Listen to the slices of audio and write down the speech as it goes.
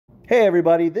Hey,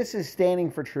 everybody, this is Standing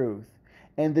for Truth.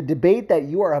 And the debate that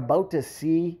you are about to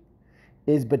see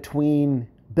is between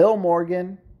Bill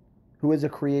Morgan, who is a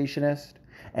creationist,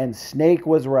 and Snake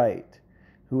Was Right,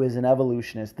 who is an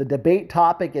evolutionist. The debate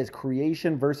topic is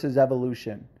creation versus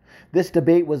evolution. This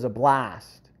debate was a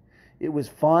blast. It was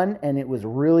fun and it was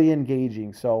really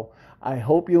engaging. So I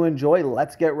hope you enjoy.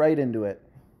 Let's get right into it.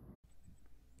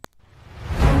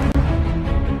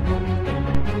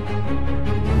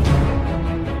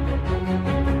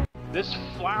 This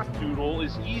flapdoodle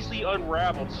is easily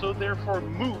unraveled, so therefore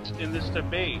moot in this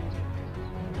debate.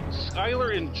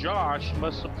 Skylar and Josh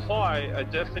must supply a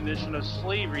definition of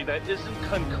slavery that isn't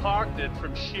concocted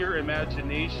from sheer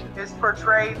imagination. Is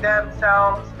portrayed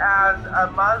themselves as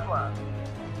a Muslim.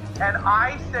 And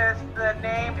ISIS, the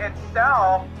name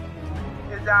itself,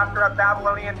 is after a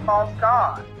Babylonian false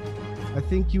god. I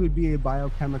think you would be a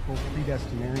biochemical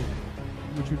predestinarian,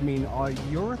 which would mean all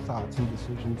your thoughts and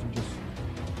decisions are just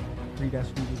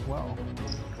predestined as well.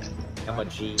 Gamma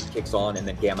G kicks on, and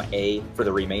then gamma A for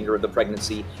the remainder of the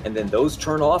pregnancy, and then those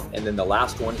turn off, and then the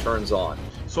last one turns on.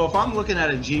 So if I'm looking at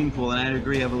a gene pool, and I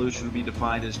agree evolution would be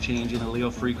defined as change in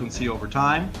allele frequency over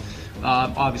time.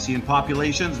 Obviously in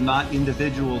populations, not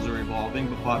individuals are evolving,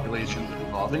 but populations are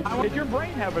evolving. Did your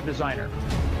brain have a designer?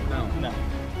 No.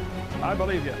 I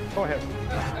believe you. Go ahead.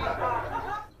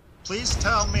 Please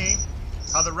tell me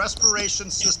how the respiration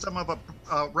system of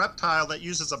a reptile that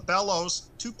uses a bellows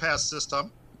two-pass system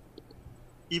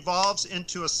evolves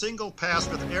into a single pass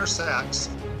with air sacs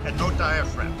and no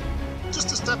diaphragm.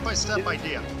 Just a step-by-step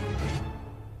idea.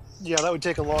 Yeah, that would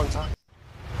take a long time.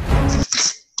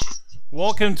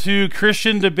 Welcome to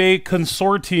Christian Debate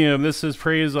Consortium. This is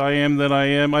Praise I Am That I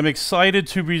Am. I'm excited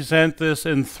to present this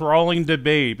enthralling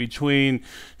debate between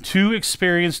two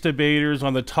experienced debaters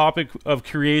on the topic of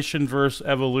creation versus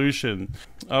evolution.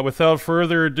 Without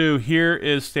further ado, here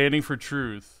is Standing for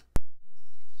Truth.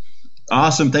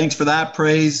 Awesome. Thanks for that,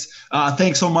 Praise.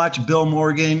 Thanks so much, Bill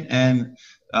Morgan and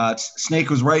Snake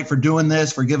Was Right for doing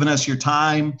this, for giving us your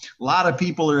time. A lot of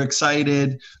people are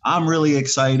excited. I'm really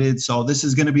excited. So this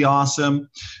is going to be awesome.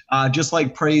 Just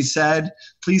like Praise said,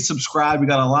 please subscribe. We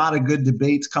got a lot of good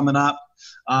debates coming up.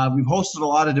 We've hosted a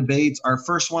lot of debates. Our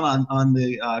first one on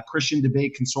the Christian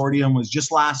Debate Consortium was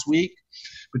just last week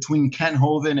between Kent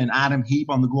Hovind and Adam Heap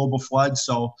on the global flood.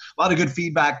 So a lot of good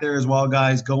feedback there as well,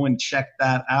 guys. Go and check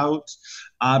that out.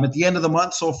 At the end of the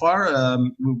month so far,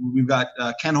 we've got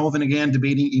Ken Hovind again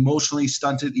debating emotionally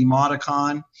stunted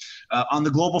emoticon on the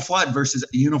global flood versus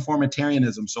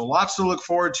uniformitarianism. So lots to look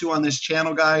forward to on this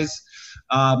channel, guys.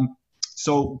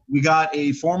 So we got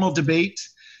a formal debate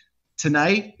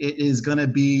tonight. It is going to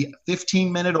be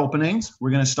 15-minute openings.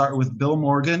 We're going to start with Bill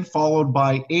Morgan, followed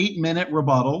by 8-minute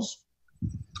rebuttals,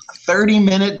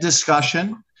 30-minute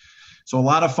discussion. So a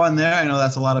lot of fun there. I know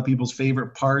that's a lot of people's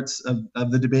favorite parts of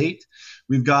the debate.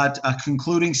 We've got a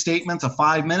concluding statement of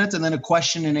 5 minutes and then a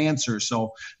question and answer.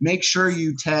 So make sure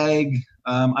you tag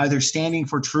either Standing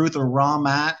for Truth or Raw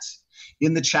Matt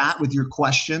in the chat with your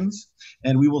questions,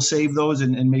 and we will save those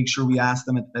and make sure we ask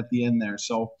them at the end there.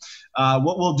 So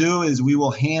what we'll do is we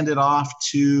will hand it off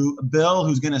to Bill,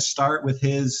 who's going to start with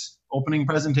his opening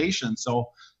presentation. So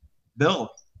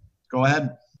Bill, go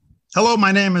ahead. Hello,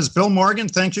 my name is Bill Morgan.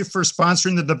 Thank you for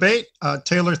sponsoring the debate.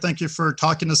 Taylor, thank you for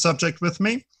talking the subject with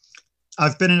me.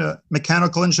 I've been a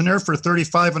mechanical engineer for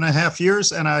 35 and a half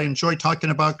years, and I enjoy talking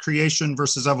about creation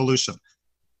versus evolution.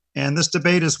 And this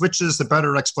debate is which is the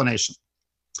better explanation.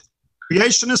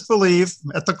 Creationists believe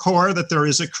at the core that there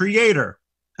is a creator,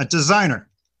 a designer.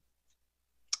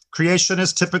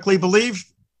 Creationists typically believe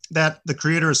that the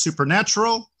creator is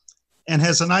supernatural and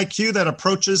has an IQ that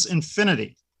approaches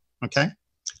infinity, okay?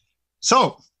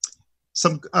 So,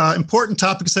 some important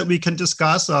topics that we can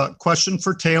discuss. A question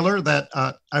for Taylor that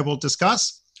I will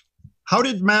discuss. How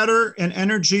did matter and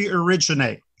energy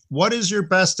originate? What is your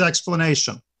best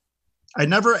explanation? I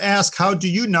never ask, how do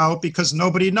you know? Because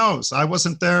nobody knows. I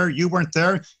wasn't there, you weren't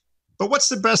there. But what's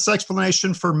the best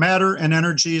explanation for matter and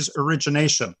energy's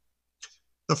origination?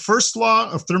 The first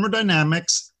law of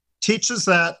thermodynamics teaches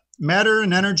that matter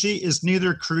and energy is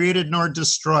neither created nor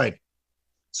destroyed.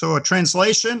 So a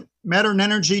translation, matter and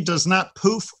energy does not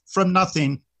poof from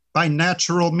nothing by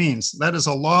natural means. That is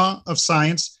a law of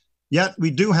science, yet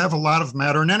we do have a lot of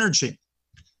matter and energy.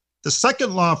 The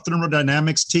second law of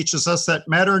thermodynamics teaches us that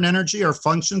matter and energy are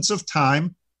functions of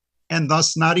time and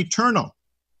thus not eternal.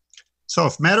 So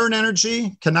if matter and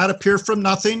energy cannot appear from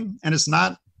nothing and is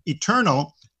not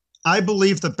eternal, I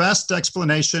believe the best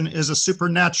explanation is a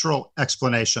supernatural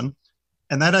explanation.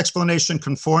 And that explanation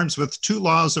conforms with two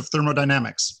laws of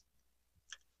thermodynamics.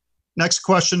 Next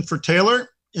question for Taylor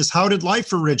is, how did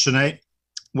life originate?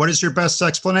 What is your best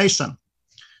explanation?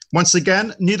 Once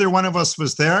again, neither one of us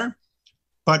was there,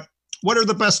 but what are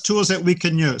the best tools that we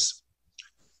can use?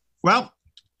 Well,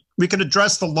 we can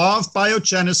address the law of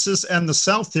biogenesis and the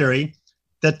cell theory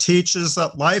that teaches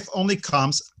that life only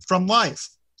comes from life.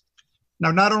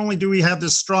 Now, not only do we have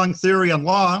this strong theory and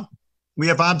law, we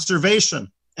have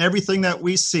observation. Everything that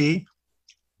we see,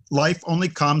 life only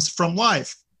comes from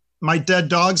life. My dead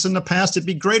dogs in the past, it'd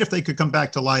be great if they could come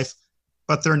back to life,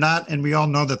 but they're not, and we all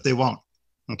know that they won't,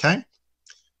 okay?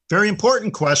 Very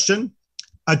important question.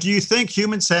 Do you think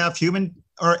humans have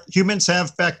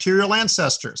bacterial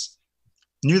ancestors?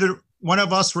 Neither one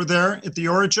of us were there at the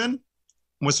origin.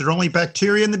 Was there only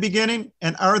bacteria in the beginning?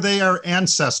 And are they our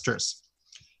ancestors?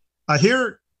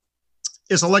 Here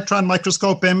is electron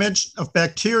microscope image of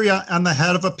bacteria on the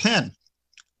head of a pin.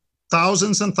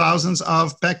 Thousands and thousands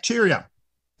of bacteria.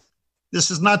 This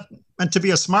is not meant to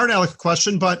be a smart aleck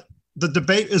question, but the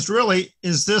debate is really,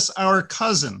 is this our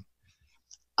cousin?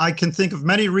 I can think of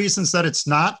many reasons that it's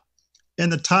not. In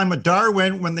the time of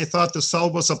Darwin, when they thought the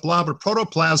cell was a blob of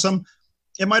protoplasm,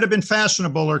 it might have been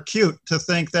fashionable or cute to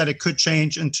think that it could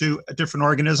change into different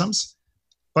organisms.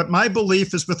 But my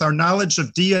belief is with our knowledge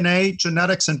of DNA,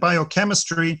 genetics, and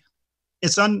biochemistry,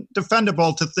 it's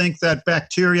undefendable to think that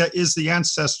bacteria is the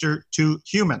ancestor to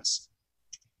humans.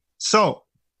 So,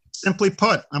 simply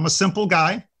put, I'm a simple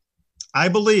guy. I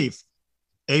believe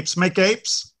apes make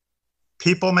apes,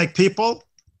 people make people,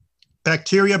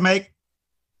 bacteria make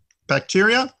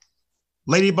bacteria,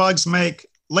 ladybugs make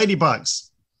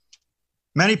ladybugs.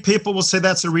 Many people will say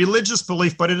that's a religious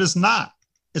belief, but it is not.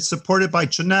 It's supported by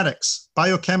genetics,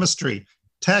 biochemistry,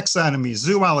 taxonomy,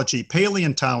 zoology,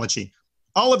 paleontology.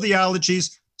 All of the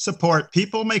ologies support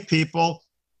people make people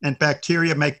and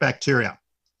bacteria make bacteria.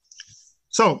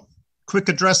 So, quick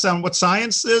address on what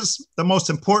science is. The most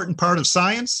important part of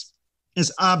science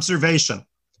is observation.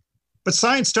 But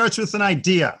science starts with an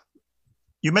idea.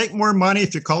 You make more money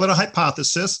if you call it a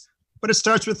hypothesis, but it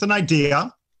starts with an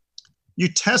idea. You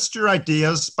test your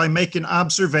ideas by making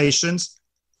observations,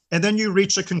 and then you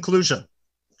reach a conclusion.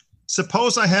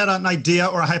 Suppose I had an idea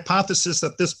or a hypothesis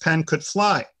that this pen could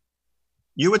fly.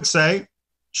 You would say,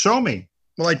 show me.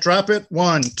 Will I drop it?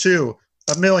 1, 2,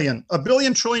 a million, a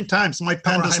billion trillion times. My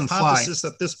pen doesn't fly.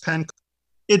 That this pen,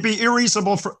 it'd be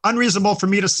unreasonable for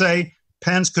me to say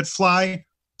pens could fly.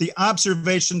 The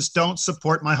observations don't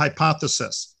support my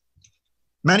hypothesis.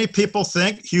 Many people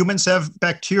think humans have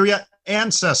bacteria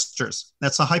ancestors.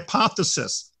 That's a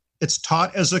hypothesis. It's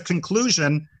taught as a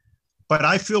conclusion, but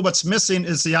I feel what's missing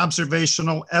is the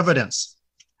observational evidence.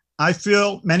 I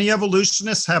feel many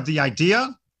evolutionists have the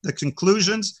idea, the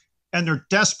conclusions, and they're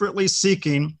desperately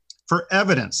seeking for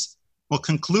evidence. Well,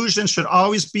 conclusions should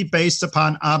always be based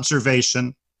upon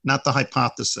observation, not the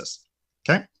hypothesis,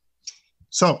 okay?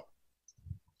 So,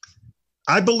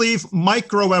 I believe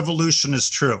microevolution is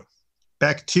true.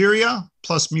 Bacteria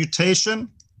plus mutation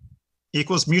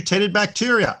equals mutated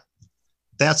bacteria.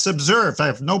 That's observed. I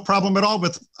have no problem at all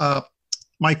with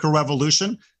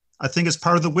microevolution. I think it's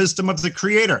part of the wisdom of the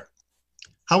creator.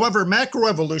 However,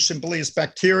 macroevolution believes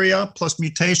bacteria plus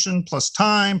mutation plus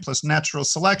time plus natural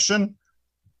selection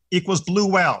equals blue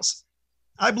whales.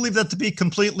 I believe that to be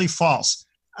completely false.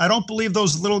 I don't believe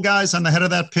those little guys on the head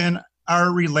of that pin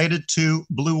are related to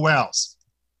blue whales,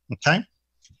 okay?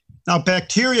 Now,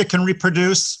 bacteria can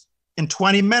reproduce in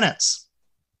 20 minutes.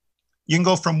 You can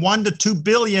go from 1 to 2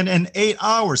 billion in 8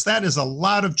 hours. That is a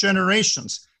lot of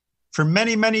generations. For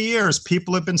many, many years,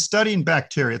 people have been studying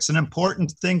bacteria. It's an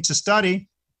important thing to study.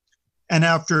 And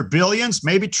after billions,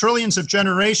 maybe trillions of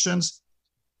generations,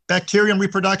 bacterium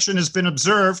reproduction has been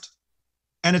observed,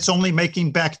 and it's only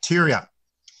making bacteria.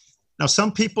 Now,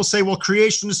 some people say, well,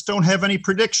 creationists don't have any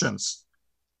predictions.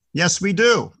 Yes, we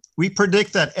do. We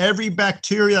predict that every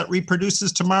bacteria that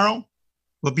reproduces tomorrow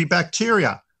will be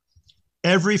bacteria.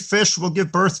 Every fish will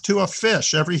give birth to a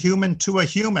fish, every human to a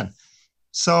human.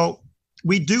 So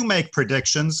we do make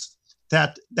predictions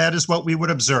that is what we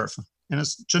would observe, and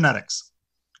it's genetics.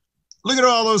 Look at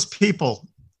all those people,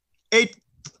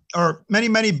 many,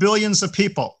 many billions of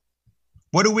people.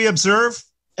 What do we observe?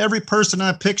 Every person in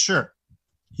a picture,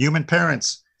 human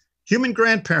parents, human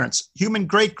grandparents, human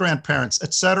great-grandparents,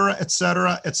 et cetera, et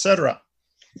cetera, et cetera.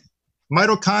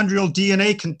 Mitochondrial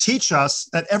DNA can teach us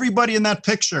that everybody in that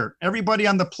picture, everybody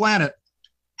on the planet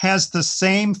has the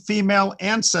same female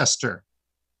ancestor.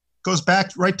 Goes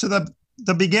back right to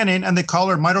the beginning, and they call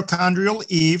her mitochondrial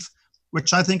Eve,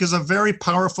 which I think is a very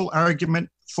powerful argument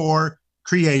for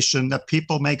creation, that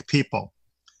people make people.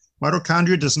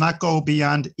 Mitochondria does not go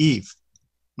beyond Eve,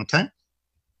 okay?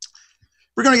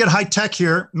 We're going to get high tech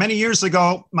here. Many years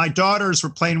ago, my daughters were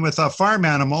playing with farm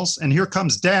animals, and here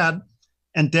comes Dad.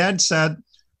 And Dad said,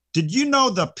 "Did you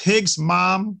know the pig's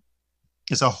mom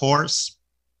is a horse?"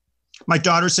 My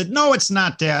daughter said, "No, it's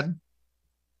not, Dad."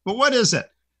 "Well, what is it?"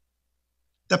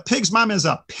 "The pig's mom is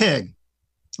a pig."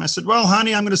 I said, "Well,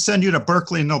 honey, I'm going to send you to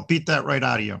Berkeley and they'll beat that right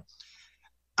out of you."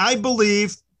 I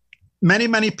believe many,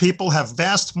 many people have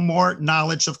vast more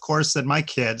knowledge, of course, than my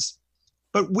kids,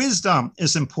 but wisdom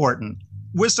is important.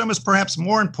 Wisdom is perhaps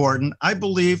more important. I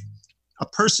believe a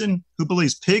person who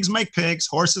believes pigs make pigs,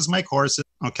 horses make horses,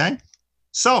 okay?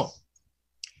 So,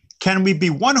 can we be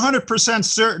 100%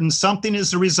 certain something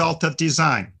is the result of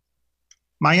design?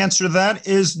 My answer to that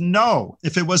is no.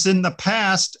 If it was in the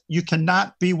past, you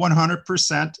cannot be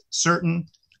 100% certain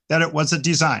that it was a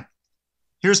design.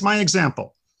 Here's my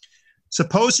example.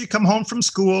 Suppose you come home from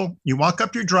school, you walk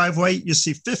up your driveway, you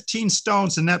see 15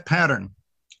 stones in that pattern.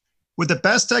 Would the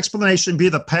best explanation be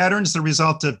the pattern is the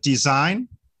result of design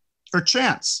or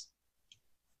chance?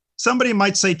 Somebody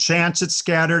might say chance, it's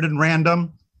scattered and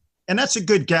random, and that's a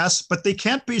good guess, but they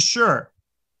can't be sure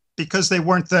because they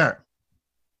weren't there.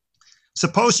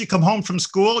 Suppose you come home from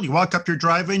school, you walk up your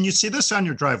driveway, and you see this on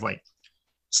your driveway,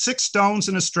 6 stones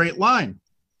in a straight line.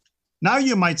 Now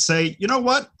you might say, you know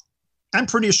what? I'm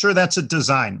pretty sure that's a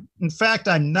design. In fact,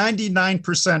 I'm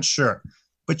 99% sure,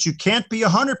 but you can't be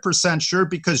 100% sure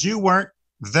because you weren't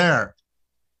there.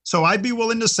 So I'd be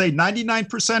willing to say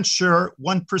 99% sure,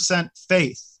 1%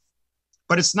 faith.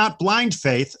 But it's not blind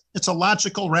faith, it's a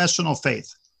logical, rational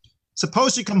faith.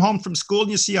 Suppose you come home from school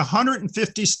and you see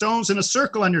 150 stones in a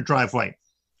circle on your driveway.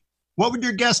 What would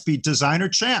your guess be, design or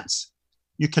chance?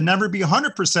 You can never be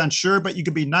 100% sure, but you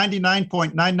could be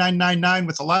 99.9999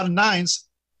 with a lot of nines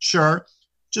sure,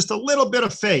 just a little bit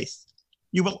of faith.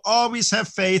 You will always have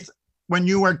faith when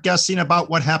you are guessing about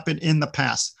what happened in the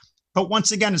past. But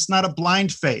once again, it's not a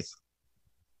blind faith.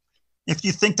 If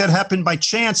you think that happened by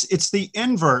chance, it's the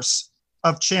inverse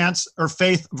of chance or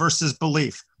faith versus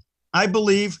belief. I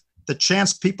believe the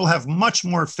chance people have much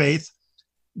more faith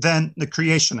than the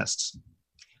creationists.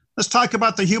 Let's talk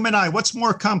about the human eye. What's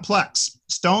more complex,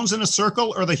 stones in a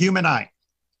circle or the human eye?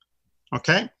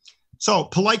 Okay, so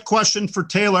polite question for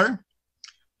Taylor.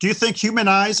 Do you think human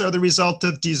eyes are the result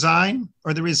of design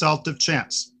or the result of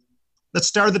chance? Let's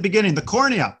start at the beginning. The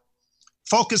cornea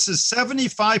focuses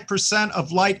 75%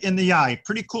 of light in the eye.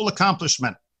 Pretty cool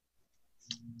accomplishment.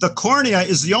 The cornea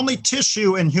is the only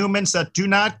tissue in humans that do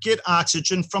not get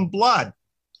oxygen from blood.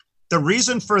 The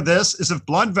reason for this is if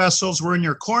blood vessels were in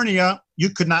your cornea,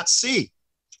 you could not see.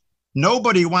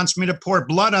 Nobody wants me to pour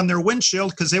blood on their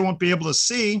windshield because they won't be able to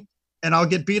see and I'll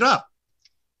get beat up.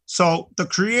 So the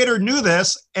creator knew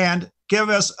this and gave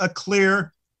us a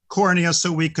clear cornea so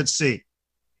we could see.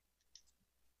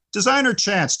 Design or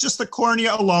chance, just the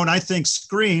cornea alone, I think,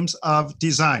 screams of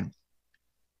design.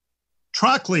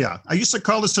 Trochlea, I used to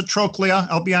call this a trochlea,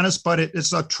 I'll be honest, but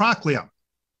it's a trochlea.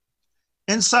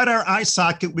 Inside our eye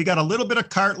socket, we got a little bit of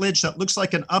cartilage that looks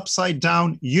like an upside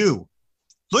down U.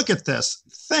 Look at this,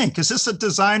 think, is this a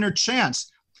design or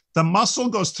chance? The muscle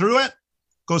goes through it,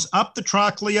 goes up the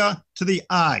trochlea to the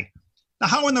eye. Now,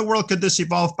 how in the world could this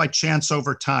evolve by chance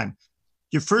over time?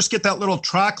 You first get that little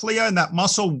trochlea and that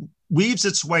muscle weaves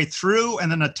its way through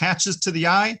and then attaches to the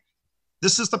eye.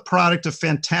 This is the product of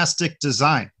fantastic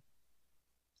design.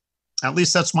 At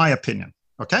least that's my opinion,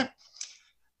 okay?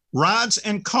 Rods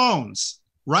and cones.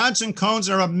 Rods and cones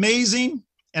are amazing,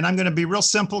 and I'm gonna be real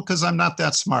simple because I'm not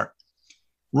that smart.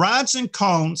 Rods and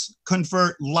cones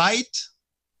convert light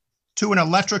to an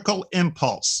electrical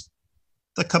impulse.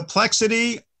 The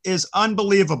complexity is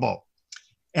unbelievable.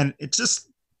 And it's just,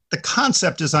 the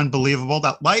concept is unbelievable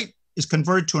that light is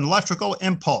converted to an electrical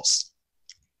impulse.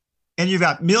 And you've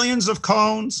got millions of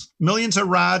cones, millions of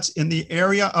rods in the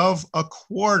area of a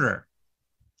quarter.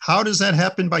 How does that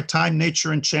happen by time,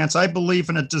 nature, and chance? I believe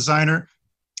in a designer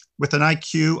with an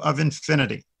IQ of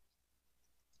infinity.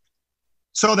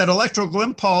 So that electrical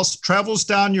impulse travels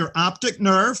down your optic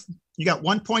nerve. You got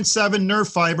 1.7 nerve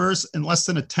fibers in less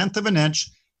than 1/10 of an inch,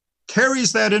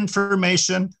 carries that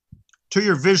information to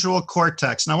your visual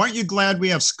cortex. Now, aren't you glad we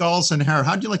have skulls and hair?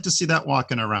 How'd you like to see that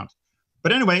walking around?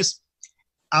 But anyways,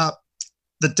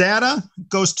 the data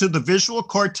goes to the visual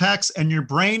cortex and your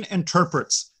brain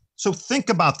interprets. So think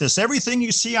about this. Everything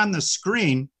you see on the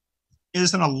screen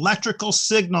is an electrical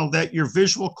signal that your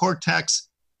visual cortex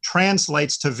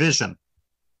translates to vision.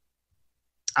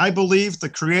 I believe the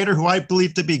creator, who I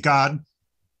believe to be God,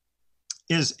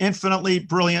 is infinitely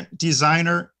brilliant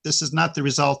designer. This is not the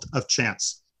result of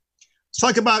chance. Let's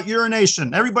talk about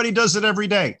urination. Everybody does it every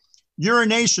day.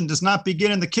 Urination does not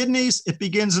begin in the kidneys, it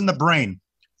begins in the brain.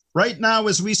 Right now,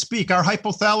 as we speak, our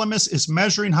hypothalamus is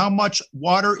measuring how much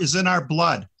water is in our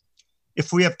blood.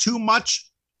 If we have too much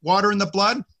water in the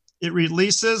blood, it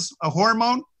releases a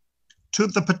hormone to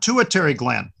the pituitary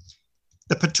gland.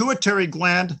 The pituitary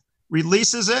gland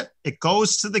releases it, it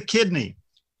goes to the kidney.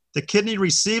 The kidney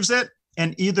receives it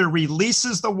and either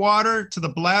releases the water to the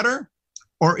bladder,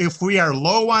 or if we are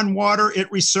low on water, it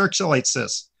recirculates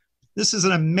this. This is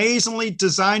an amazingly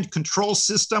designed control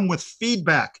system with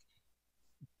feedback.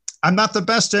 I'm not the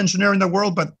best engineer in the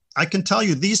world, but I can tell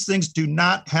you these things do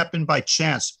not happen by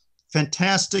chance.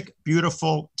 Fantastic,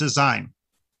 beautiful design.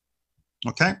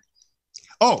 Okay?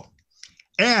 Oh,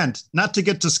 and not to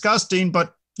get disgusting,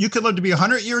 but you could live to be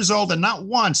 100 years old and not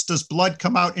once does blood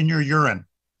come out in your urine.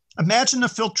 Imagine a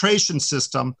filtration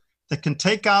system that can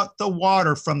take out the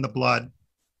water from the blood,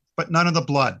 but none of the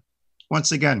blood.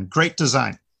 Once again, great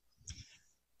design.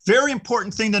 Very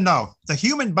important thing to know. The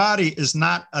human body is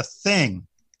not a thing.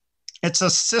 It's a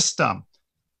system.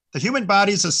 The human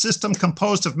body is a system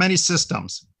composed of many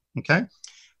systems, okay?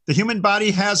 The human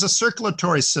body has a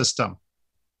circulatory system.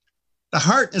 The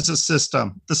heart is a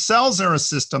system. The cells are a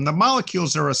system. The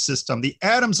molecules are a system. The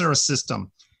atoms are a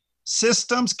system.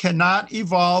 Systems cannot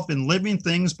evolve in living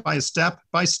things by a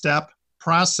step-by-step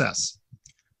process.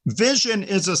 Vision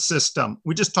is a system.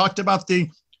 We just talked about the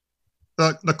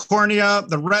cornea,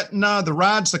 the retina, the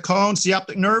rods, the cones, the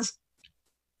optic nerve.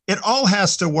 It all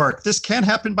has to work. This can't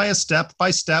happen by a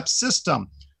step-by-step system.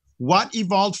 What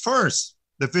evolved first?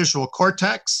 The visual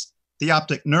cortex, the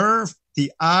optic nerve,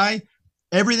 the eye.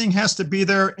 Everything has to be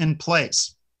there in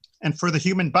place. And for the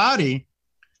human body,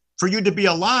 for you to be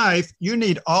alive, you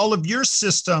need all of your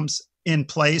systems in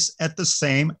place at the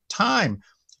same time.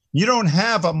 You don't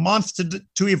have a month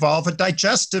to evolve a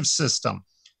digestive system.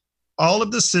 All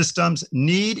of the systems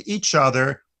need each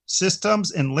other.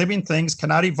 Systems and living things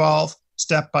cannot evolve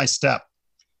step by step.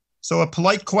 So a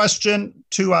polite question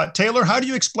to Taylor, how do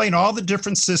you explain all the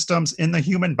different systems in the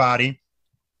human body?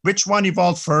 Which one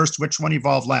evolved first? Which one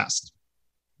evolved last?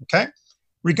 Okay.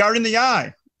 Regarding the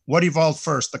eye, what evolved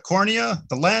first? The cornea,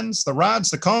 the lens, the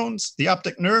rods, the cones, the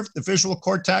optic nerve, the visual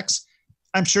cortex?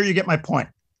 I'm sure you get my point.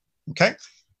 Okay.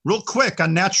 Real quick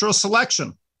on natural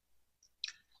selection.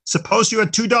 Suppose you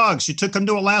had two dogs. You took them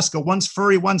to Alaska. One's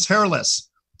furry, one's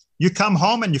hairless. You come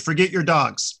home and you forget your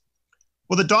dogs.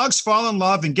 Well, the dogs fall in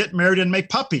love and get married and make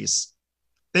puppies.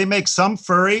 They make some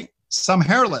furry, some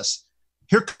hairless.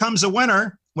 Here comes a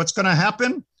winter. What's going to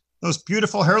happen? Those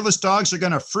beautiful hairless dogs are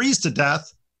going to freeze to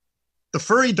death. The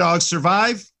furry dogs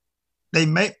survive.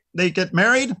 They get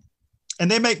married,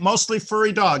 and they make mostly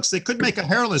furry dogs. They could make a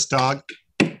hairless dog,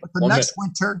 but the next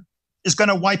winter is going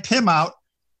to wipe him out.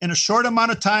 In a short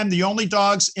amount of time, the only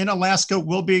dogs in Alaska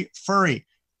will be furry.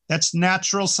 That's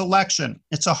natural selection.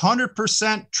 It's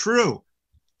 100% true.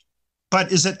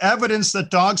 But is it evidence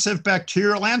that dogs have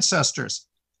bacterial ancestors?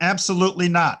 Absolutely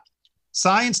not.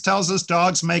 Science tells us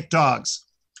dogs make dogs.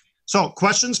 So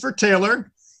questions for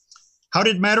Taylor. How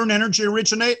did matter and energy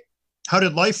originate? How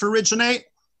did life originate?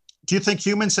 Do you think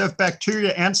humans have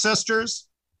bacteria ancestors?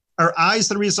 Are eyes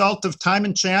the result of time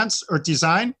and chance or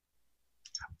design?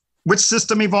 Which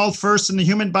system evolved first in the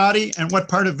human body, and what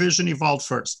part of vision evolved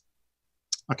first?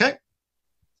 Okay,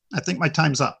 I think my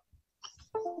time's up.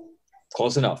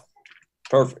 Close enough.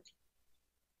 Perfect.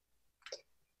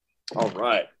 All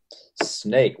right.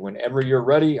 Snake, whenever you're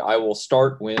ready, I will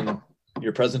start when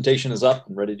your presentation is up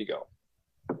and ready to go.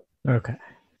 Okay.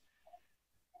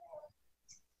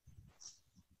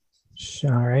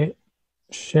 All right.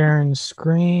 Sharing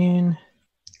screen.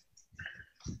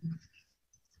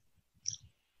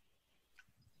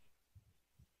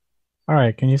 All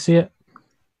right. Can you see it?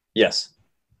 Yes.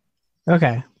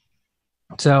 Okay.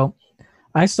 So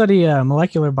I study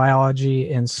molecular biology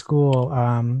in school.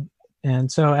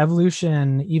 And so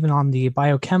evolution, even on the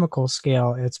biochemical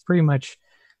scale, it's pretty much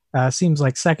seems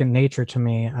like second nature to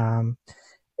me.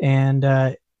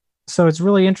 So it's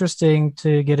really interesting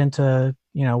to get into,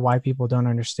 why people don't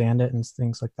understand it and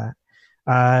things like that.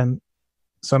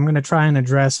 So I'm going to try and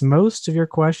address most of your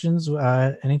questions.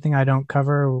 Anything I don't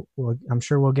cover, I'm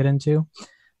sure we'll get into.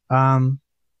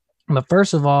 But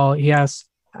first of all, he asks,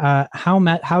 how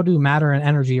do matter and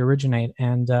energy originate?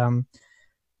 And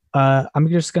I'm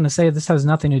just going to say this has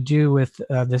nothing to do with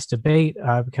this debate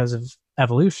because of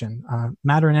evolution.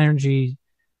 Matter and energy,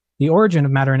 the origin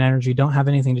of matter and energy don't have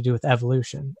anything to do with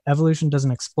evolution. Evolution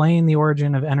doesn't explain the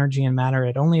origin of energy and matter.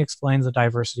 It only explains the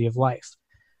diversity of life.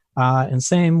 And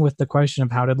same with the question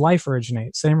of how did life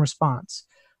originate? Same response.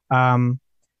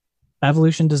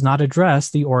 Evolution does not address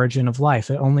the origin of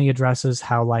life. It only addresses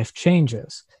how life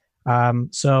changes.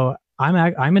 So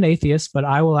I'm an atheist, but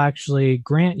I will actually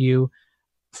grant you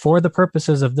for the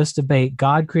purposes of this debate,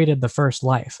 God created the first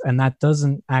life, and that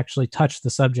doesn't actually touch the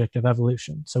subject of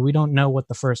evolution. So we don't know what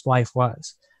the first life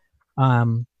was.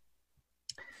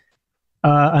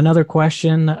 Another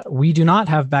question, we do not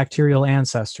have bacterial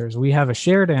ancestors. We have a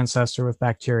shared ancestor with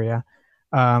bacteria,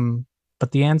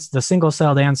 but the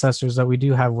single-celled ancestors that we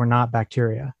do have were not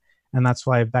bacteria. And that's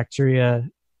why bacteria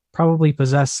probably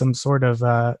possess some sort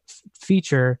of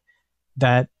feature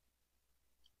that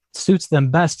suits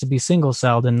them best to be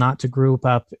single-celled and not to group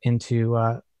up into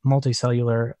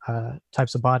multicellular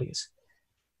types of bodies.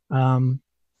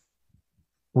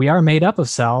 We are made up of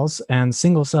cells, and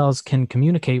single cells can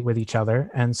communicate with each other.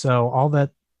 And so all that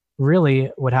really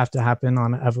would have to happen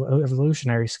on an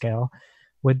evolutionary scale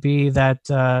would be that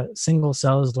single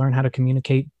cells learn how to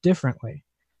communicate differently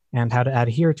and how to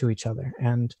adhere to each other.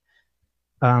 And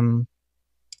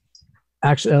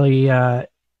actually,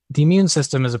 the immune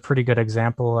system is a pretty good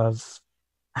example of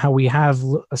how we have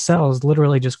cells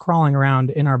literally just crawling around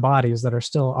in our bodies that are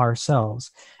still our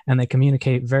cells, and they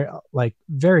communicate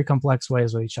very complex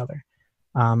ways with each other.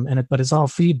 But it's all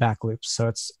feedback loops, so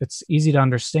it's easy to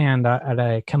understand at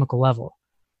a chemical level.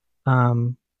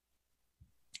 Not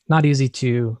easy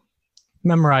to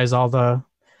memorize all the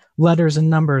letters and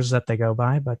numbers that they go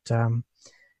by, but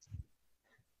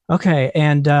okay.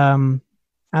 And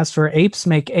as for apes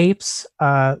make apes,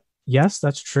 yes,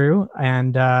 that's true.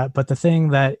 And but the thing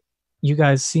that you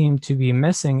guys seem to be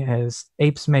missing is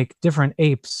apes make different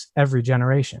apes every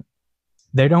generation.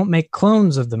 They don't make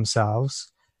clones of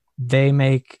themselves. They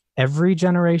make, every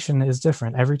generation is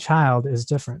different. Every child is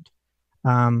different.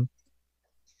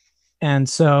 And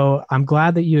so I'm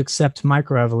glad that you accept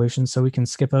microevolution, so we can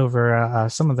skip over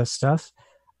some of this stuff.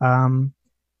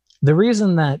 The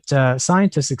reason that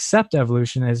scientists accept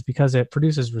evolution is because it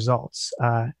produces results.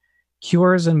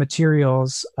 Cures and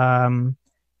materials,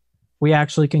 we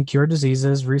actually can cure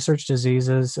diseases, research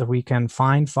diseases. We can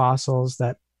find fossils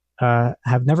that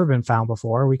have never been found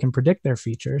before. We can predict their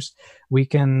features. We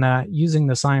can, using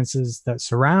the sciences that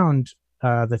surround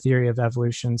the theory of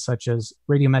evolution, such as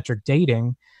radiometric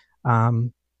dating,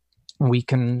 we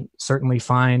can certainly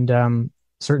find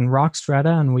certain rock strata,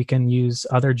 and we can use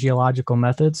other geological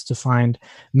methods to find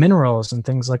minerals and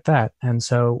things like that. And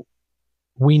so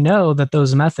we know that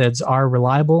those methods are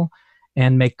reliable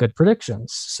and make good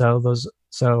predictions. So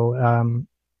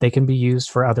they can be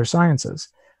used for other sciences.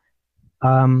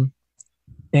 And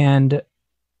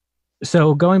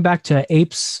so going back to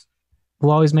apes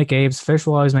will always make apes, fish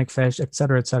will always make fish, et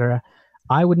cetera,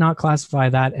 I would not classify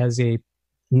that as a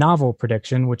novel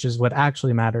prediction, which is what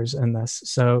actually matters in this.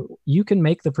 So you can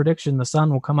make the prediction the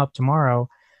sun will come up tomorrow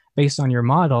based on your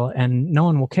model, and no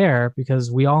one will care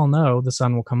because we all know the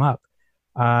sun will come up.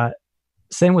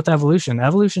 Same with evolution.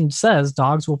 Evolution says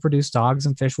dogs will produce dogs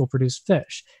and fish will produce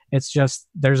fish. It's just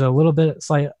there's a little bit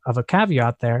slight of a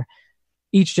caveat there.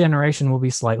 Each generation will be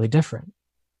slightly different.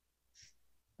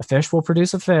 A fish will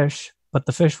produce a fish, but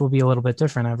the fish will be a little bit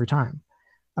different every time.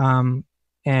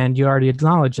 And you already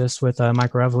acknowledged this with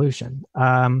microevolution.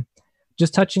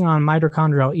 Just touching on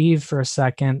mitochondrial Eve for a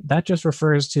second, that just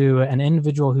refers to an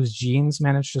individual whose genes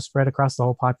managed to spread across the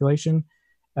whole population.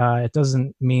 It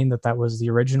doesn't mean that that was the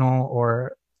original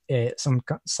or a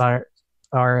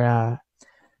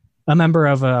member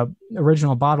of a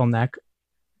original bottleneck.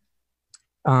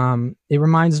 It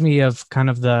reminds me of kind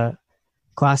of the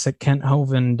classic Kent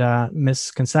Hovind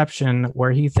misconception,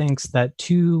 where he thinks that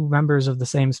two members of the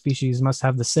same species must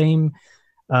have the same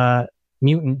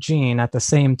mutant gene at the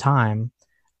same time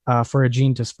for a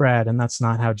gene to spread, and that's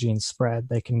not how genes spread.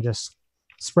 They can just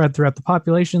spread throughout the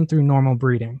population through normal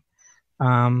breeding.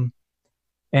 And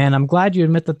I'm glad you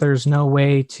admit that there's no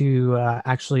way to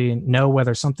actually know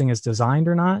whether something is designed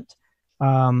or not.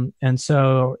 And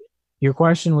so your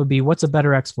question would be, what's a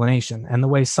better explanation? And the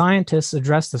way scientists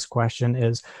address this question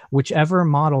is whichever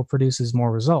model produces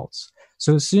more results.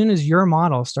 So as soon as your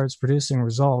model starts producing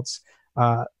results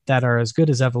that are as good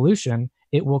as evolution,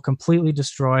 it will completely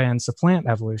destroy and supplant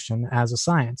evolution as a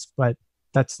science. But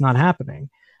that's not happening.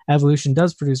 Evolution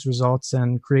does produce results,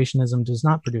 and creationism does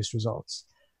not produce results.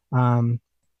 For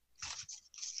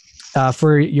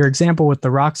your example with the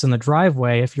rocks in the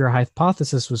driveway, if your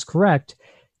hypothesis was correct,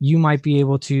 you might be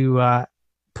able to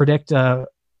predict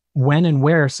when and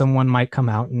where someone might come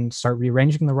out and start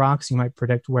rearranging the rocks. You might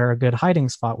predict where a good hiding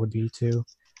spot would be to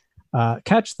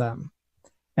catch them.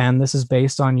 And this is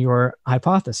based on your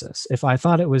hypothesis. If I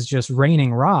thought it was just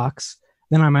raining rocks,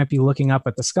 then I might be looking up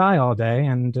at the sky all day,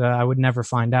 and I would never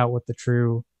find out what the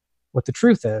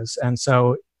truth is. And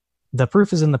so the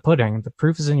proof is in the pudding. The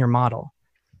proof is in your model.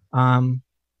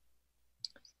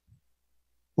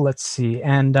 Let's see.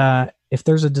 And if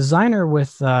there's a designer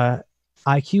with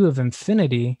IQ of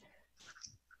infinity,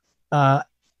 I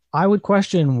would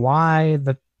question why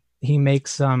he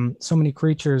makes so many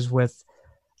creatures with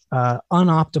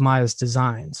unoptimized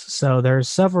designs. So there's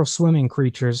several swimming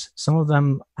creatures. Some of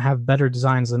them have better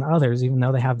designs than others, even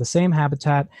though they have the same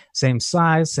habitat, same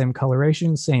size, same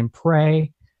coloration, same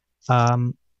prey,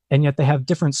 and yet they have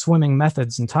different swimming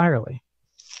methods entirely.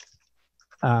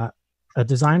 A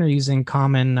designer using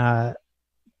common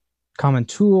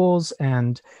tools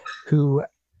and who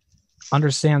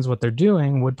understands what they're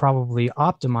doing would probably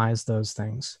optimize those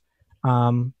things.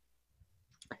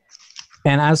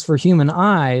 And as for human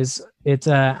eyes, it's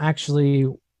actually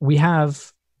we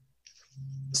have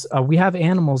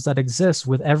animals that exist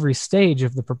with every stage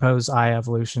of the proposed eye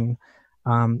evolution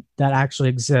that actually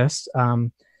exist.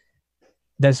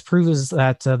 This proves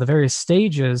that the various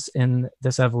stages in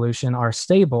this evolution are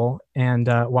stable and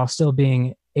while still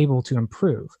being able to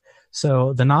improve.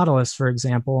 So the nautilus, for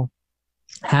example,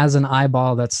 has an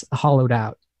eyeball that's hollowed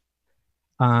out.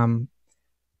 And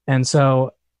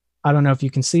so I don't know if you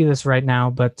can see this right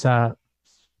now, but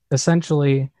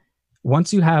essentially,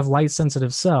 once you have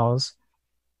light-sensitive cells,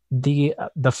 the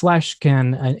flesh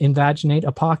can invaginate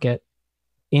a pocket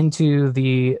into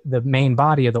the main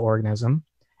body of the organism,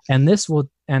 and as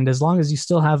long as you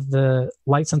still have the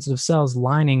light-sensitive cells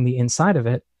lining the inside of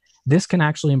it, this can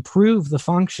actually improve the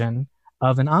function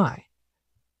of an eye.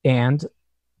 And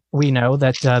we know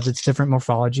that this different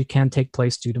morphology can take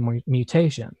place due to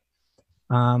mutation.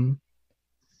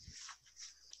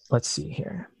 Let's see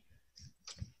here.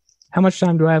 How much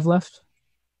time do I have left?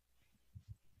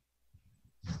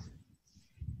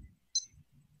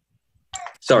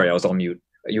 Sorry, I was on mute.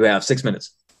 You have 6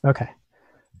 minutes. Okay.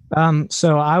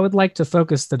 So I would like to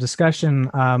focus the discussion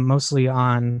mostly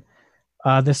on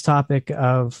this topic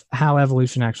of how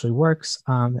evolution actually works.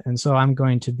 And so I'm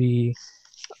going to be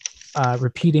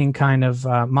repeating kind of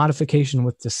modification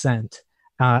with descent.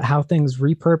 How things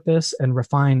repurpose and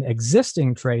refine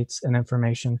existing traits and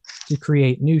information to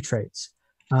create new traits.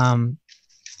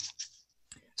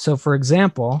 So for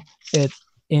example,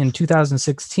 in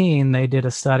 2016, they did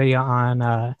a study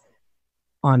on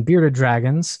bearded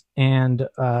dragons and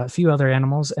a few other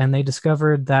animals, and they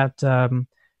discovered that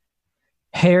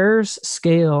hairs,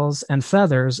 scales, and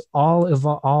feathers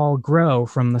all grow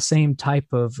from the same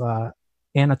type of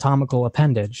anatomical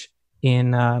appendage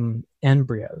in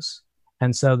embryos.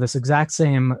 And so this exact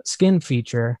same skin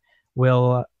feature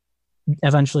will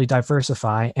eventually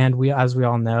diversify. And as we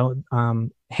all know,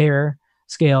 hair,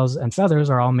 scales, and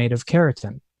feathers are all made of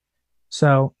keratin.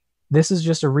 So this is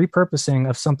just a repurposing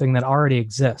of something that already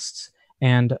exists.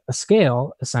 And a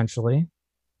scale, essentially,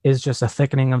 is just a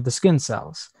thickening of the skin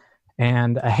cells.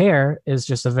 And a hair is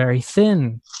just a very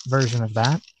thin version of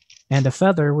that. And a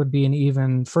feather would be an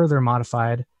even further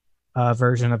modified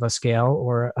version of a scale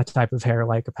or a type of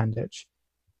hair-like appendage.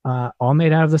 All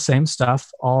made out of the same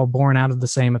stuff, all born out of the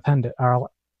same appendage, or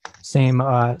same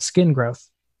skin growth.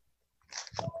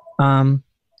 And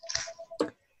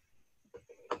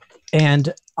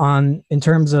in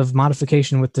terms of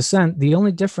modification with descent, the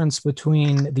only difference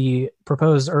between the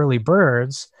proposed early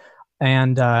birds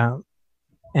and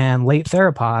late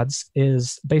theropods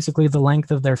is basically the length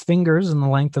of their fingers and the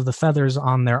length of the feathers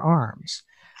on their arms.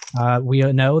 We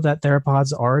know that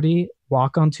theropods already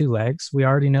walk on two legs. We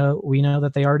know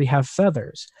that they already have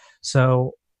feathers.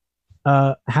 So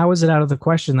how is it out of the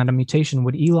question that a mutation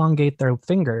would elongate their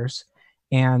fingers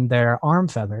and their arm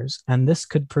feathers, and this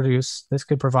could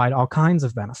provide all kinds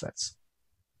of benefits?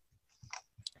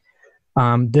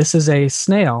 This is a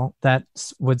snail that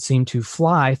would seem to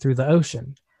fly through the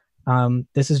ocean.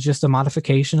 This is just a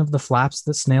modification of the flaps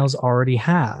that snails already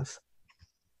have.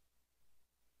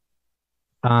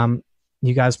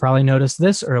 You guys probably noticed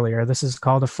this earlier. This is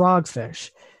called a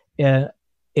frogfish.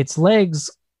 Its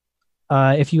legs,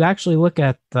 if you actually look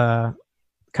at the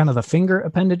kind of the finger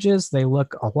appendages, they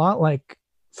look a lot like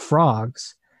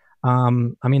frogs. I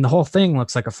mean, the whole thing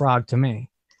looks like a frog to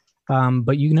me.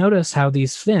 But you notice how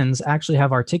these fins actually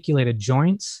have articulated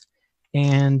joints,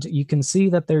 and you can see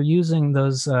that they're using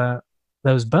those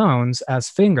bones as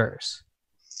fingers.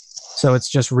 So it's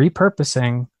just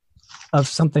repurposing of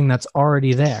something that's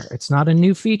already there. It's not a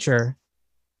new feature.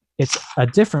 It's a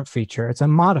different feature. It's a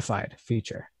modified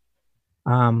feature.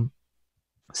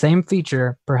 Same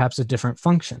feature, perhaps a different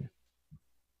function.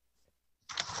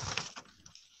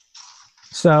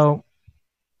 So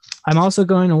I'm also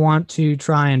going to want to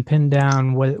try and pin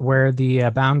down where the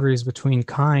boundaries between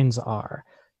kinds are,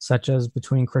 such as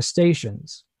between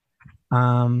crustaceans.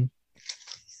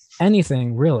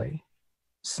 Anything, really.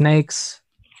 Snakes,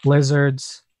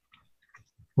 lizards,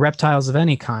 reptiles of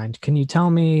any kind. Can you tell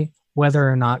me whether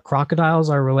or not crocodiles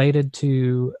are related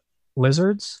to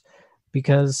lizards?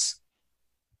 Because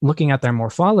looking at their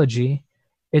morphology,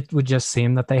 it would just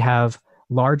seem that they have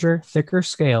larger, thicker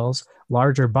scales,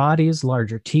 larger bodies,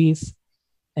 larger teeth,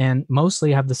 and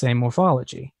mostly have the same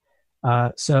morphology.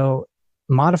 So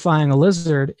modifying a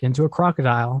lizard into a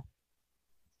crocodile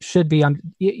should be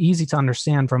easy to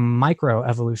understand from a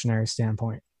microevolutionary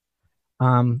standpoint.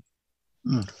 And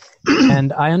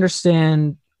I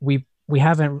understand you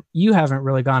haven't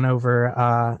really gone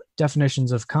over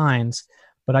definitions of kinds,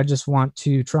 but I just want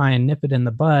to try and nip it in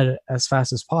the bud as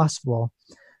fast as possible.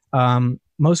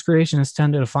 Most creationists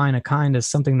tend to define a kind as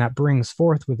something that brings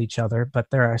forth with each other, but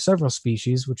there are several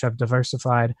species which have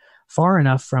diversified far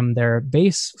enough from their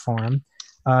base form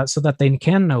so that they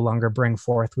can no longer bring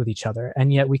forth with each other.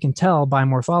 And yet we can tell by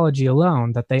morphology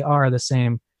alone that they are the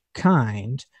same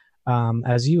kind,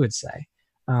 as you would say.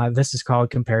 This is called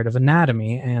comparative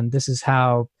anatomy, and this is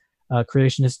how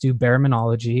creationists do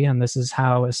baraminology, and this is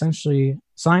how essentially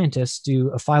scientists do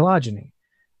a phylogeny.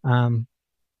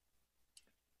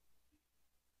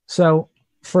 So,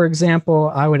 for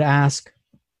example, I would ask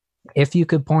if you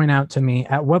could point out to me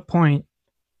at what point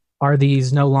are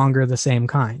these no longer the same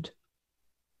kind?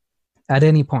 At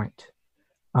any point.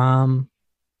 And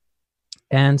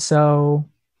so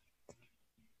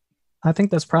I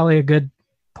think that's probably a good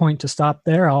point to stop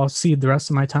there. I'll cede the rest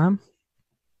of my time.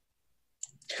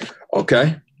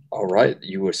 Okay. All right.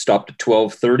 You were stopped at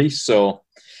 12:30, so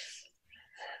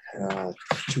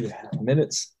 2.5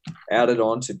 minutes added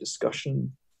on to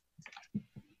discussion.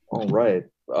 All right.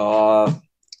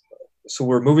 So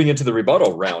we're moving into the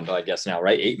rebuttal round, I guess now,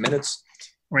 right? 8 minutes.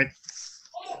 Right.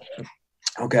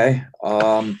 Okay.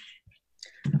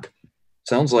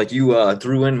 Sounds like you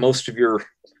threw in most of your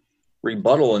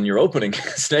rebuttal in your opening,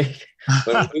 Snake.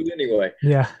 But anyway.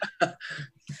 Yeah.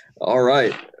 All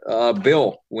right.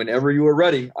 Bill, whenever you are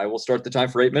ready, I will start the time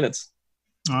for 8 minutes.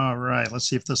 All right. Let's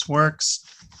see if this works.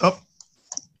 Oh,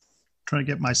 trying to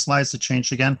get my slides to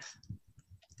change again.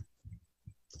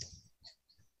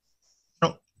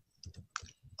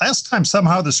 Last time,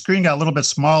 somehow the screen got a little bit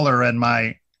smaller and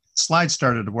my slides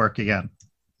started to work again.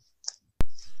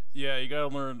 Yeah, you gotta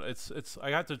learn. I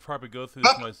have to probably go through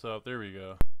this myself. There we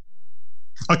go.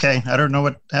 Okay, I don't know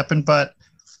what happened, but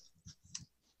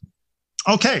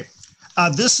okay.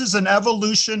 This is an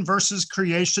evolution versus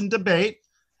creation debate.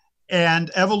 And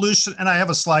evolution, and I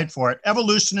have a slide for it.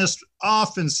 Evolutionists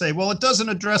often say, well, it doesn't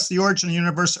address the origin of the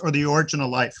universe or the origin of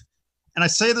life. And I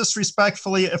say this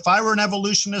respectfully. If I were an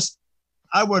evolutionist,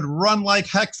 I would run like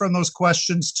heck from those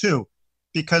questions too,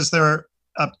 because they're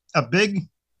a big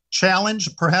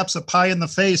challenge, perhaps a pie in the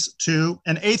face to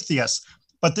an atheist.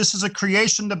 But this is a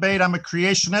creation debate. I'm a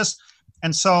creationist.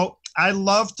 And so I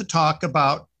love to talk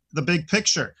about the big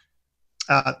picture.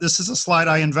 This is a slide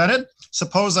I invented.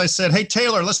 Suppose I said, hey,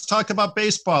 Taylor, let's talk about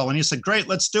baseball. And he said, great,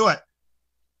 let's do it.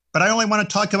 But I only want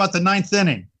to talk about the 9th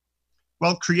inning.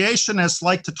 Well, creationists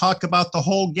like to talk about the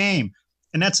whole game.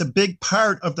 And that's a big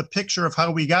part of the picture of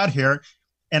how we got here.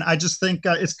 And I just think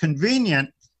it's convenient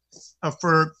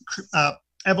for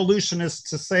evolutionists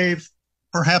to save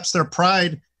perhaps their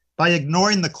pride by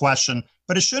ignoring the question.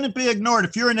 But it shouldn't be ignored.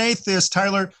 If you're an atheist,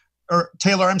 Taylor,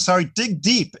 dig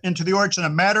deep into the origin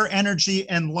of matter, energy,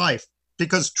 and life,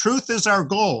 because truth is our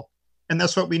goal. And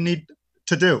that's what we need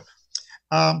to do.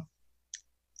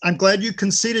 I'm glad you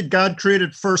conceded God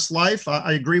created first life.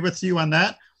 I agree with you on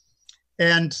that.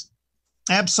 And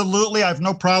absolutely, I have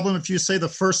no problem if you say the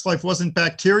first life wasn't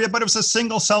bacteria, but it was a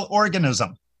single cell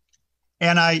organism.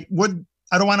 And I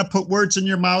don't want to put words in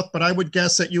your mouth, but I would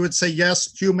guess that you would say,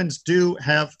 yes, humans do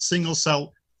have single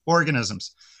cell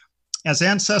organisms. As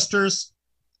ancestors,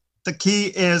 the key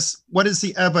is, what is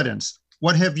the evidence?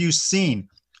 What have you seen?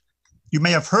 You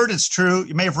may have heard it's true.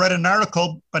 You may have read an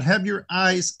article, but have your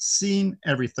eyes seen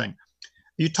everything?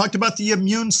 You talked about the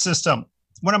immune system,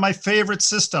 one of my favorite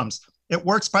systems. It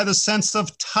works by the sense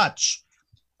of touch.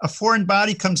 A foreign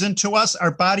body comes into us,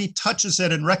 our body touches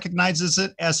it and recognizes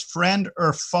it as friend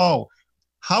or foe.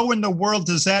 How in the world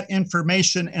does that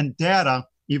information and data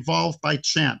evolve by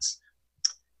chance?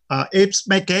 Apes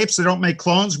make apes, they don't make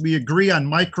clones. We agree on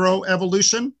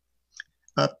microevolution.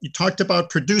 You talked about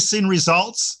producing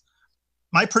results.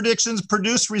 My predictions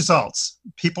produce results.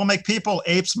 People make people,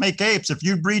 apes make apes. If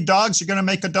you breed dogs, you're going to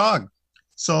make a dog.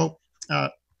 So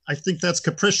I think that's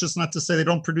capricious not to say they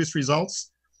don't produce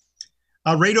results.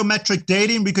 Radiometric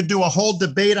dating, we could do a whole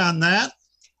debate on that.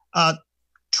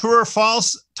 True or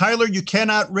false, Tyler, you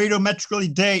cannot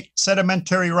radiometrically date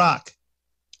sedimentary rock.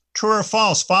 True or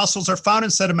false, fossils are found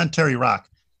in sedimentary rock.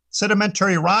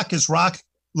 Sedimentary rock is rock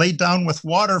laid down with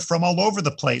water from all over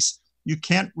the place. You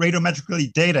can't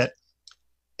radiometrically date it.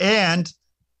 And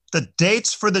the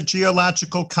dates for the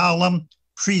geological column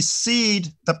precede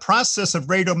the process of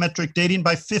radiometric dating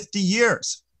by 50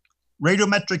 years.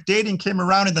 Radiometric dating came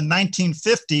around in the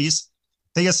 1950s.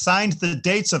 They assigned the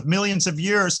dates of millions of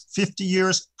years, 50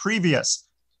 years previous.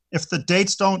 If the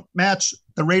dates don't match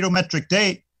the radiometric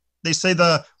date, they say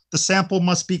the sample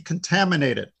must be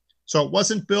contaminated. So it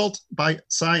wasn't built by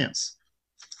science,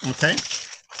 okay?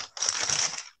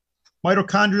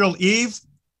 Mitochondrial Eve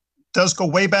does go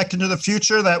way back into the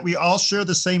future, that we all share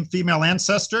the same female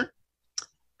ancestor.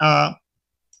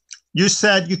 You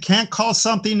said you can't call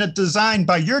something a design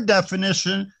by your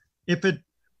definition if it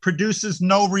produces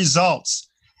no results.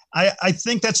 I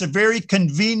think that's a very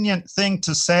convenient thing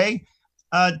to say.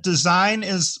 Design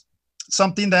is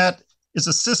something that is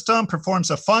a system,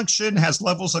 performs a function, has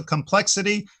levels of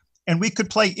complexity, and we could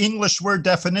play English word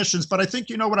definitions, but I think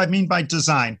you know what I mean by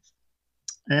design.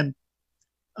 And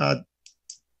you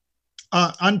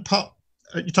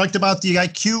talked about the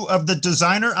IQ of the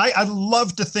designer. I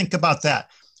love to think about that.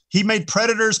 He made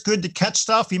predators good to catch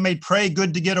stuff. He made prey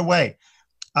good to get away.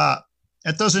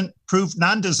 It doesn't prove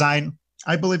non-design.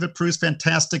 I believe it proves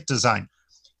fantastic design.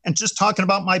 And just talking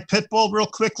about my pit bull real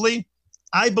quickly,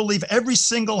 I believe every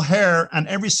single hair on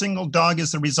every single dog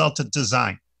is the result of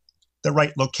design. The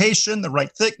right location, the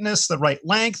right thickness, the right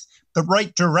length, the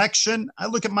right direction. I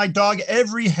look at my dog,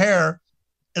 every hair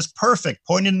is perfect,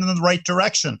 pointing in the right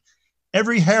direction.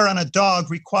 Every hair on a dog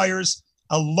requires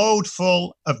a load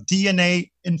full of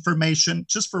DNA information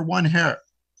just for one hair.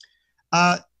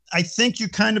 I think you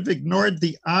kind of ignored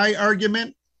the eye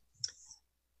argument.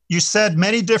 You said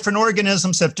many different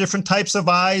organisms have different types of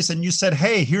eyes, and you said,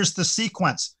 hey, here's the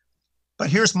sequence. But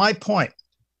here's my point.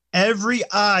 Every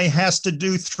eye has to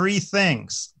do three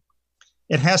things.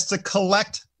 It has to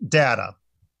collect data.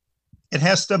 It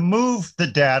has to move the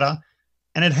data,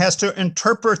 and it has to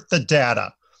interpret the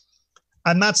data.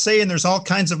 I'm not saying there's all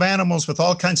kinds of animals with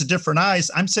all kinds of different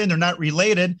eyes. I'm saying they're not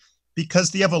related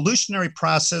because the evolutionary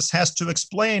process has to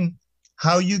explain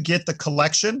how you get the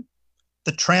collection,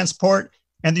 the transport,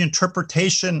 and the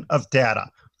interpretation of data.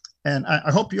 And I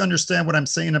hope you understand what I'm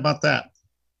saying about that,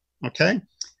 okay?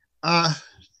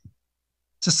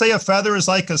 To say a feather is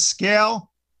like a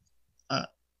scale,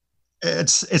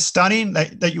 it's stunning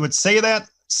that you would say that.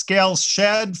 Scales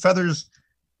shed, feathers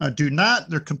do not.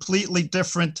 They're completely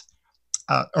different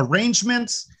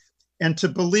arrangements. And to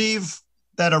believe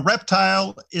that a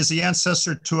reptile is the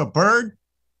ancestor to a bird,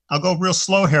 I'll go real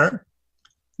slow here.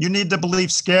 You need to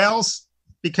believe scales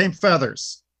became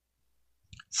feathers.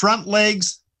 Front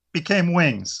legs became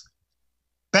wings.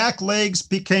 Back legs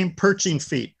became perching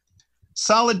feet.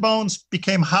 Solid bones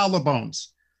became hollow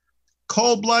bones.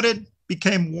 Cold-blooded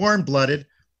became warm-blooded.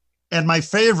 And my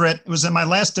favorite was in my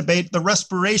last debate, the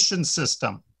respiration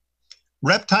system.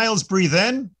 Reptiles breathe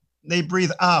in, they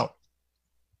breathe out.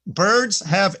 Birds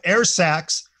have air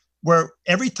sacs where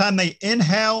every time they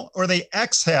inhale or they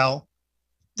exhale,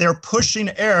 they're pushing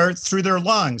air through their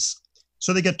lungs.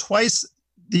 So they get twice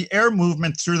the air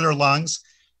movement through their lungs.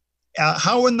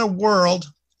 How in the world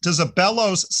does a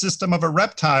bellows system of a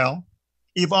reptile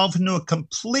evolve into a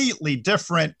completely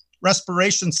different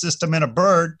respiration system in a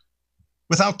bird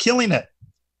without killing it?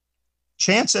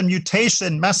 Chance and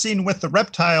mutation messing with the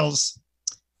reptile's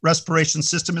respiration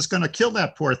system is going to kill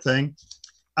that poor thing.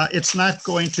 It's not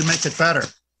going to make it better.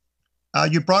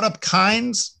 You brought up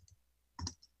kinds,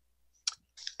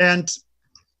 and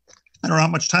I don't know how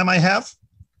much time I have.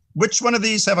 Which one of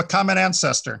these have a common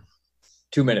ancestor?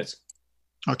 2 minutes.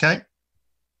 Okay.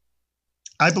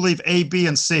 I believe A, B,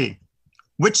 and C.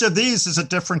 Which of these is a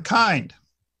different kind?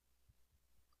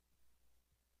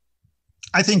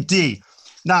 I think D.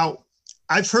 Now,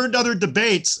 I've heard other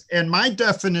debates, and my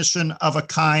definition of a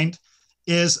kind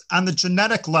is on the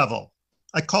genetic level.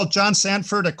 I called John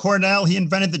Sanford at Cornell. He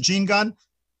invented the gene gun.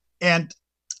 And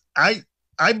I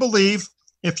believe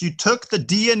if you took the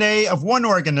DNA of one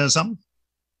organism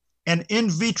and in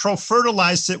vitro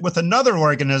fertilized it with another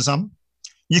organism,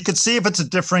 you could see if it's a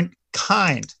different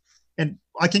kind. And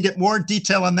I can get more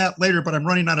detail on that later, but I'm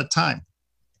running out of time.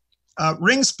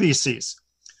 Ring species.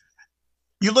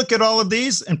 You look at all of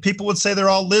these and people would say they're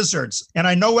all lizards. And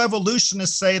I know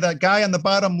evolutionists say that guy on the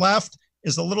bottom left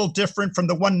is a little different from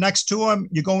the one next to him.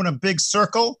 You go in a big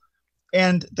circle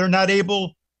and they're not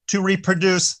able to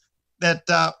reproduce. That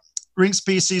ring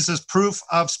species is proof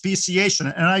of speciation.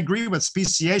 And I agree with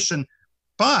speciation,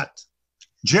 but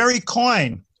Jerry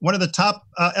Coyne, one of the top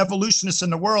evolutionists in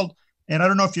the world, and I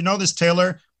don't know if you know this,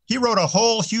 Taylor, he wrote a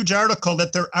whole huge article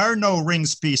that there are no ring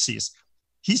species.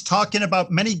 He's talking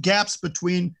about many gaps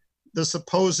between the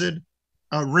supposed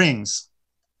rings.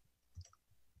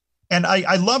 And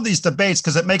I love these debates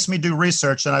because it makes me do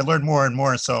research and I learn more and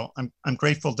more. So I'm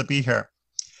grateful to be here.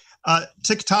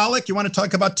 Tiktaalik, you want to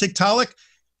talk about Tiktaalik?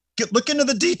 Look into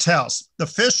the details. The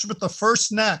fish with the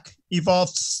first neck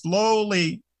evolved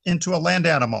slowly into a land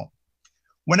animal.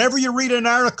 Whenever you read an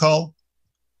article,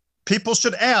 people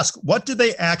should ask, what did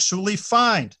they actually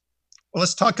find? Well,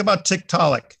 let's talk about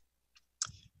Tiktaalik.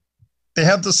 They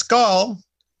have the skull.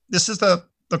 This is the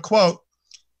quote,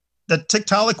 that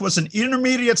Tiktaalik was an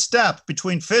intermediate step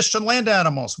between fish and land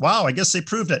animals. Wow, I guess they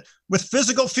proved it. With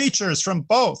physical features from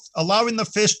both, allowing the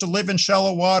fish to live in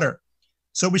shallow water.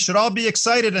 So we should all be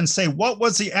excited and say, what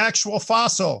was the actual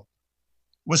fossil?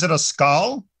 Was it a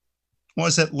skull?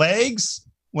 Was it legs?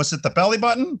 Was it the belly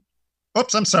button?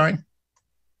 Oops, I'm sorry.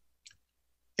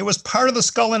 It was part of the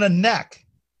skull and a neck.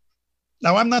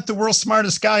 Now, I'm not the world's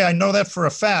smartest guy. I know that for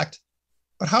a fact.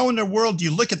 But how in the world do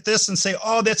you look at this and say,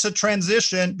 oh, that's a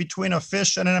transition between a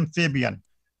fish and an amphibian?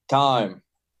 Time.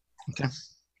 Okay.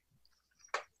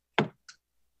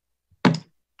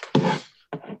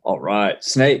 All right,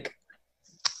 Snake.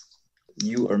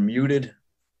 You are muted.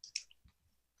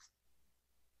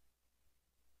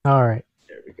 All right.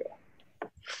 There we go.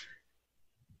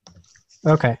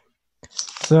 Okay.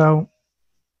 So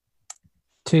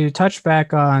to touch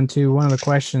back on to one of the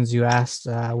questions you asked,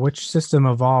 which system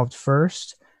evolved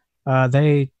first?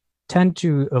 They tend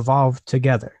to evolve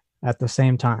together at the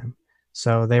same time.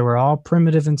 So they were all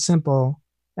primitive and simple,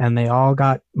 and they all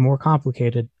got more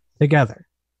complicated together.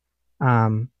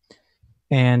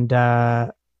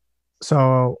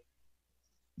 So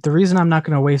the reason I'm not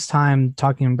going to waste time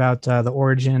talking about the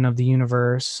origin of the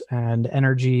universe and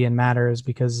energy and matter is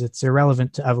because it's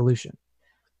irrelevant to evolution.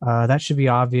 That should be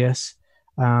obvious.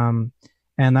 And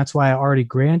that's why I already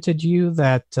granted you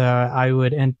that I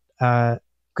would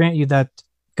grant you that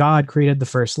God created the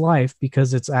first life,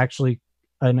 because it's actually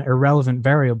an irrelevant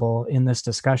variable in this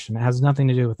discussion. It has nothing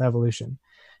to do with evolution.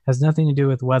 It has nothing to do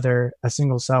with whether a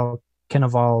single cell can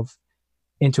evolve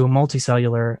into a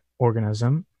multicellular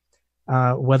organism,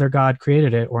 whether God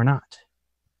created it or not.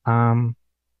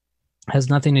 Has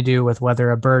nothing to do with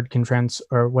whether a bird can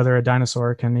or whether a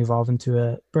dinosaur can evolve into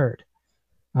a bird.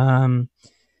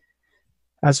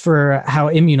 As for how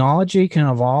immunology can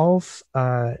evolve,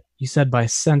 you said by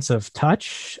sense of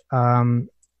touch.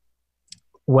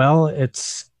 Well,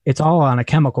 it's all on a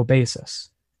chemical basis.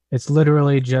 It's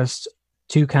literally just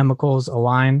two chemicals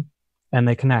align and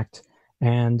they connect.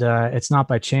 And it's not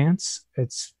by chance.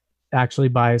 It's actually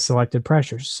by selected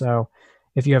pressures. So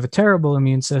if you have a terrible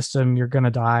immune system, you're going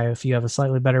to die. If you have a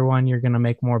slightly better one, you're going to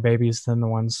make more babies than the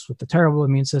ones with the terrible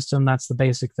immune system. That's the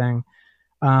basic thing.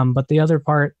 But the other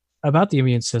part about the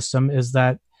immune system is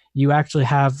that you actually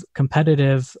have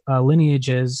competitive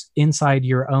lineages inside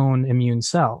your own immune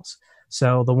cells.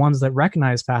 So the ones that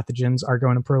recognize pathogens are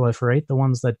going to proliferate. The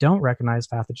ones that don't recognize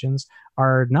pathogens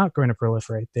are not going to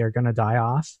proliferate. They're going to die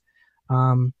off.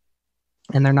 And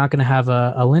they're not going to have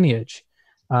a lineage.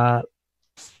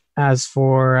 As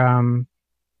for,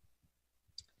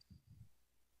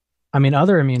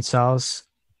 other immune cells,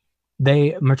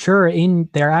 they mature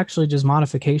they're actually just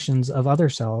modifications of other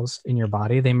cells in your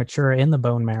body. They mature in the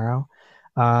bone marrow,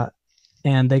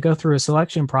 and they go through a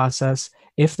selection process.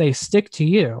 If they stick to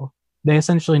you, they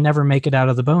essentially never make it out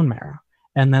of the bone marrow,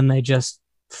 and then they just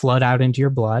flood out into your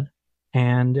blood.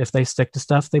 And if they stick to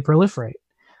stuff, they proliferate.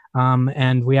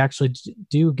 And we actually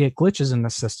do get glitches in the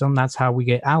system. That's how we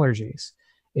get allergies.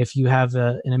 If you have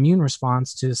an immune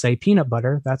response to, say, peanut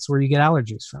butter, that's where you get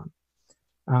allergies from.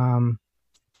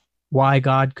 Why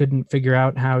God couldn't figure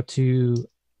out how to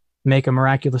make a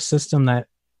miraculous system that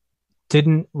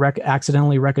didn't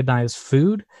accidentally recognize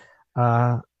food,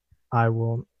 I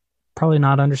will probably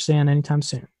not understand anytime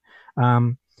soon.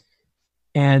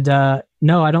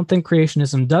 No, I don't think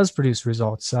creationism does produce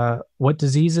results. What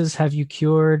diseases have you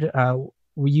cured?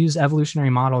 We use evolutionary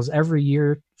models every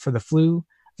year for the flu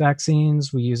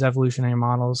vaccines. We use evolutionary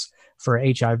models for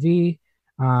HIV.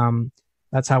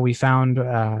 That's how we found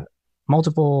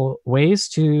multiple ways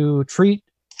to treat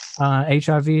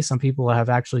HIV. Some people have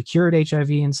actually cured HIV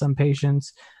in some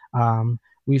patients.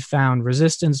 We've found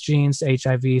resistance genes to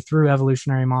HIV through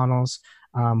evolutionary models.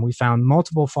 We found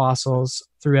multiple fossils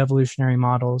through evolutionary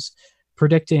models,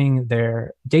 predicting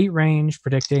their date range,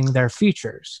 predicting their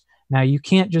features. Now, you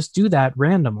can't just do that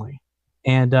randomly.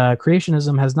 And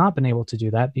creationism has not been able to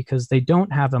do that because they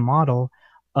don't have a model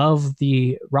of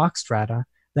the rock strata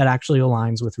that actually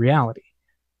aligns with reality.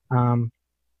 And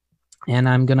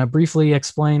I'm going to briefly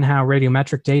explain how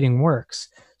radiometric dating works.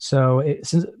 So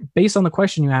based on the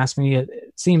question you asked me, it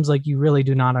seems like you really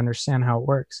do not understand how it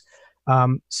works.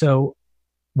 So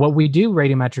what we do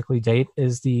radiometrically date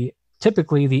is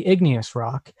typically the igneous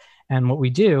rock. And what we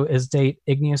do is date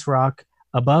igneous rock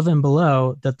above and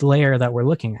below the layer that we're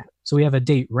looking at. So we have a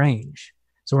date range.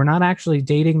 So we're not actually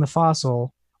dating the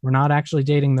fossil. We're not actually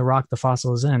dating the rock the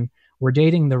fossil is in. We're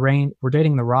dating the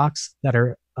rocks that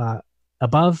are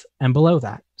above and below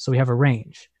that. So we have a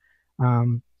range.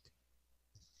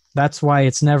 That's why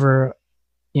it's never,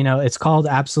 it's called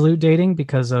absolute dating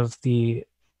because of the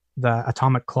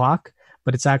atomic clock,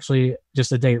 but it's actually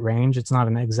just a date range. It's not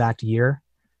an exact year.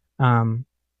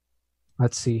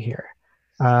 Let's see here.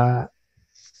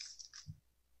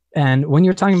 And when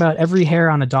you're talking about every hair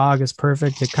on a dog is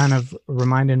perfect, it kind of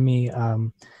reminded me.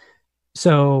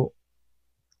 So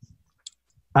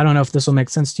I don't know if this will make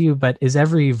sense to you, but is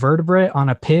every vertebrate on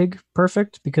a pig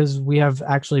perfect? Because we have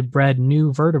actually bred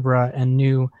new vertebra and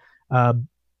new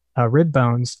rib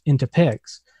bones into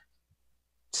pigs.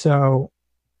 So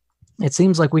it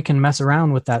seems like we can mess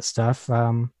around with that stuff.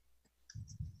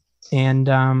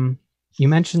 You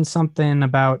mentioned something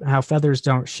about how feathers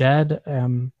don't shed.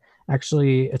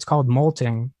 Actually, it's called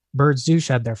molting. Birds do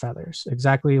shed their feathers,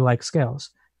 exactly like scales.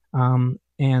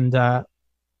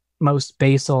 Most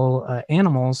basal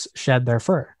animals shed their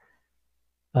fur.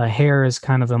 Hair is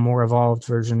kind of a more evolved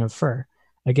version of fur.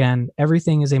 Again,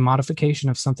 everything is a modification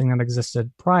of something that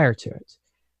existed prior to it.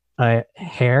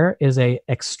 Hair is an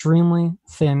extremely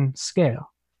thin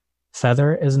scale.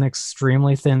 Feather is an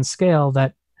extremely thin scale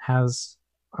that has,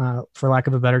 for lack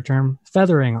of a better term,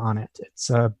 feathering on it.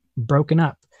 It's broken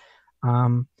up.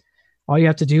 All you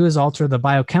have to do is alter the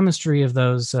biochemistry of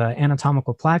those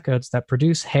anatomical placodes that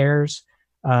produce hairs,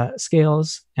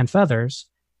 scales, and feathers,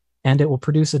 and it will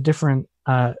produce a different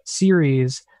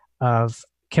series of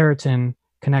keratin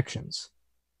connections.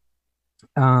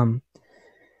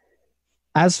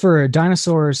 As for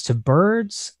dinosaurs to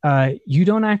birds, you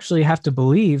don't actually have to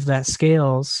believe that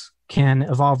scales can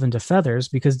evolve into feathers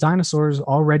because dinosaurs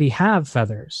already have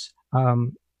feathers.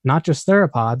 Not just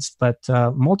theropods, but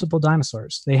multiple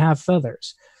dinosaurs. They have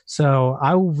feathers. So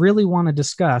I really want to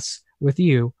discuss with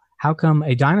you how come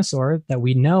a dinosaur that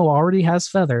we know already has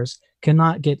feathers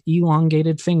cannot get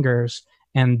elongated fingers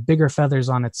and bigger feathers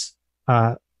on its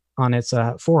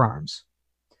forearms.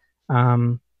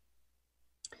 Talking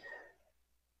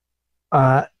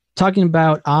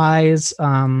about eyes,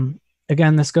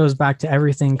 again, this goes back to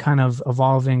everything kind of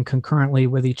evolving concurrently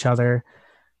with each other.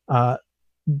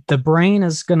 The brain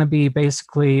is going to be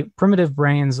basically, primitive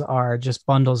brains are just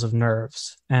bundles of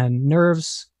nerves, and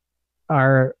nerves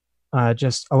are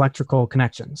just electrical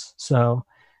connections. So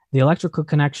the electrical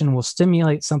connection will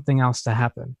stimulate something else to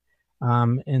happen.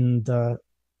 In the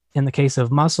case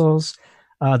of muscles,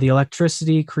 the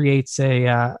electricity creates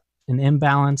an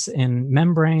imbalance in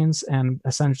membranes, and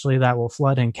essentially that will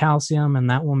flood in calcium,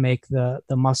 and that will make the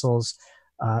muscles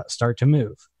start to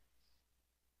move.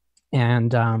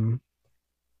 And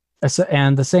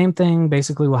the same thing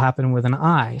basically will happen with an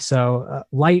eye. So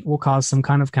light will cause some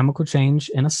kind of chemical change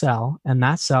in a cell, and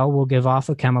that cell will give off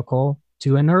a chemical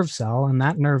to a nerve cell, and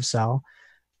that nerve cell,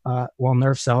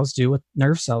 nerve cells do what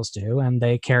nerve cells do, and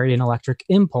they carry an electric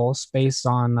impulse based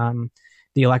on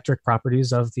the electric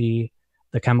properties of the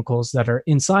chemicals that are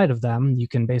inside of them. You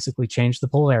can basically change the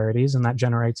polarities, and that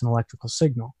generates an electrical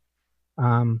signal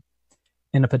in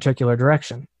a particular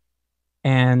direction.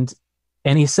 And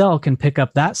any cell can pick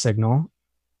up that signal,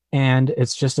 and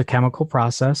it's just a chemical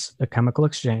process, a chemical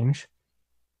exchange.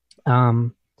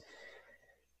 Maybe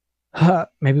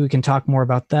we can talk more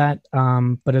about that.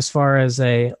 But as far as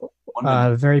a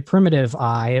very primitive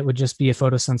eye, it would just be a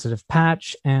photosensitive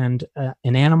patch, and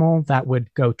an animal that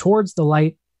would go towards the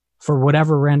light for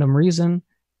whatever random reason,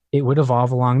 it would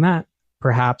evolve along that.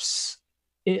 Perhaps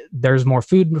there's more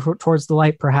food towards the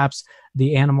light. Perhaps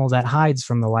the animal that hides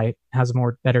from the light has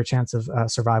a better chance of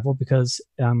survival because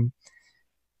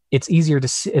it's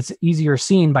easier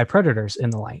seen by predators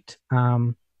in the light.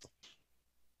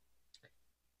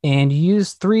 And you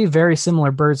use 3 very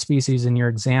similar bird species in your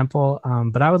example,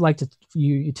 but I would like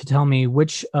you to tell me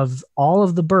which of all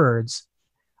of the birds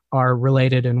are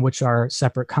related and which are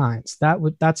separate kinds.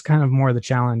 That's kind of more the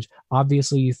challenge.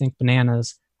 Obviously, you think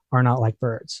bananas are not like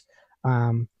birds.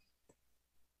 And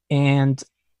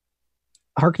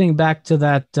harkening back to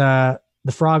that, the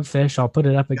frogfish, I'll put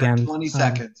it up again. 20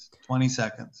 seconds. 20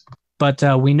 seconds. But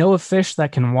we know of fish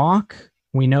that can walk.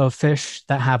 We know of fish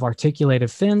that have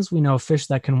articulated fins. We know of fish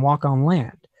that can walk on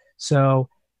land. So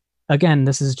again,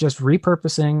 this is just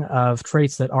repurposing of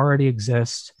traits that already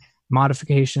exist,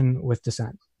 modification with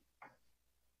descent.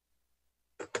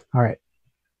 All right.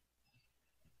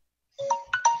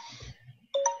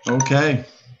 Okay.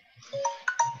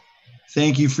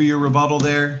 Thank you for your rebuttal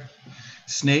there,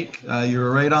 Snake. You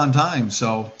were right on time.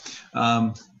 So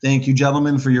thank you,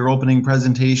 gentlemen, for your opening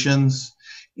presentations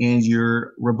and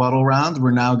your rebuttal round.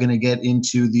 We're now going to get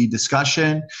into the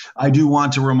discussion. I do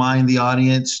want to remind the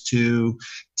audience to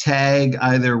tag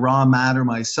either Raw Matt or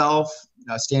myself,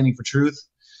 Standing for Truth,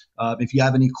 if you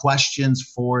have any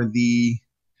questions for the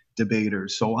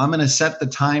debaters. So I'm going to set the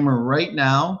timer right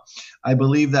now. I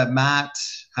believe that Matt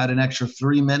had an extra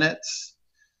 3 minutes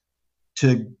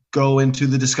to go into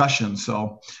the discussion.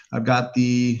 So I've got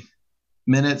the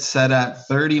minutes set at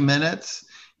 30 minutes.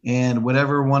 And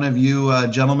whatever one of you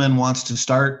gentlemen wants to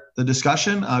start the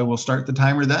discussion, I will start the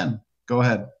timer then. Go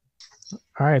ahead.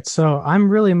 All right. So I'm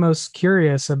really most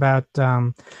curious about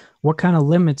what kind of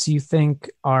limits you think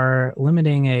are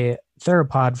limiting a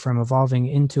theropod from evolving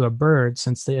into a bird,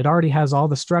 since it already has all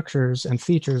the structures and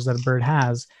features that a bird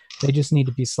has. They just need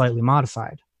to be slightly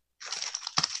modified.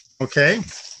 Okay.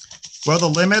 Well, the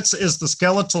limits is the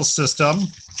skeletal system,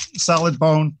 solid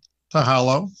bone to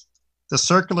hollow, the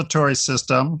circulatory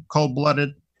system,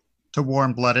 cold-blooded to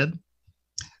warm-blooded,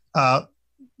 the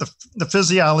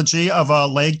physiology of a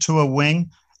leg to a wing.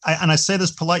 And I say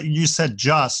this politely, you said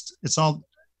just. It's all,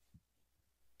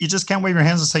 you just can't wave your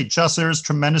hands and say just. There's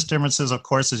tremendous differences, of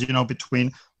course, as you know,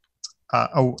 between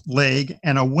a leg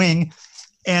and a wing.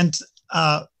 And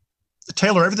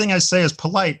Taylor, everything I say is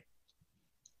polite.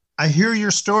 I hear your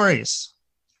stories.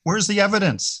 Where's the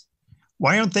evidence?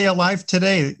 Why aren't they alive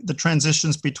today, the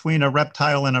transitions between a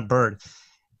reptile and a bird?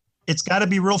 It's got to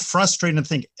be real frustrating to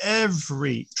think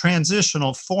every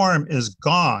transitional form is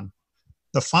gone.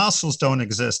 The fossils don't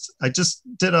exist. I just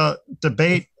did a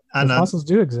debate on the fossils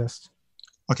do exist.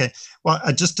 Okay. Well,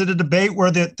 I just did a debate where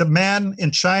the man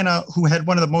in China who had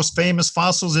one of the most famous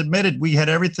fossils admitted we had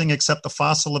everything except the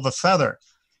fossil of a feather.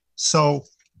 So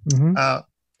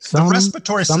the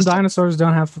respiratory some system. dinosaurs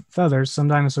don't have feathers. Some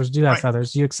dinosaurs do have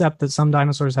feathers. Do you accept that some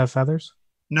dinosaurs have feathers?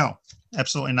 No,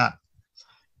 absolutely not.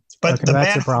 But Okay, the that's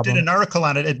man a problem. who did an article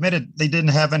on it admitted they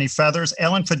didn't have any feathers.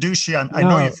 Alan Fiducia, I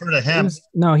know you've heard of him.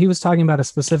 He was talking about a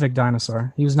specific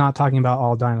dinosaur. He was not talking about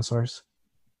all dinosaurs.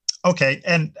 Okay,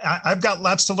 and I've got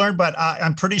lots to learn, but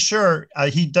I'm pretty sure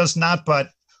he does not, but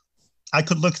I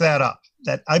could look that up.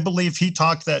 That I believe he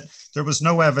talked that there was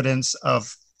no evidence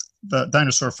of the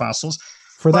dinosaur fossils.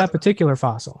 For that particular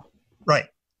fossil. Right.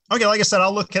 Okay, like I said,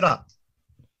 I'll look it up.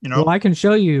 You know. Well, I can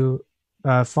show you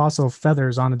fossil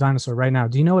feathers on a dinosaur right now.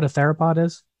 Do you know what a theropod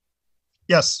is?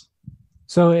 Yes.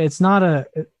 So its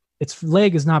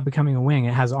leg is not becoming a wing.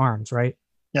 It has arms, right?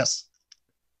 Yes.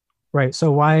 Right.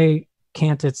 So why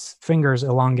can't its fingers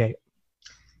elongate?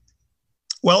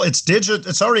 Well,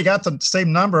 it's already got the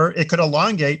same number. It could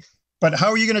elongate, but how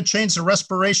are you going to change the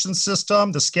respiration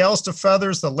system, the scales to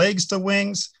feathers, the legs to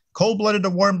wings, cold-blooded to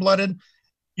warm-blooded?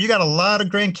 You got a lot of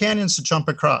Grand Canyons to jump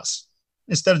across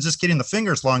instead of just getting the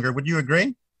fingers longer. Would you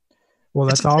agree? Well,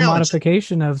 that's all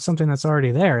modification of something that's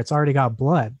already there. It's already got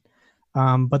blood.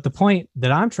 But the point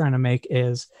that I'm trying to make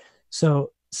is,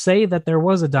 so say that there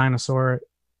was a dinosaur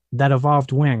that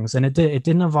evolved wings, and it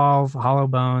didn't evolve hollow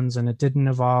bones, and it didn't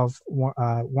evolve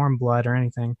warm blood or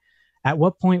anything. At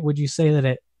what point would you say that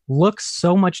it looks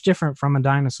so much different from a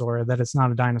dinosaur that it's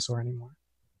not a dinosaur anymore?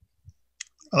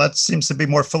 Well, that seems to be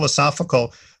more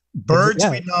philosophical. Birds,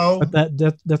 we know. But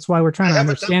that's why we're trying to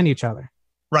understand each other.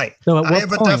 Right. So at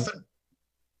what point?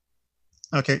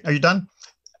 Okay, are you done?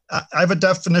 I have a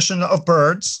definition of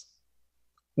birds: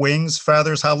 wings,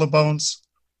 feathers, hollow bones,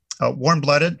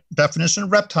 warm-blooded. Definition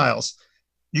of reptiles: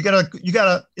 you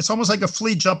gotta. It's almost like a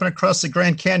flea jumping across the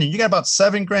Grand Canyon. You got about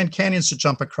 7 Grand Canyons to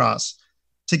jump across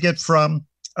to get from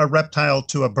a reptile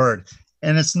to a bird,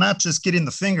 and it's not just getting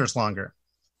the fingers longer,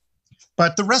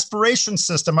 but the respiration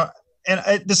system.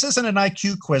 This isn't an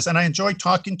IQ quiz, and I enjoy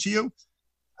talking to you.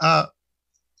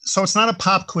 So it's not a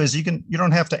pop quiz. You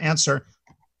don't have to answer,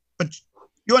 but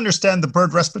you understand the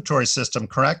bird respiratory system,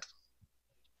 correct?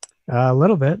 A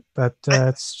little bit, but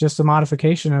it's just a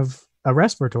modification of a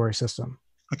respiratory system.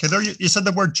 Okay, there you said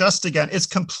the word "just" again. It's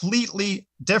completely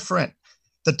different.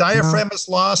 The diaphragm is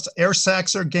lost. Air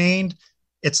sacs are gained.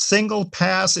 It's single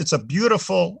pass. It's a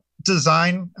beautiful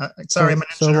design. Sorry, I'm an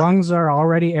engineer. So lungs are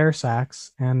already air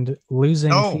sacs, and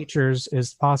losing features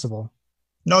is possible.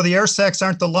 No, the air sacs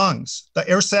aren't the lungs. The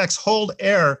air sacs hold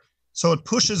air, so it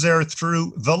pushes air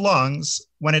through the lungs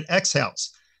when it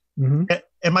exhales. Mm-hmm.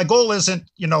 And my goal isn't,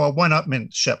 a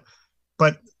one-upmanship,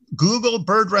 but Google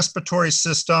bird respiratory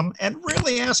system and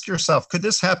really ask yourself, could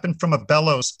this happen from a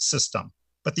bellows system?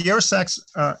 But the air sacs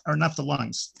are not the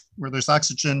lungs, where there's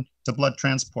oxygen to blood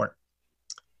transport.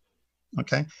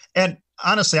 Okay. And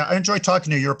honestly, I enjoy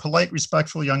talking to you. You're a polite,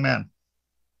 respectful young man.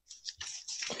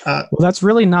 Well, that's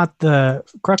really not the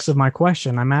crux of my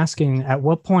question. I'm asking at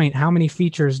what point, how many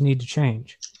features need to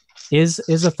change? Is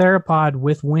a theropod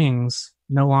with wings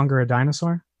no longer a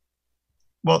dinosaur?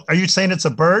 Well, are you saying it's a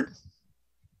bird?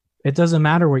 It doesn't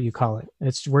matter what you call it.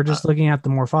 We're just looking at the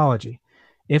morphology.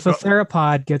 If a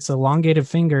theropod gets elongated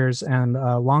fingers and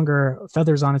longer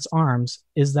feathers on its arms,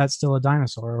 is that still a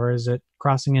dinosaur, or is it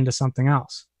crossing into something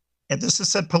else? And this is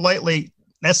said politely.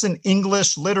 That's an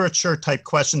English literature type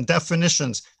question,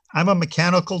 definitions. I'm a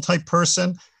mechanical type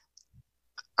person.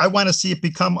 I want to see it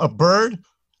become a bird.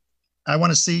 I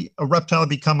want to see a reptile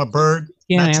become a bird.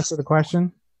 You can't answer the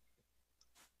question?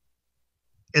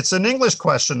 It's an English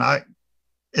question.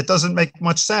 It doesn't make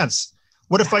much sense.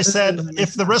 What if I said,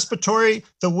 if the respiratory,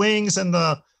 the wings, and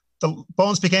the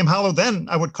bones became hollow, then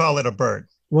I would call it a bird.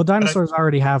 Well, dinosaurs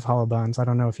already have hollow bones. I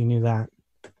don't know if you knew that.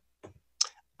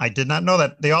 I did not know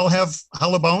that. They all have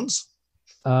hollow bones?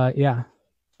 Yeah.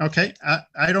 Okay,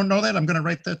 I don't know that. I'm going to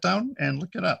write that down and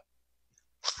look it up.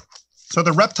 So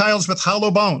the reptiles with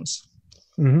hollow bones.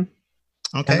 Mm-hmm.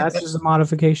 Okay. And that's just a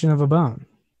modification of a bone.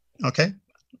 Okay.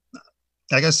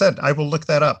 Like I said, I will look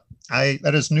that up.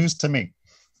 That is news to me.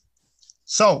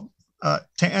 So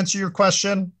to answer your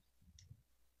question,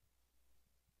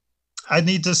 I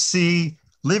need to see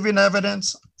living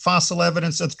evidence, fossil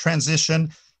evidence of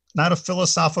transition, not a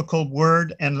philosophical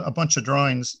word and a bunch of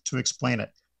drawings to explain it.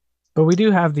 But we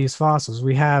do have these fossils.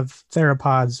 We have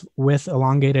theropods with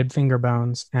elongated finger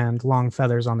bones and long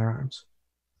feathers on their arms.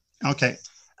 Okay.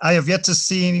 I have yet to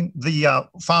see the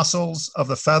fossils of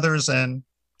the feathers, and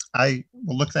I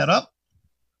will look that up.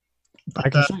 But, I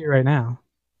can show you right now.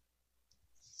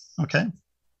 Okay.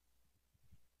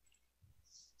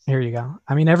 Here you go.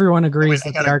 I mean, everyone agrees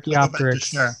that the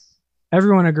Archaeopteryx.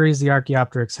 Everyone agrees the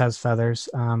Archaeopteryx has feathers.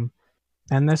 And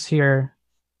this here.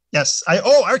 Yes.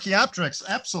 Archaeopteryx.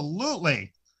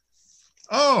 Absolutely.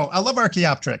 Oh, I love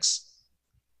Archaeopteryx.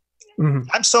 Mm-hmm.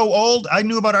 I'm so old. I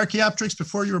knew about Archaeopteryx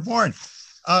before you were born.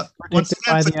 Predicted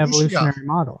by the evolutionary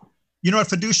model. You know what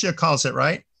Fiducia calls it,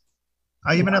 right?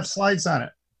 I even have slides on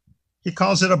it. He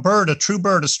calls it a bird, a true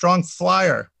bird, a strong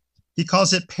flyer. He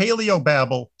calls it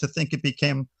paleobabble to think it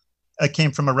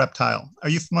came from a reptile. Are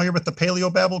you familiar with the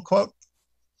paleobabble quote?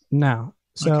 No.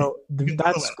 So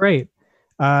that's great.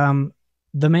 The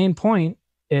main point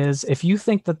is if you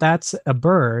think that that's a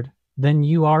bird, then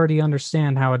you already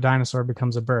understand how a dinosaur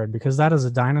becomes a bird, because that is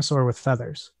a dinosaur with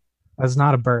feathers. That's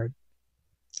not a bird.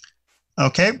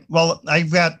 Okay. Well,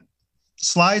 I've got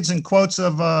slides and quotes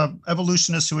of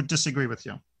evolutionists who would disagree with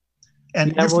you.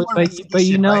 And yeah, but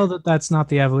you know that that's not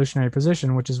the evolutionary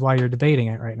position, which is why you're debating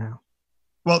it right now.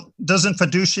 Well, doesn't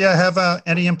Fiducia have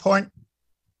any import?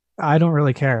 I don't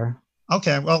really care.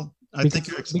 Okay, well, I think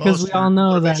you're exposed because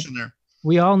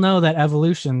we all know that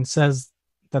evolution says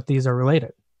that these are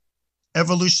related.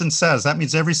 Evolution says that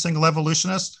means every single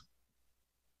evolutionist.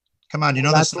 Come on, you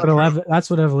know that's that's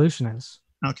what evolution is.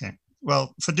 Okay,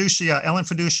 well, Fiducia, Ellen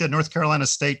Fiducia, North Carolina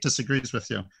State disagrees with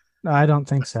you. I don't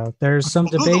think so. There's some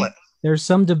debate. There's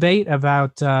some debate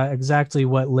about exactly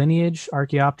what lineage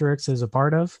Archaeopteryx is a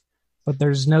part of, but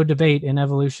there's no debate in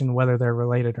evolution whether they're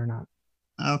related or not.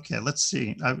 Okay, let's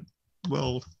see. I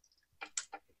will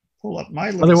pull up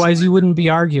my list. Otherwise, you wouldn't be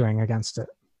arguing against it.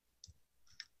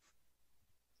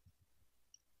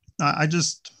 I'm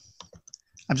just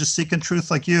seeking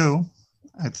truth like you.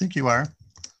 I think you are.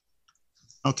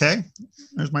 Okay,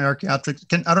 there's my Archaeopteryx.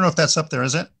 I don't know if that's up there,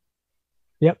 is it?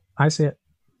 Yep, I see it.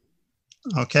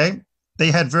 Okay. They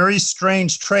had very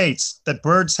strange traits that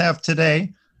birds have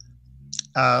today.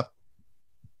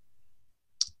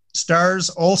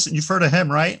 Stars Olsen, you've heard of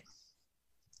him, right?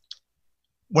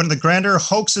 One of the grander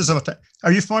hoaxes of it.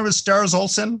 Are you familiar with Stars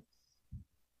Olsen?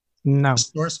 No.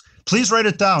 Please write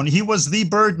it down. He was the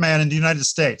Birdman in the United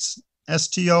States.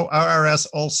 STORRS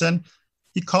Olsen.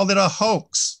 He called it a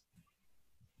hoax,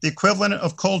 the equivalent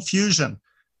of cold fusion.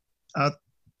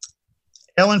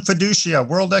 Ellen Fiducia,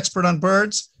 world expert on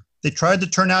birds. They tried to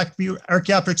turn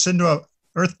Archaeopteryx into a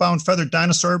earthbound feathered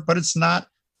dinosaur, but it's not.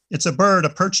 It's a bird, a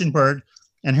perching bird.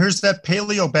 And here's that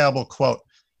paleobabble quote.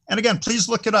 And again, please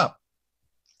look it up.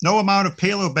 No amount of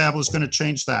paleobabble is going to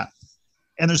change that.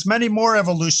 And there's many more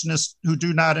evolutionists who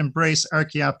do not embrace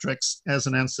Archaeopteryx as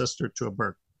an ancestor to a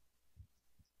bird.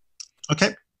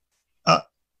 Okay.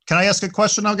 Can I ask a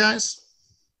question now, guys?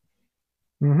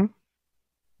 Mm-hmm.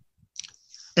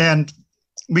 And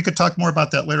we could talk more about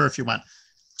that later if you want.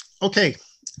 Okay.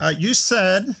 You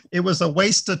said it was a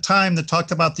waste of time to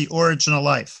talk about the origin of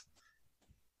life.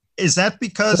 Is that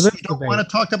because you don't want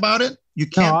to talk about it? You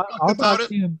can't talk about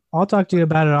it? I'll talk to you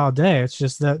about it all day. It's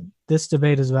just that this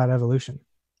debate is about evolution.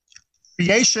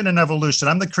 Creation and evolution.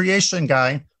 I'm the creation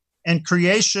guy. And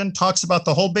creation talks about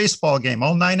the whole baseball game,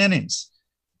 all 9 innings.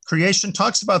 Creation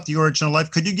talks about the origin of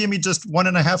life. Could you give me just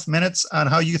 1.5 minutes on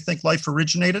how you think life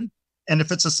originated? And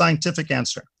if it's a scientific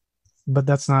answer. But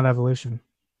that's not evolution.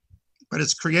 But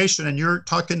it's creation, and you're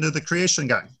talking to the creation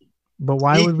guy. But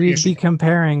why would we be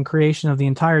comparing creation of the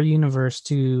entire universe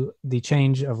to the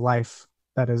change of life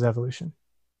that is evolution?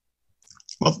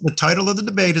 Well, the title of the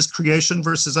debate is creation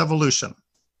versus evolution.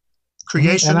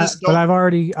 Creation but I've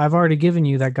already given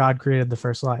you that God created the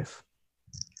first life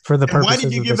for the purposes. Why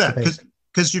did you give that?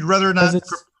 Because you'd rather not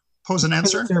propose an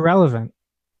answer? It's irrelevant.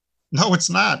 No, it's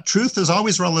not. Truth is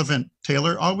always relevant,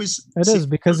 Taylor. Always. It is,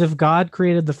 because if God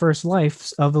created the first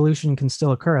life, evolution can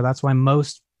still occur. That's why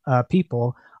most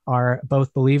people are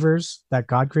both believers that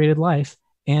God created life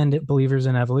and believers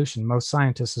in evolution. Most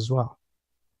scientists as well.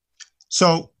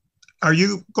 So are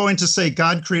you going to say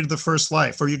God created the first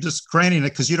life, or are you just granting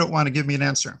it because you don't want to give me an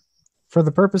answer? For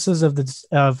the purposes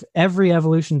of every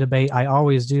evolution debate, I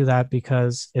always do that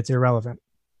because it's irrelevant.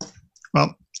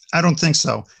 Well, I don't think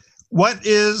so. What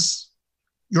is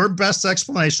your best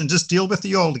explanation? Just deal with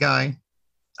the old guy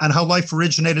on how life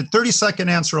originated. 30-second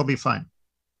answer will be fine.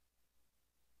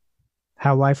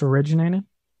 How life originated?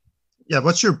 Yeah,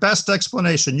 what's your best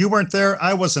explanation? You weren't there,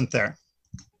 I wasn't there.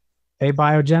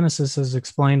 Abiogenesis has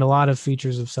explained a lot of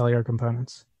features of cellular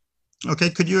components. Okay,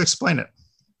 could you explain it?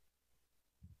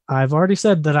 I've already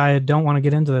said that I don't want to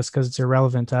get into this because it's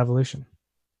irrelevant to evolution.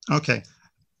 Okay.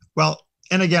 Well,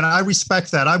 and again, I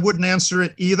respect that. I wouldn't answer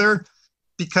it either,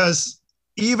 because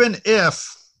even if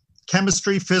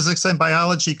chemistry, physics, and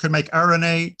biology could make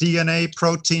RNA, DNA,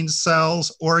 proteins,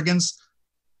 cells, organs,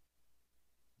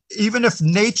 even if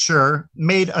nature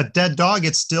made a dead dog,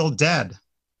 it's still dead.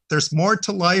 There's more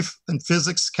to life than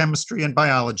physics, chemistry, and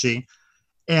biology.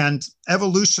 And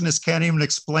evolutionists can't even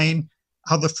explain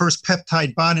how the first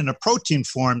peptide bond in a protein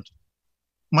formed,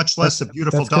 much less a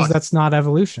beautiful dog. That's not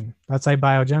evolution. That's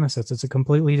abiogenesis. It's a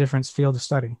completely different field of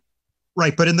study.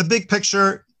 Right, but in the big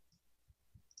picture,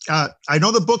 I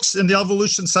know the books in the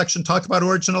evolution section talk about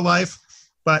origin of life,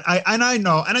 but I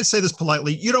know, and I say this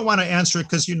politely, you don't want to answer it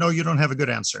because you know you don't have a good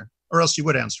answer, or else you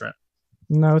would answer it.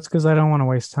 No, it's because I don't want to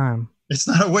waste time. It's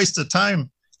not a waste of time.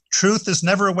 Truth is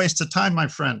never a waste of time, my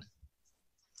friend.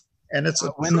 And it's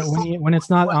when it's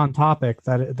not on topic,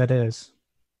 that is.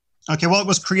 Okay, well, it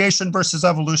was creation versus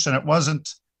evolution. It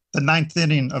wasn't the 9th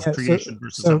inning of creation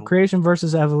versus evolution. So creation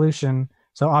versus evolution.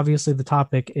 So obviously the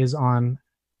topic is on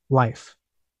life,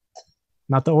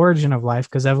 not the origin of life,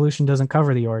 because evolution doesn't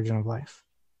cover the origin of life.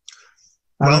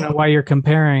 I don't know why you're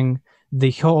comparing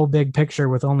the whole big picture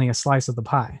with only a slice of the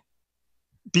pie.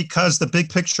 Because the big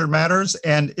picture matters,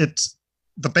 and it's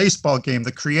the baseball game.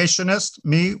 The creationist,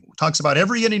 me, talks about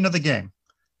every inning of the game.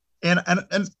 And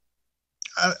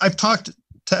I've talked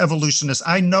to evolutionists.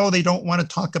 I know they don't want to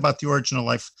talk about the origin of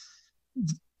life.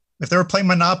 If they were playing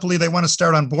Monopoly, they want to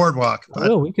start on Boardwalk.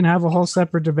 Oh, we can have a whole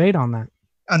separate debate on that.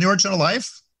 On the origin of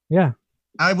life? Yeah.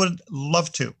 I would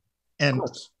love to. And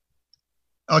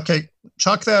okay,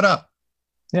 chalk that up.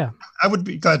 Yeah. I would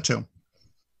be glad to.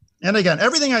 And again,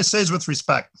 everything I say is with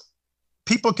respect.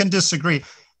 People can disagree.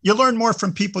 You learn more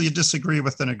from people you disagree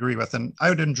with than agree with. And I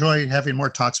would enjoy having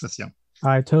more talks with you.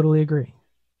 I totally agree.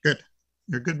 Good.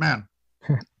 You're a good man.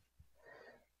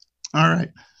 All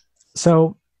right.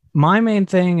 So my main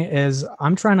thing is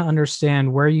I'm trying to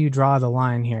understand where you draw the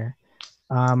line here.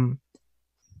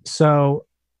 So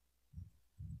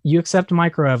you accept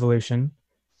microevolution.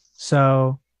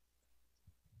 So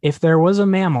if there was a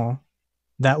mammal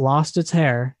that lost its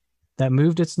hair, that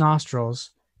moved its nostrils,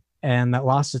 and that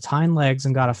lost its hind legs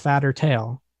and got a fatter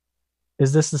tail,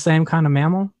 is this the same kind of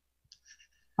mammal?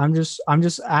 I'm just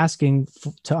asking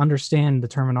to understand the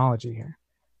terminology here,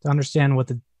 to understand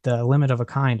what the limit of a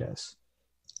kind is.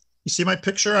 You see my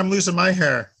picture? I'm losing my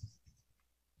hair.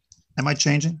 Am I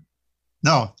changing?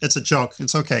 No, it's a joke.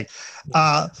 It's okay.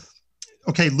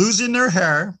 Okay, losing their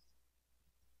hair,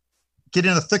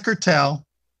 getting a thicker tail.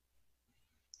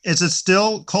 Is it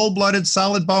still cold-blooded,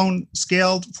 solid bone,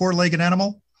 scaled, 4-legged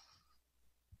animal?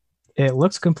 It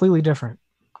looks completely different.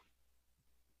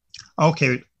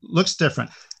 Okay, looks different.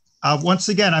 Once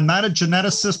again, I'm not a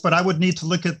geneticist, but I would need to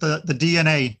look at the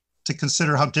DNA to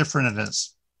consider how different it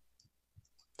is.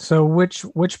 So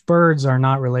which birds are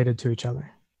not related to each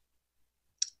other?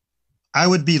 I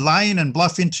would be lying and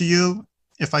bluffing to you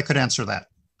if I could answer that.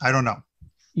 I don't know.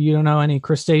 You don't know any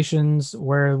crustaceans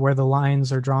where the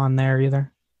lines are drawn there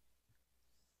either?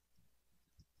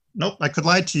 Nope, I could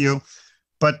lie to you.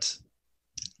 But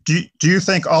do you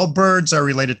think all birds are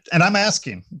related? And I'm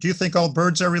asking, do you think all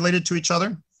birds are related to each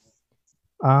other?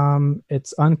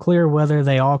 It's unclear whether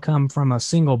they all come from a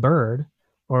single bird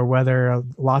or whether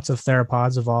lots of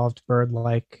theropods evolved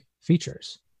bird-like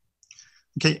features.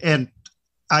 Okay, and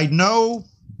I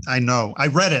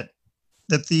read it,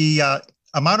 that the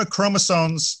amount of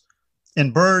chromosomes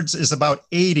in birds is about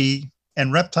 80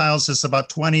 and reptiles is about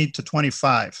 20 to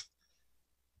 25.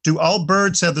 Do all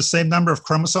birds have the same number of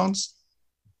chromosomes?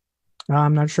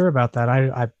 I'm not sure about that.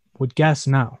 I would guess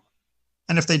no.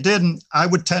 And if they didn't, I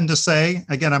would tend to say,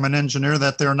 again, I'm an engineer,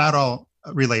 that they're not all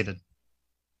related.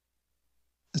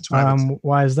 That's why.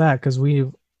 Why is that? Because we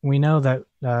know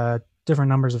that different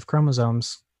numbers of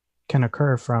chromosomes can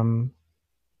occur from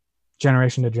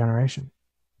generation to generation.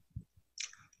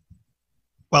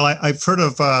 Well, I've heard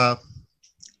of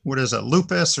what is it,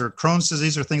 lupus or Crohn's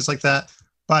disease or things like that.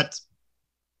 But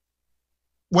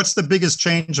what's the biggest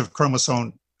change of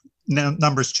chromosome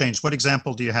numbers change? What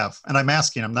example do you have? And I'm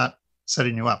asking, I'm not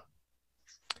setting you up.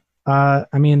 I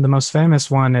mean, the most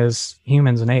famous one is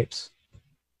humans and apes.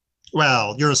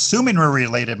 Well, you're assuming we're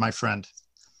related, my friend.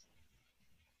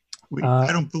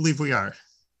 I don't believe we are.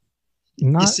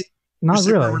 Not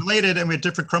really. We're related and we have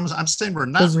different chromosomes. I'm saying we're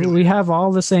not related. We have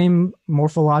all the same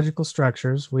morphological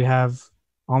structures. We have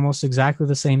almost exactly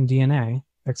the same DNA,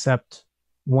 except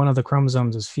one of the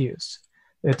chromosomes is fused.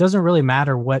 It doesn't really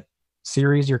matter what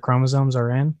series your chromosomes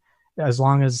are in, as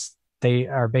long as they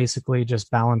are basically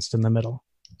just balanced in the middle.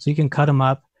 So you can cut them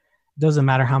up. It doesn't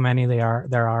matter how many there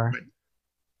are. Right.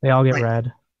 They all get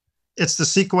read. It's the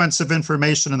sequence of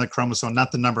information in the chromosome,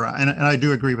 not the number. And I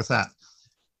do agree with that.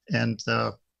 And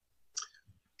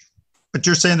but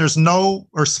you're saying there's no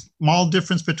or small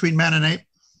difference between man and ape?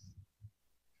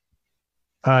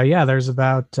 Yeah, there's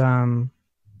about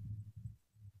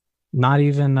not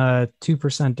even a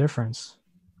 2% difference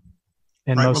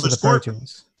in most of the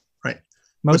proteins. Right.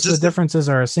 Most of the differences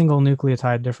are a single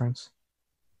nucleotide difference.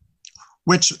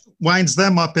 Which winds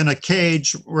them up in a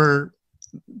cage where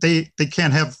they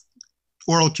can't have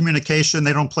oral communication.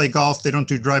 They don't play golf. They don't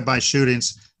do drive-by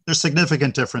shootings. There's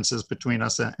significant differences between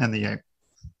us and the ape.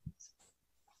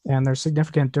 And there's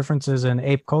significant differences in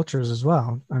ape cultures as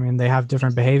well. I mean, they have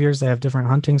different behaviors. They have different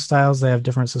hunting styles. They have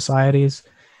different societies.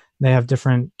 They have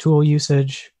different tool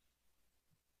usage.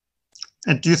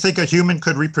 And do you think a human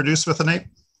could reproduce with an ape?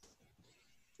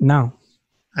 No.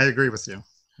 I agree with you.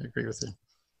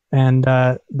 And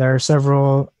there are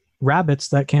several rabbits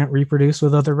that can't reproduce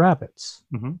with other rabbits.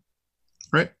 Mm-hmm.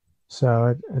 Right.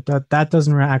 So that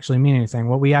doesn't actually mean anything.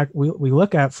 What we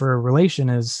look at for a relation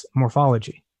is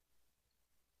morphology.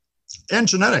 And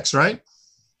genetics, right?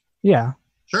 Yeah.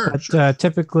 Sure. But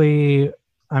typically,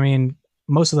 I mean,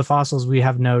 most of the fossils we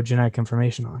have no genetic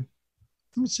information on.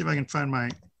 Let me see if I can find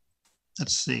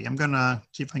let's see. I'm going to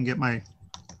see if I can get my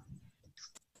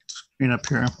screen up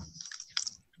here.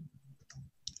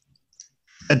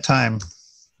 At time.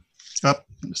 Oh,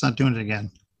 it's not doing it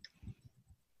again.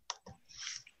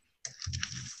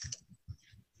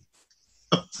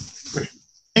 Oh,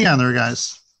 hang on there,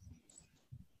 guys.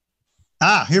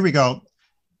 Here we go.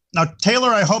 Now, Taylor,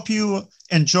 I hope you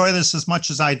enjoy this as much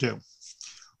as I do.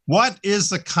 What is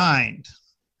the kind?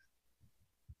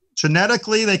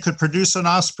 Genetically, they could produce an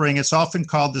offspring. It's often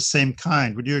called the same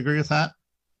kind. Would you agree with that?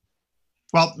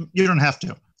 Well, you don't have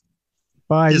to.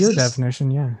 By your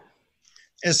definition, yeah.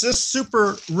 Is this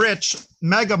super rich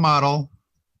mega model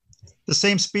the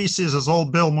same species as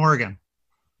old Bill Morgan?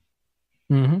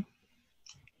 Mm-hmm.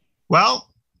 Well,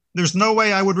 there's no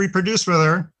way I would reproduce with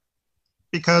her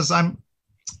because I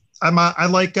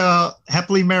like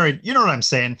happily married. You know what I'm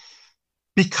saying?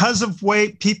 Because of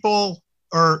way people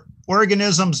or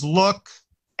organisms look,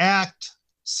 act,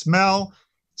 smell,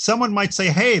 someone might say,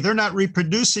 hey, they're not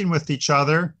reproducing with each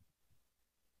other.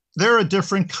 They're a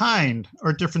different kind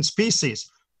or different species.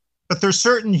 But there's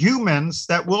certain humans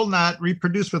that will not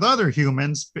reproduce with other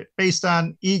humans based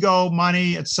on ego,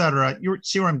 money, etc. You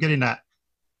see where I'm getting at.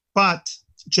 But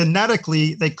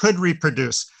genetically, they could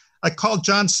reproduce. I called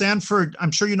John Sanford.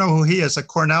 I'm sure you know who he is at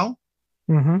Cornell.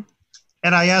 Mm-hmm.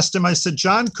 And I asked him, I said,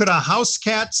 John, could a house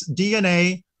cat's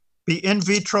DNA be in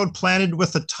vitro planted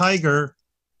with a tiger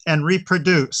and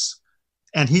reproduce?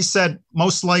 And he said,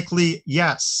 most likely,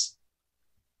 yes.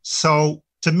 So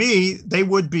to me, they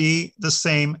would be the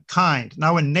same kind.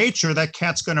 Now in nature, that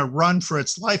cat's going to run for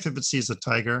its life if it sees a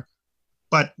tiger,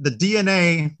 but the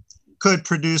DNA could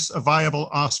produce a viable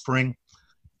offspring.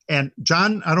 And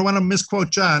John, I don't want to misquote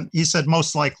John, he said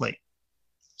most likely.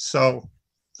 So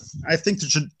I think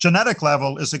the genetic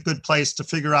level is a good place to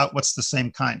figure out what's the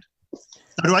same kind.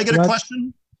 Now, do I get a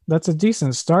question? That's a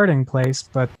decent starting place,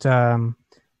 but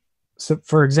so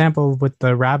for example, with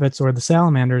the rabbits or the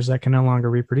salamanders that can no longer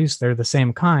reproduce, they're the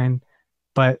same kind,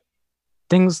 but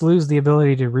things lose the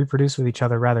ability to reproduce with each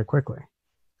other rather quickly.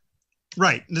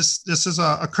 Right. This is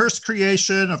a cursed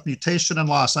creation of mutation and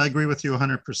loss. I agree with you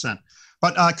 100%.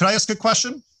 But could I ask a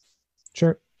question?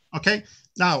 Sure. Okay.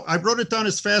 Now, I wrote it down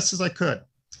as fast as I could.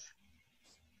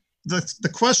 The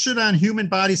question on human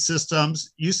body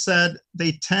systems, you said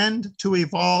they tend to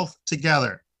evolve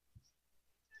together.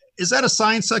 Is that a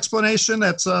science explanation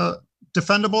that's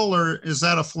defendable, or is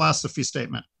that a philosophy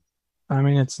statement? I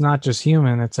mean, it's not just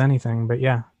human, it's anything, but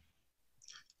yeah.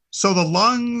 So the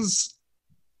lungs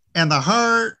and the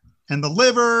heart and the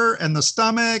liver and the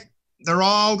stomach, they're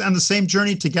all on the same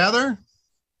journey together?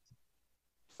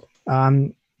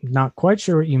 I'm not quite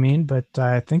sure what you mean, but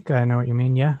I think I know what you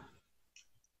mean, yeah.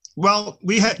 Well,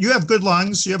 you have good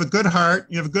lungs, you have a good heart,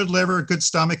 you have a good liver, a good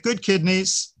stomach, good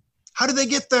kidneys. How did they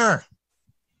get there?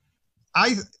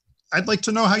 I'd like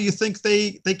to know how you think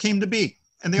they came to be.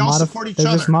 And they all support each they're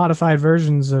other. Just modified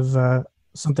versions of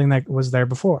something that was there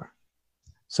before.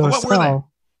 So What were they?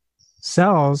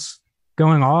 cells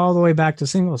going all the way back to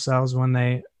single cells when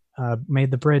they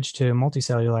made the bridge to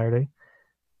multicellularity,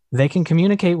 they can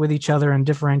communicate with each other and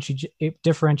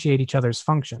differentiate each other's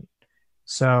function.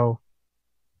 So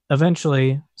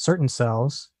eventually certain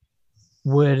cells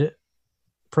would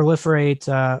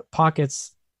proliferate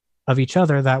pockets of each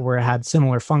other that had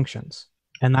similar functions.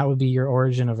 And that would be your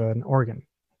origin of an organ.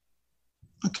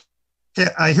 Okay,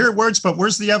 I hear words, but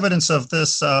where's the evidence of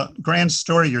this grand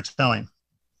story you're telling?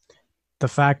 The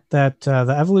fact that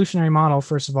the evolutionary model,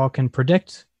 first of all, can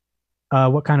predict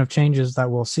what kind of changes that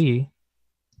we'll see,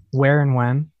 where and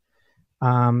when,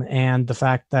 and the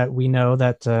fact that we know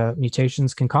that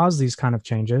mutations can cause these kind of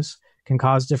changes, can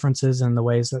cause differences in the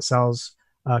ways that cells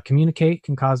communicate,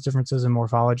 can cause differences in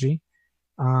morphology,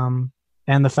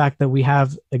 and the fact that we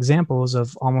have examples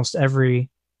of almost every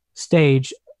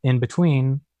stage in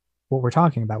between what we're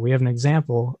talking about. We have an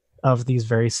example of these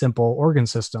very simple organ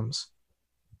systems.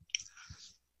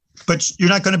 But you're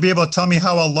not going to be able to tell me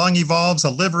how a lung evolves, a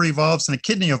liver evolves, and a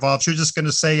kidney evolves. You're just going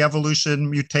to say evolution,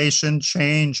 mutation,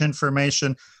 change,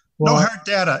 information. Well, no hard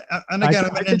data. And again,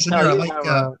 I'm an engineer. I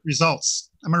like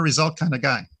results. I'm a result kind of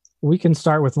guy. We can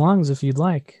start with lungs if you'd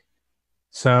like.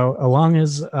 So a lung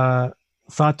is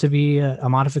thought to be a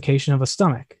modification of a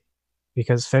stomach,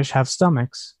 because fish have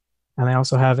stomachs and they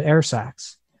also have air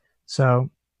sacs. So,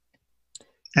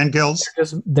 and gills.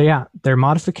 They're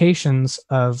modifications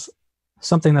of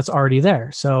something that's already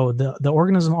there. So the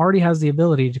organism already has the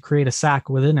ability to create a sac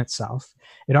within itself.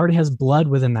 It already has blood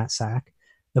within that sac.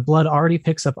 The blood already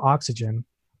picks up oxygen.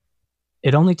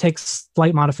 It only takes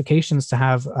slight modifications to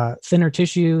have thinner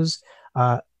tissues,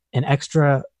 an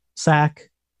extra sac.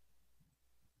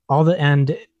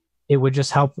 It would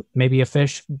just help maybe a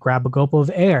fish grab a gulp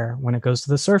of air when it goes to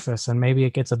the surface, and maybe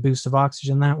it gets a boost of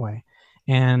oxygen that way.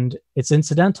 And it's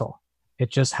incidental. It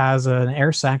just has an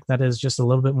air sac that is just a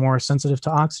little bit more sensitive to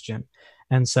oxygen.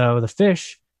 And so the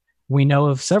fish, we know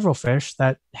of several fish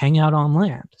that hang out on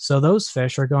land. So those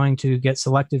fish are going to get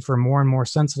selected for more and more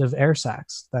sensitive air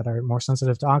sacs that are more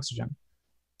sensitive to oxygen.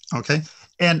 Okay.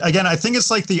 And again, I think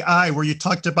it's like the eye, where you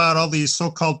talked about all these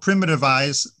so-called primitive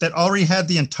eyes that already had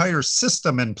the entire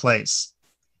system in place.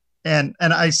 And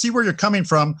I see where you're coming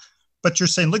from, but you're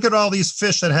saying, look at all these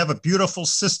fish that have a beautiful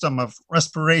system of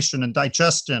respiration and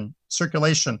digestion,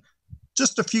 circulation,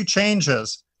 just a few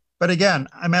changes. But again,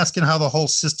 I'm asking how the whole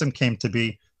system came to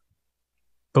be.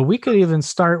 But we could even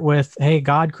start with, hey,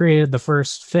 God created the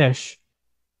first fish,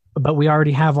 but we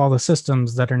already have all the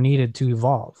systems that are needed to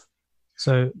evolve.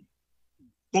 So,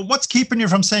 well, what's keeping you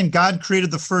from saying God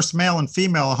created the first male and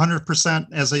female 100%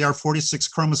 as they are 46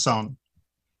 chromosome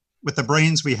with the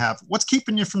brains we have? What's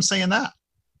keeping you from saying that?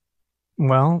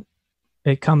 Well,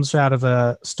 it comes out of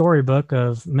a storybook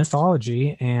of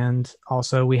mythology, and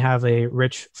also we have a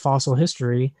rich fossil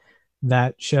history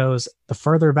that shows the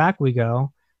further back we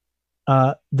go,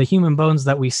 the human bones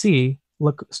that we see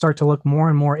start to look more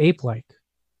and more ape-like.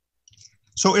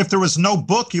 So if there was no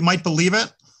book, you might believe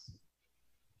it?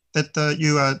 That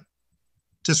you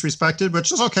disrespected,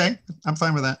 which is okay. I'm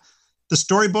fine with that. The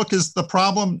storybook is the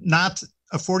problem, not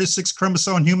a 46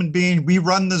 chromosome human being. We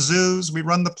run the zoos, we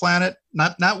run the planet.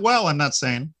 Not well, I'm not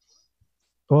saying.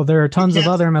 Well, there are tons of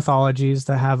other mythologies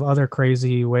that have other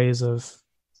crazy ways of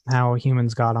how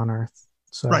humans got on Earth.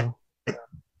 So. Right.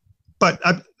 But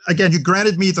again, you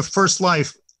granted me the first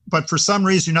life, but for some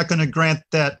reason, you're not going to grant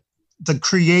that the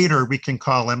creator, we can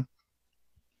call him,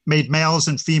 made males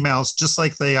and females just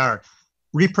like they are.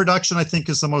 Reproduction, I think,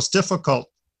 is the most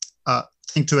difficult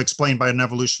thing to explain by an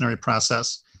evolutionary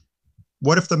process.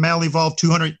 What if the male evolved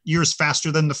 200 years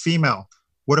faster than the female?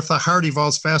 What if the heart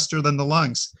evolves faster than the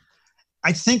lungs?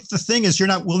 I think the thing is, you're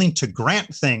not willing to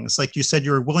grant things. Like you said,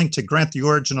 you're willing to grant the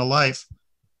origin of life.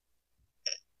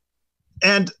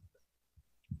 And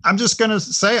I'm just going to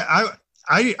say,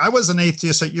 I was an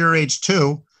atheist at your age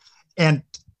too, and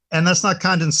that's not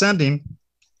condescending.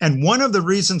 And one of the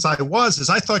reasons I was is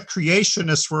I thought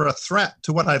creationists were a threat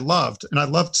to what I loved, and I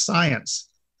loved science.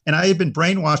 And I had been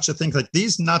brainwashed to think like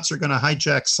these nuts are going to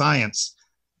hijack science.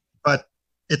 But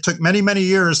it took many, many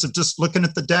years of just looking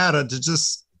at the data to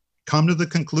just come to the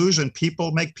conclusion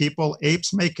people make people,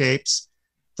 apes make apes.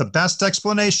 The best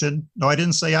explanation, no, I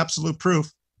didn't say absolute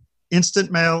proof,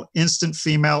 instant male, instant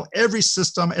female, every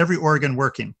system, every organ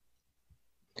working.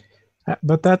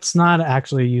 But that's not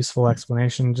actually a useful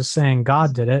explanation. Just saying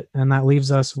God did it, and that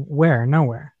leaves us where?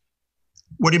 Nowhere.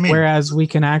 What do you mean? Whereas we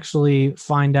can actually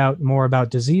find out more about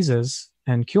diseases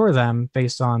and cure them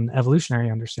based on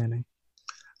evolutionary understanding.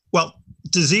 Well,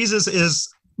 diseases is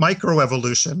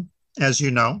microevolution, as you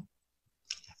know.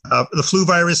 The flu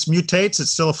virus mutates,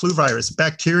 it's still a flu virus.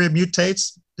 Bacteria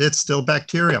mutates, it's still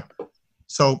bacteria.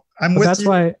 So I'm with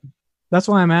you. That's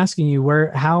why I'm asking you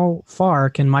how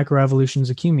far can microevolutions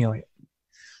accumulate?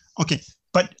 Okay,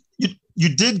 but you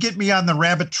did get me on the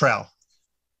rabbit trail.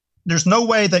 There's no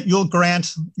way that you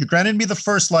granted me the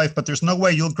first life, but there's no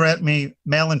way you'll grant me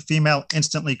male and female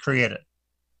instantly created.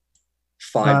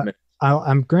 5 minutes.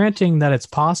 I'm granting that it's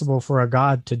possible for a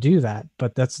God to do that,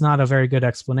 but that's not a very good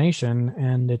explanation,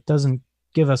 and it doesn't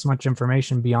give us much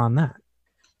information beyond that.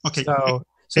 Okay. So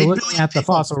looking at the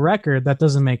fossil record, that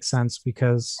doesn't make sense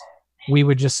because we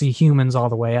would just see humans all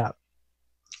the way up.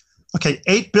 Okay,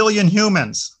 8 billion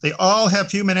humans. They all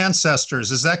have human ancestors.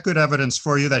 Is that good evidence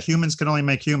for you that humans can only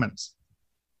make humans?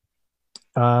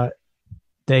 That's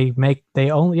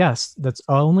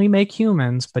only make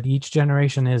humans, but each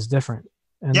generation is different.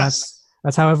 And yes.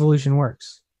 That's how evolution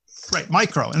works. Right,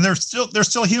 micro. And they're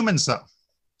still humans though.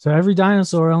 So every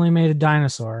dinosaur only made a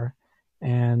dinosaur,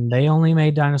 and they only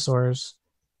made dinosaurs.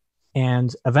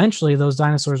 And eventually those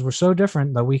dinosaurs were so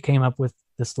different that we came up with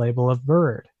this label of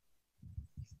bird.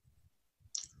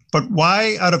 But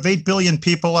why out of 8 billion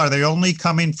people are they only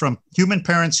coming from human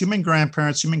parents, human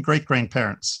grandparents, human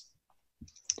great-grandparents?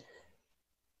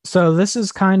 So this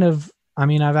is kind of,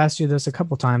 I've asked you this a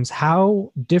couple times.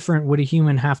 How different would a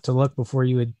human have to look before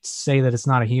you would say that it's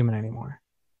not a human anymore?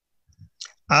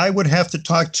 I would have to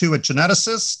talk to a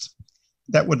geneticist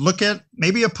that would look at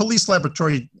maybe a police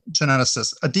laboratory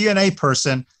geneticist, a DNA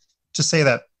person to say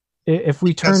that. If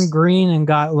we turned green and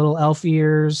got little elf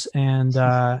ears and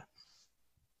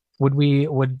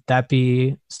would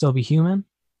that still be human?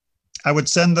 I would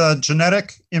send the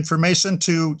genetic information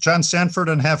to John Sanford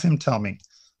and have him tell me,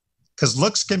 because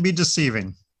looks can be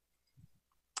deceiving,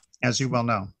 as you well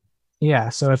know. Yeah,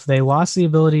 so if they lost the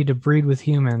ability to breed with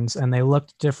humans and they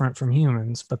looked different from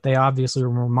humans, but they obviously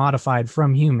were modified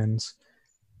from humans,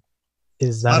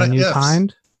 is that a new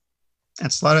kind?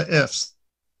 It's a lot of ifs.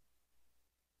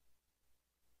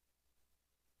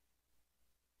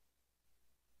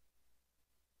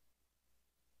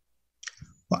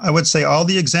 I would say all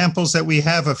the examples that we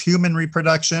have of human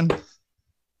reproduction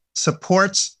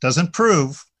supports, doesn't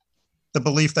prove, the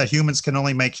belief that humans can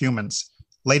only make humans.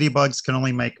 Ladybugs can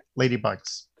only make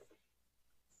ladybugs.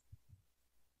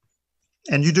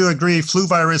 And you do agree flu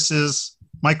virus is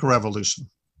microevolution.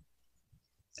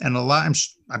 And I'm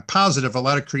positive a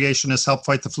lot of creationists help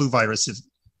fight the flu viruses.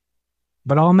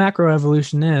 But all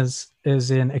macroevolution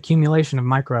is an accumulation of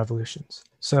microevolutions.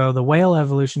 So the whale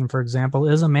evolution, for example,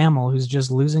 is a mammal who's just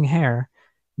losing hair,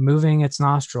 moving its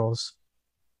nostrils,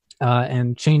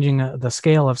 and changing the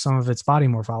scale of some of its body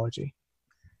morphology.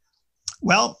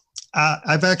 Well,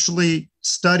 I've actually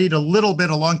studied a little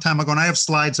bit a long time ago, and I have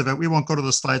slides of it. We won't go to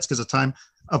the slides because of time,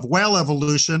 of whale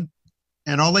evolution.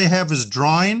 And all they have is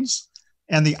drawings.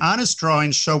 And the honest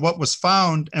drawings show what was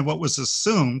found and what was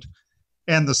assumed.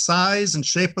 And the size and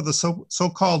shape of the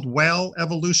so-called whale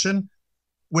evolution,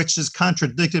 which is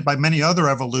contradicted by many other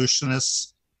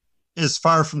evolutionists, is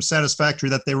far from satisfactory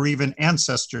that they were even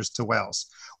ancestors to whales.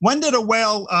 When did a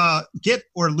whale get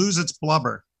or lose its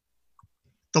blubber?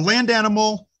 The land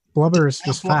animal. Blubber is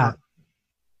just fat.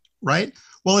 Right?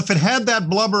 Well, if it had that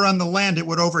blubber on the land, it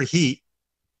would overheat.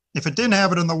 If it didn't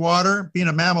have it in the water, being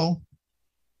a mammal,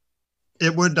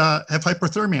 it would have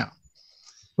hypothermia.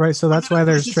 Right, so that's why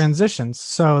there's transitions.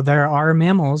 So there are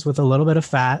mammals with a little bit of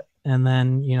fat, and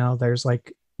then, there's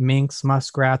like minks,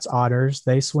 muskrats, otters.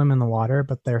 They swim in the water,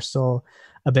 but they're still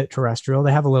a bit terrestrial.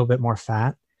 They have a little bit more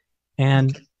fat.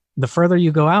 And the further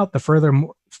you go out,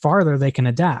 the farther they can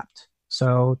adapt.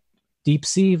 So deep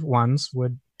sea ones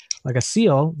would, like a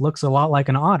seal, looks a lot like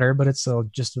an otter, but it's still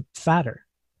just fatter.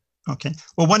 Okay.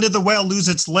 Well, when did the whale lose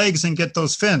its legs and get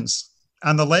those fins?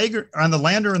 On the leg, or on the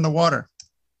land, or in the water?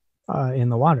 In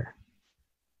the water.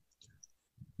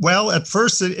 Well, at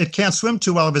first, it can't swim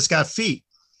too well if it's got feet.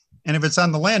 And if it's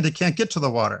on the land, it can't get to the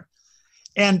water.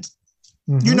 And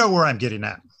you know where I'm getting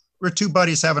at. We're two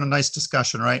buddies having a nice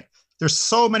discussion, right? There's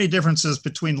so many differences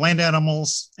between land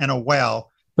animals and a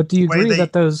whale. But do you agree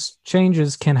that those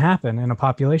changes can happen in a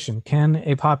population? Can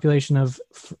a population of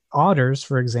otters,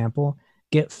 for example,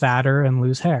 get fatter and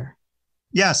lose hair?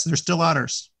 Yes, they're still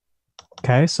otters.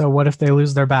 Okay, so what if they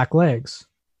lose their back legs?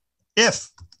 If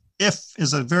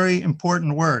is a very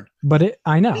important word. But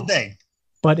I know. Did they?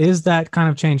 But is that kind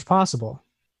of change possible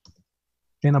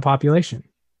in a population?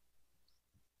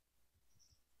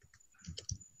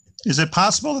 Is it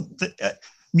possible that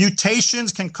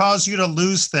mutations can cause you to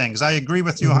lose things? I agree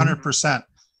with you 100%.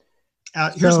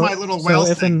 Here's my little whale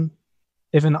thing.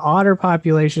 If an otter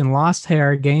population lost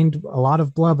hair, gained a lot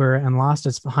of blubber, and lost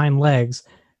its hind legs,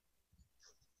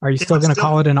 are you still going to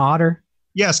call it an otter?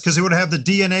 Yes, because it would have the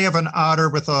DNA of an otter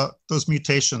with those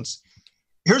mutations.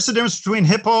 Here's the difference between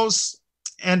hippos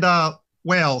and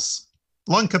whales.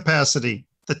 Lung capacity,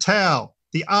 the tail,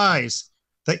 the eyes,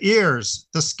 the ears,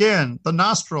 the skin, the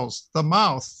nostrils, the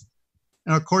mouth,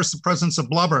 and of course the presence of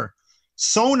blubber.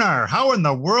 Sonar, how in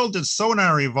the world did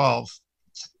sonar evolve?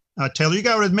 Taylor, you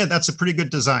got to admit that's a pretty good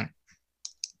design.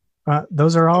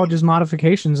 Those are all just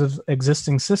modifications of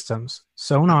existing systems.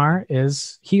 Sonar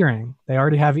is hearing. They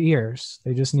already have ears.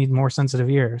 They just need more sensitive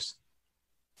ears.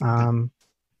 You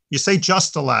say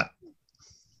just a lot.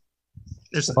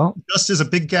 Just is a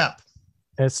big gap.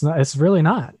 It's not. It's really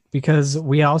not, because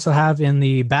we also have in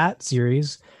the bat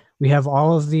series, we have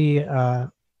all of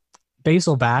the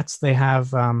basal bats. They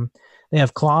have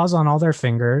claws on all their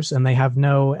fingers, and they have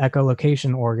no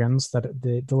echolocation organs, that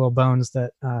the little bones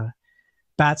that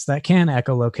bats that can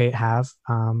echolocate have.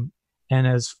 And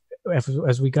as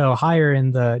we go higher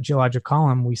in the geologic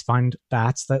column, we find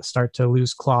bats that start to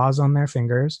lose claws on their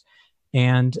fingers,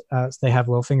 and they have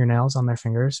little fingernails on their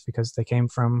fingers because they came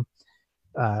from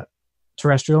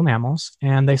terrestrial mammals,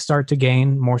 and they start to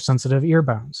gain more sensitive ear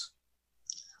bones.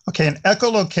 Okay, an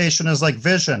echolocation is like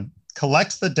vision.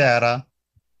 Collect the data,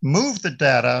 move the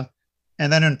data,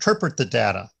 and then interpret the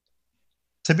data.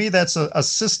 To me, that's a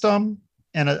system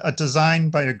and a design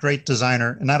by a great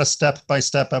designer, and not a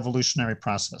step-by-step evolutionary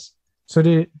process. So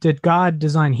did God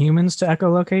design humans to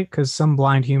echolocate? Because some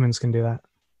blind humans can do that.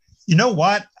 You know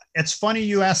what? It's funny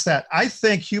you ask that. I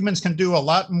think humans can do a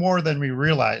lot more than we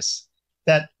realize,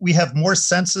 that we have more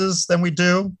senses than we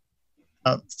do.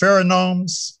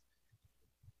 Pheromones,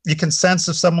 you can sense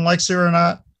if someone likes you or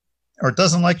not, or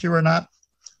doesn't like you or not.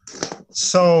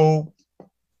 So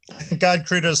I think God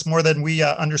created us more than we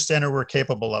understand or we're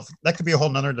capable of. That could be a whole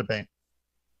nother debate.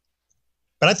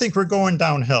 But I think we're going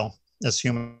downhill as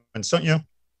humans, don't you?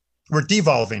 We're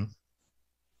devolving.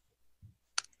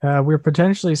 We're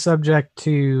potentially subject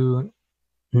to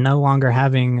no longer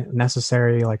having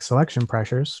necessary selection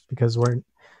pressures, because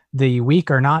the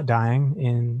weak are not dying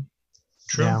in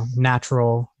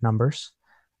natural numbers.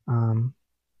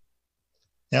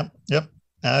 Yep.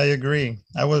 I agree.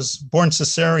 I was born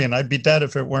cesarean. I'd be dead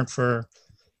if it weren't for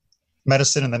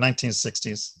medicine in the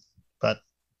 1960s. But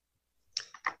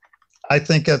I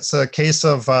think it's a case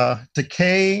of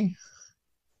decay,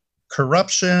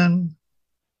 corruption,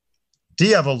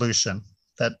 de-evolution,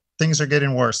 that things are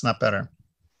getting worse, not better,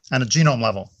 on a genome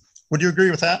level. Would you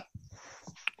agree with that?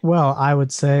 Well, I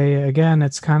would say, again,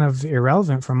 it's kind of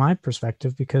irrelevant from my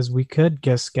perspective, because we could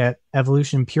just get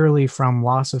evolution purely from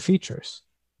loss of features.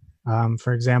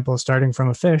 For example, starting from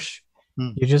a fish,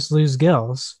 you just lose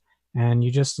gills, and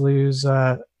you just lose,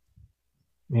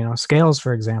 scales,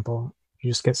 for example.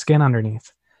 You just get skin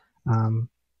underneath.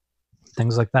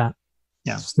 Things like that.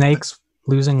 Yeah. Snakes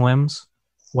losing limbs,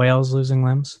 whales losing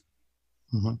limbs.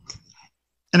 Mm-hmm.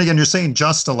 And again, you're saying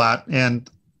just a lot, and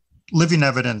living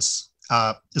evidence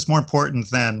is more important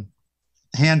than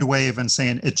hand wave and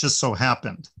saying it just so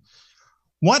happened.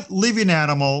 What living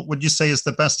animal would you say is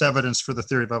the best evidence for the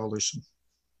theory of evolution?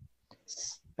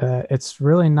 It's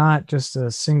really not just a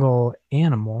single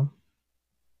animal.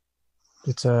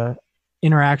 It's a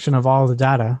interaction of all the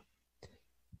data,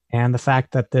 and the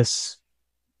fact that this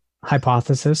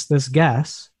hypothesis, this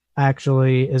guess,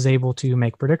 actually is able to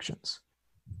make predictions.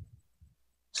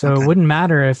 So It wouldn't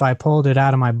matter if I pulled it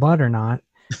out of my butt or not.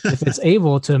 If it's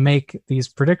able to make these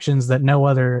predictions that no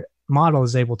other model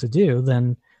is able to do,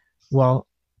 then, well,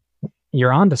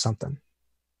 you're onto something.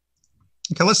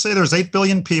 Okay, let's say there's 8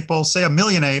 billion people, say 1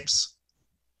 million apes,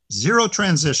 0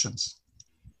 transitions.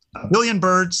 1 billion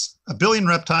birds, 1 billion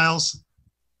reptiles,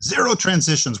 0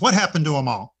 transitions. What happened to them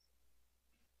all?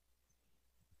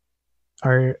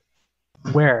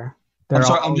 Where? I'm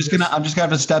sorry. I'm just gonna have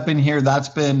to step in here. That's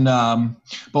been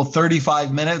about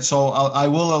 35 minutes, so I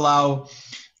will allow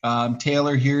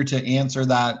Taylor here to answer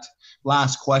that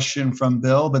last question from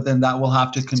Bill, but then that will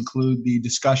have to conclude the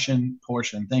discussion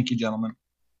portion. Thank you, gentlemen.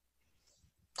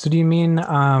 So do you mean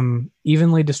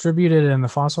evenly distributed in the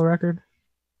fossil record?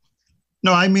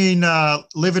 No, I mean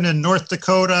living in North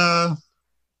Dakota,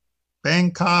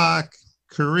 Bangkok,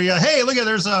 Korea. Hey, look at,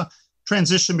 there's a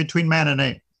transition between man and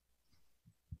ape.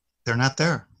 They're not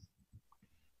there.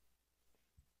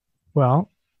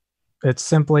 Well, it's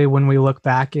simply when we look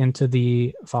back into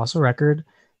the fossil record,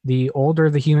 the older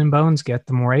the human bones get,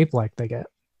 the more ape-like they get.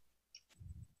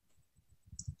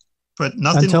 But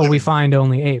nothing until we find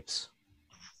only apes.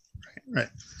 Right.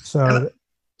 So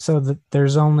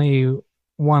there's only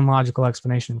one logical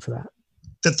explanation for that.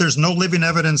 That there's no living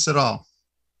evidence at all.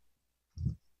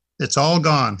 It's all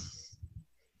gone.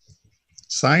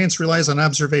 Science relies on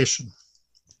observation,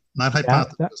 not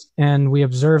hypothesis. And we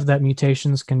observe that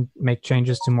mutations can make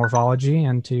changes to morphology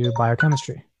and to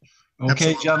biochemistry.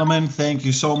 Okay, gentlemen, thank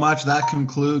you so much. That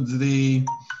concludes the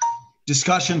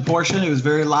discussion portion. It was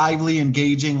very lively,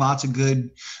 engaging, lots of good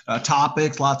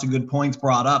topics, lots of good points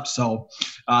brought up. So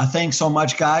thanks so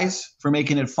much, guys, for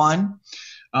making it fun.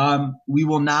 We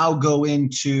will now go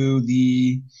into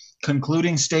the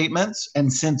concluding statements.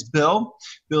 And since Bill,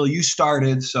 you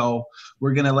started, so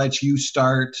we're going to let you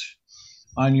start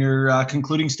on your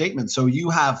concluding statement. So you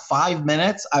have 5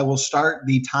 minutes. I will start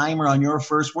the timer on your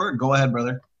first word. Go ahead,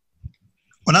 brother.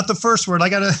 Well, not the first word.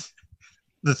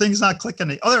 The thing's not clicking.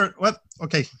 The other, what?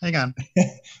 Okay, hang on.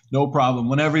 No problem.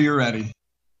 Whenever you're ready.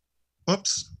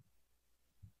 Oops,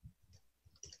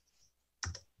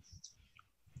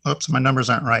 my numbers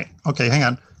aren't right. Okay, hang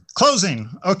on. Closing.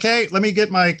 Okay, let me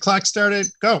get my clock started.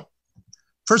 Go.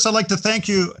 First, I'd like to thank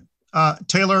you,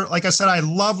 Taylor. Like I said, I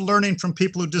love learning from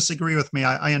people who disagree with me.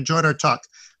 I enjoyed our talk.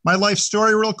 My life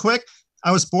story real quick.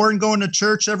 I was born going to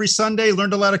church every Sunday,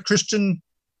 learned a lot of Christian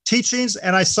teachings,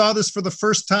 and I saw this for the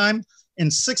first time in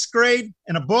 6th grade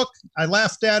in a book. I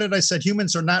laughed at it. I said,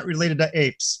 humans are not related to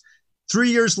apes. 3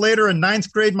 years later in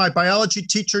 9th grade, my biology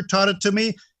teacher taught it to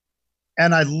me.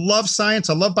 And I love science.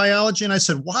 I love biology. And I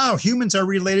said, wow, humans are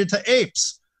related to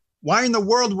apes. Why in the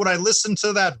world would I listen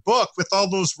to that book with all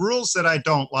those rules that I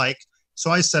don't like?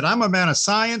 So I said, I'm a man of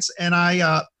science. And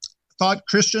I thought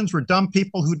Christians were dumb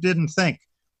people who didn't think.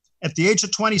 At the age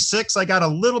of 26, I got a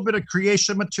little bit of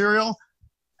creation material.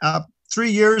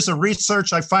 3 years of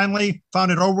research, I finally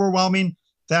found it overwhelming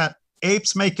that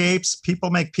apes make apes, people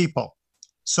make people.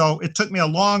 So it took me a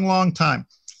long, long time.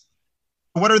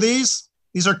 What are these?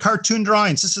 These are cartoon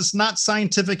drawings. This is not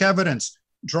scientific evidence.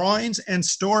 Drawings and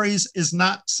stories is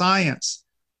not science.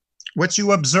 What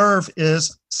you observe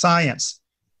is science.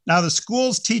 Now, the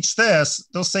schools teach this.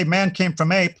 They'll say man came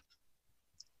from ape,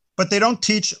 but they don't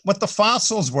teach what the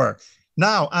fossils were.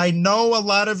 Now, I know a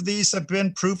lot of these have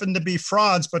been proven to be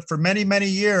frauds, but for many, many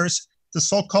years, the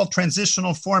so-called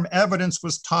transitional form evidence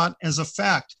was taught as a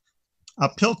fact.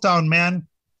 Piltdown man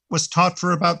was taught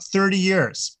for about 30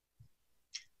 years.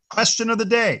 Question of the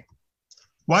day.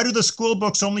 Why do the school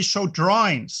books only show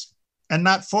drawings and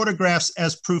not photographs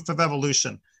as proof of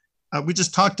evolution? We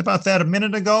just talked about that a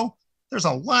minute ago. There's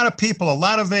a lot of people, a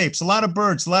lot of apes, a lot of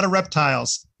birds, a lot of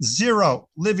reptiles, zero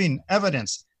living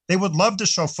evidence. They would love to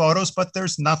show photos, but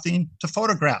there's nothing to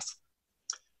photograph.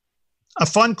 A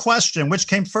fun question, which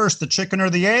came first, the chicken or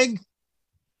the egg?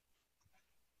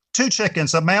 2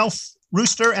 chickens, a male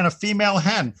rooster and a female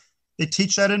hen. They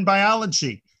teach that in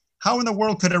biology. How in the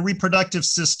world could a reproductive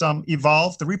system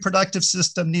evolve? The reproductive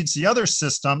system needs the other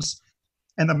systems,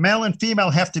 and the male and female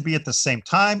have to be at the same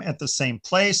time, at the same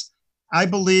place. I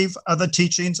believe the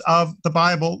teachings of the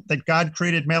Bible that God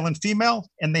created male and female,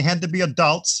 and they had to be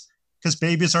adults because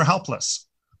babies are helpless.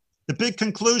 The big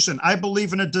conclusion, I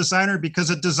believe in a designer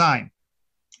because of design.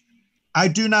 I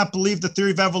do not believe the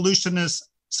theory of evolution is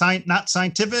not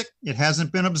scientific. It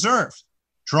hasn't been observed.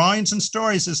 Drawings and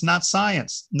stories is not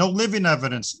science. No living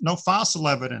evidence, no fossil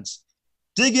evidence.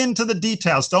 Dig into the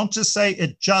details. Don't just say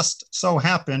it just so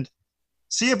happened.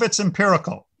 See if it's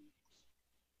empirical.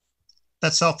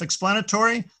 That's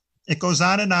self-explanatory. It goes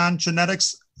on and on.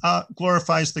 Genetics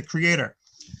glorifies the creator.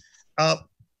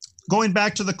 Going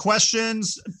back to the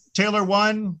questions,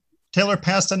 Taylor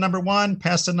passed on number 1,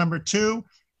 passed on number 2.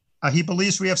 He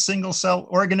believes we have single cell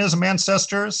organism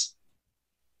ancestors.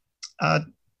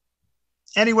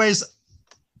 Anyways,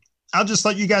 I'll just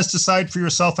let you guys decide for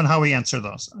yourself on how we answer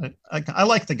those. I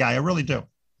like the guy, I really do.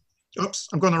 Oops,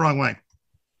 I'm going the wrong way.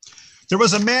 There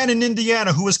was a man in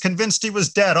Indiana who was convinced he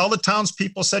was dead. All the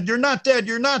townspeople said, you're not dead,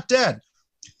 you're not dead.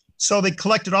 So they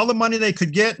collected all the money they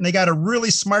could get, and they got a really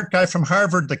smart guy from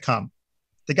Harvard to come.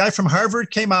 The guy from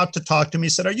Harvard came out to talk to me. He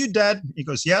said, "Are you dead?" He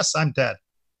goes, "Yes, I'm dead."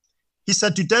 He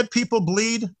said, "Do dead people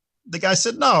bleed?" The guy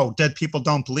said, "No, dead people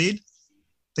don't bleed."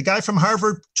 The guy from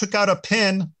Harvard took out a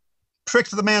pin,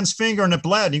 pricked the man's finger, and it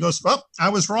bled. He goes, "Oh, I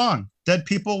was wrong. Dead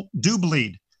people do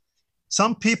bleed."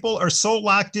 Some people are so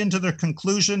locked into their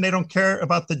conclusion, they don't care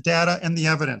about the data and the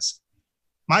evidence.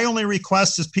 My only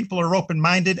request is people are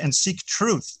open-minded and seek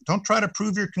truth. Don't try to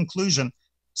prove your conclusion.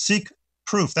 Seek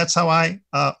proof. That's how I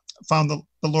found the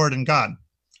Lord and God.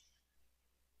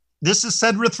 This is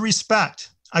said with respect.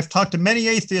 I've talked to many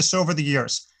atheists over the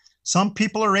years. Some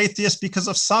people are atheists because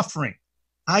of suffering.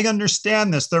 I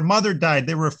understand this. Their mother died.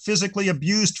 They were physically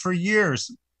abused for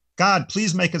years. God,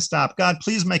 please make it stop. God,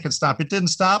 please make it stop. It didn't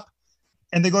stop.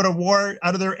 And they go to war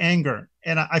out of their anger.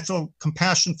 And I feel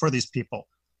compassion for these people.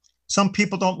 Some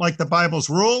people don't like the Bible's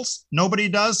rules. Nobody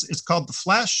does. It's called the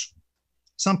flesh.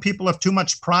 Some people have too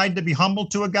much pride to be humble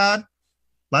to a God.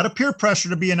 A lot of peer pressure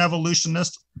to be an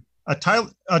evolutionist.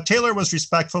 Taylor was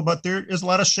respectful, but there is a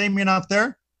lot of shaming out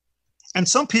there. And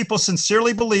some people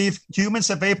sincerely believe humans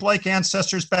have ape-like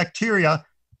ancestors, bacteria,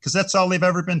 because that's all they've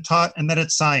ever been taught, and that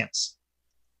it's science.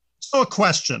 So a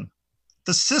question,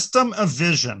 the system of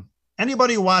vision.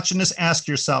 Anybody watching this, ask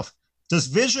yourself, does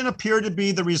vision appear to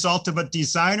be the result of a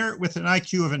designer with an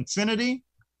IQ of infinity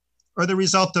or the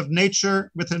result of nature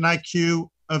with an IQ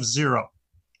of 0?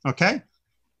 Okay?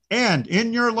 And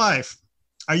in your life,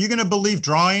 are you going to believe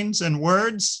drawings and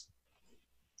words,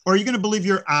 or are you going to believe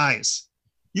your eyes?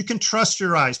 You can trust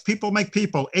your eyes. People make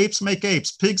people. Apes make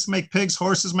apes. Pigs make pigs.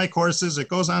 Horses make horses. It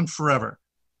goes on forever.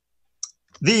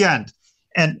 The end.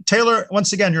 And Taylor,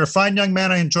 once again, you're a fine young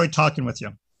man. I enjoyed talking with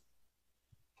you.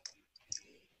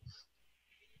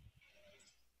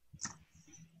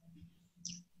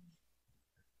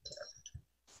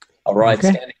 All right,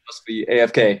 Okay. Standing must be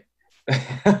AFK.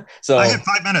 So I had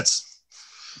 5 minutes.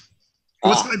 It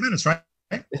was 5 minutes, right?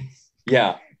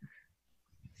 yeah.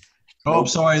 Oh,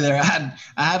 sorry there.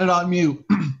 I had it on mute.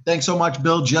 Thanks so much,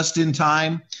 Bill, just in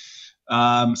time.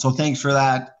 So thanks for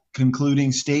that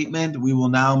concluding statement. We will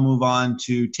now move on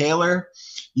to Taylor.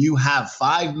 You have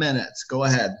 5 minutes. Go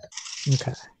ahead.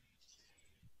 Okay.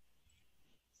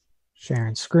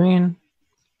 Sharing screen.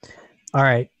 All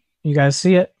right. You guys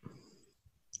see it?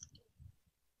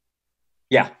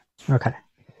 Yeah. Okay.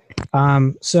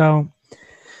 So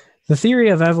the theory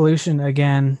of evolution,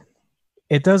 again,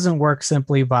 it doesn't work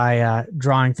simply by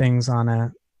drawing things on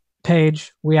a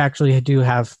page. We actually do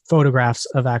have photographs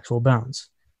of actual bones.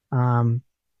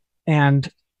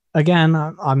 And again,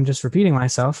 I'm just repeating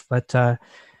myself, but the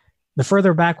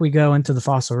further back we go into the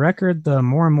fossil record, the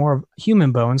more and more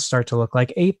human bones start to look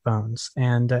like ape bones.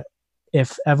 And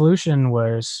if evolution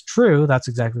was true, that's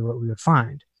exactly what we would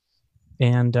find.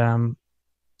 And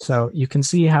so you can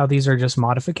see how these are just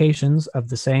modifications of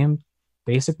the same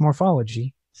basic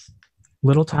morphology,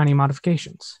 little tiny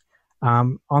modifications.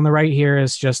 On the right here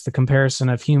is just the comparison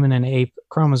of human and ape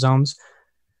chromosomes.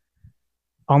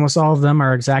 Almost all of them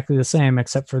are exactly the same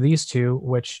except for these two,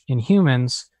 which in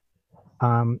humans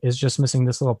is just missing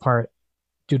this little part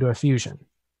due to a fusion.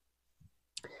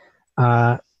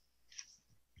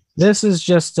 This is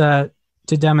just to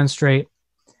demonstrate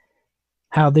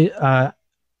how a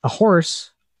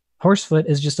horsefoot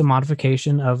is just a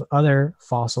modification of other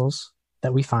fossils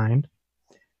that we find,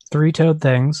 three-toed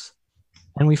things,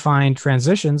 and we find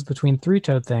transitions between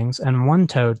three-toed things and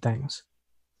one-toed things.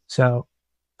 So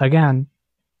again,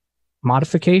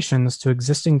 modifications to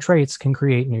existing traits can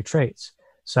create new traits.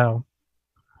 So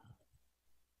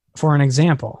for an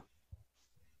example,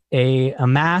 a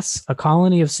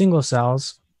colony of single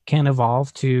cells can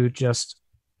evolve to just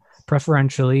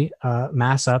preferentially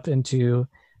mass up into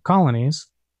colonies,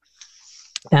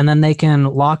 and then they can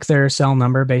lock their cell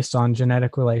number based on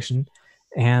genetic relation,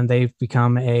 and they've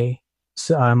become a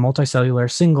multicellular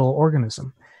single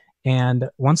organism. And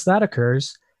once that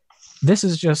occurs, this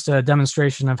is just a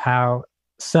demonstration of how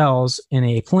cells in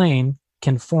a plane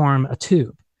can form a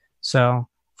tube. So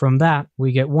from that,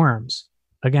 we get worms.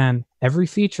 Again, every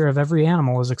feature of every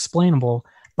animal is explainable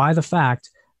by the fact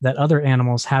that other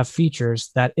animals have features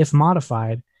that, if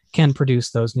modified, can produce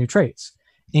those new traits.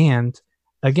 And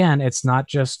again, it's not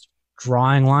just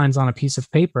drawing lines on a piece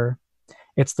of paper.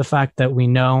 It's the fact that we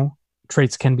know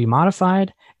traits can be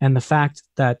modified, and the fact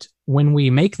that when we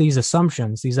make these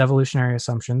assumptions, these evolutionary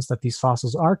assumptions that these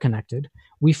fossils are connected,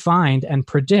 we find and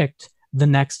predict the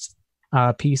next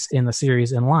piece in the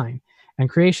series in line. And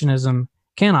creationism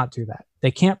cannot do that.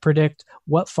 They can't predict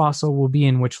what fossil will be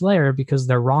in which layer because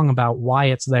they're wrong about why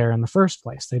it's there in the first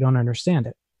place. They don't understand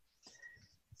it.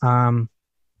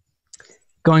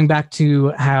 Going back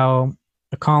to how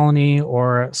a colony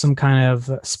or some kind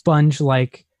of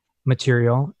sponge-like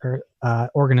material or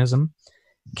organism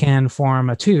can form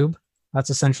a tube, that's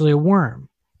essentially a worm.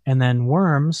 And then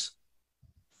worms,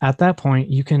 at that point,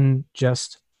 you can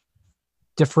just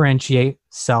differentiate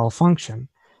cell function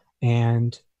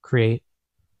and create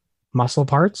muscle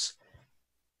parts.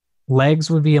 Legs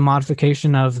would be a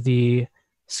modification of the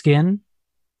skin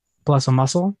plus a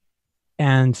muscle,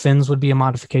 and fins would be a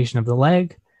modification of the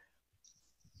leg.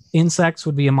 Insects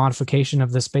would be a modification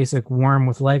of this basic worm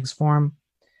with legs form.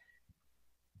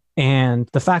 And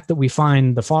the fact that we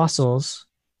find the fossils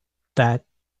that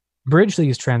bridge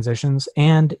these transitions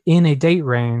and in a date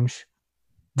range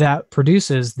that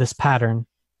produces this pattern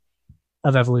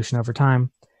of evolution over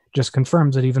time just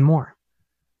confirms it even more.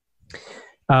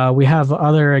 We have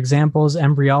other examples.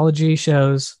 Embryology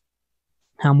shows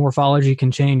how morphology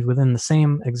can change within the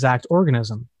same exact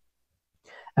organism,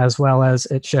 as well as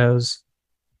it shows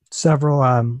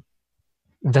several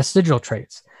vestigial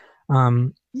traits.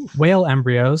 Whale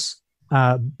embryos,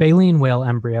 baleen whale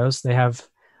embryos, they have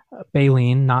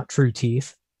baleen, not true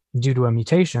teeth, due to a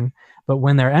mutation, but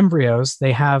when they're embryos,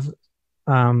 they have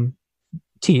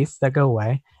teeth that go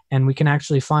away, and we can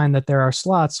actually find that there are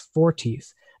slots for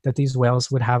teeth that these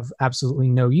whales would have absolutely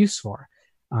no use for,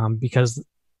 because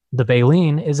the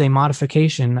baleen is a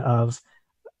modification of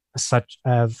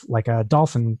like a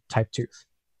dolphin type tooth.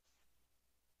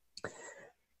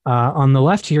 On the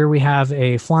left here, we have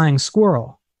a flying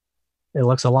squirrel. It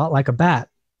looks a lot like a bat.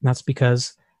 That's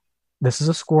because this is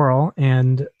a squirrel,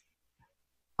 and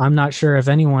I'm not sure if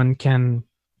anyone can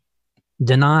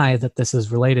deny that this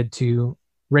is related to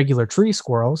regular tree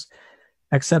squirrels,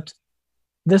 except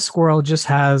this squirrel just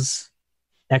has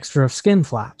extra skin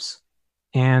flaps.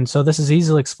 And so this is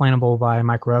easily explainable by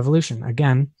microevolution.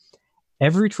 Again,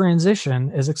 every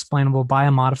transition is explainable by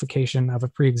a modification of a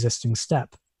pre-existing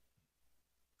step.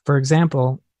 For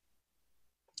example,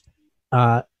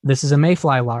 this is a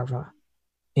mayfly larva,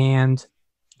 and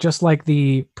just like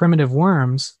the primitive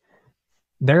worms,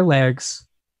 their legs,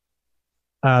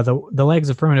 the legs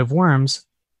of primitive worms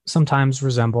sometimes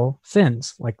resemble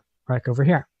fins, like right over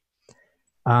here.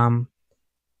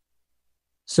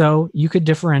 So you could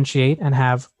differentiate and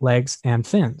have legs and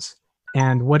fins.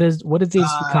 And what did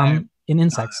these become in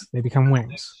insects? They become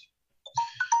wings.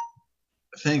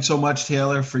 Thanks so much,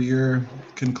 Taylor, for your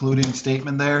concluding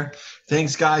statement there.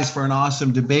 Thanks, guys, for an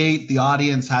awesome debate. The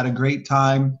audience had a great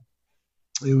time.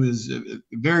 It was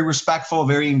very respectful,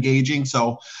 very engaging.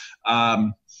 So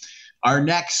our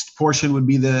next portion would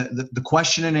be the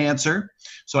question and answer.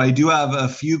 So I do have a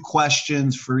few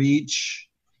questions for each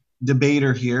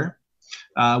debater here,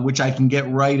 which I can get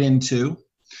right into.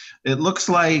 It looks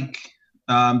like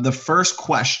the first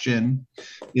question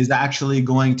is actually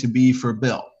going to be for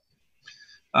Bill.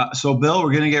 So Bill,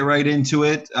 we're going to get right into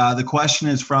it. The question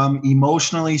is from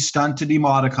Emotionally Stunted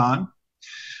Emoticon.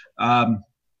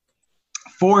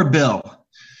 For Bill,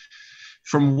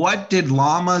 from what did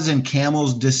llamas and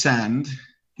camels descend?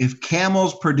 If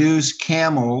camels produce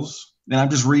camels, and I'm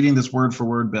just reading this word for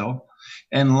word, Bill,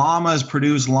 and llamas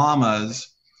produce llamas,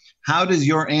 how does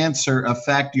your answer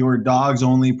affect your dogs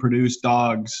only produce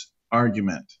dogs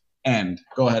argument? End.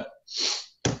 Go ahead.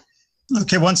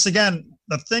 Okay, once again,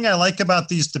 the thing I like about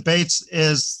these debates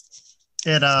is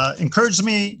it encouraged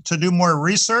me to do more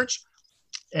research.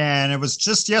 And it was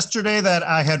just yesterday that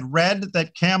I had read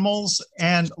that camels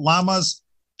and llamas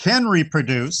can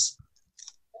reproduce.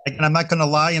 And I'm not going to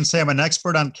lie and say I'm an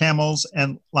expert on camels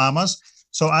and llamas.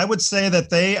 So I would say that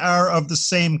they are of the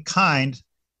same kind,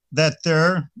 that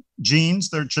their genes,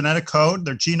 their genetic code,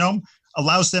 their genome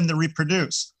allows them to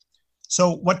reproduce.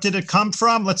 So what did it come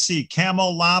from? Let's see,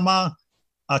 camel, llama,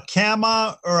 a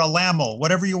cama or a lamel,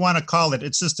 whatever you want to call it.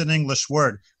 It's just an English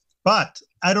word. But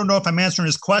I don't know if I'm answering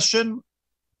his question.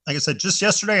 Like I said, just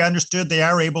yesterday, I understood they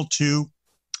are able to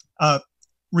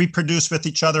reproduce with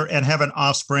each other and have an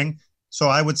offspring. So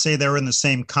I would say they're in the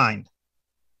same kind.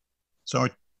 So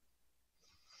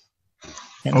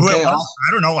who it was,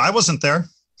 I don't know. I wasn't there.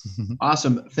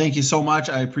 Awesome. Thank you so much.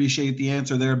 I appreciate the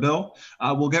answer there, Bill.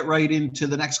 We'll get right into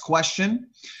the next question.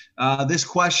 This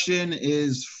question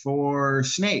is for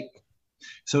Snake.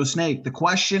 So Snake, the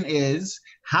question is,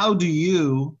 how do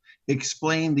you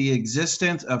explain the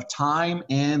existence of time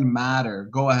and matter?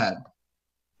 Go ahead.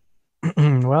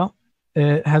 Well,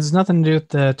 it has nothing to do with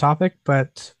the topic,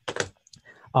 but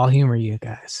I'll humor you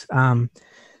guys.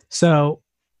 So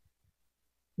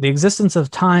the existence of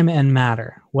time and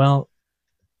matter. Well,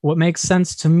 what makes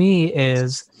sense to me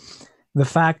is the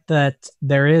fact that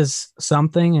there is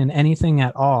something and anything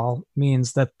at all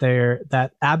means that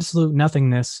that absolute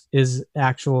nothingness is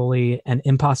actually an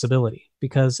impossibility.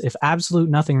 because if absolute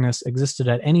nothingness existed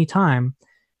at any time,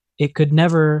 it could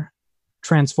never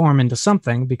transform into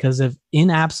something, because if in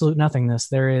absolute nothingness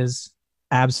there is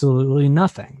absolutely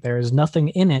nothing, there is nothing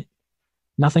in it,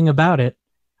 nothing about it,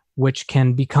 which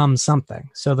can become something.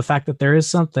 So the fact that there is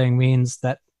something means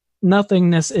that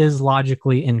nothingness is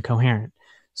logically incoherent.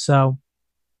 So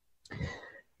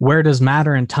where does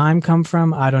matter and time come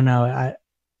from? I don't know.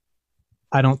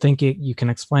 I don't think you can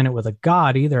explain it with a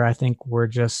God either. I think we're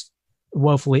just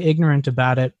woefully ignorant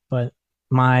about it. But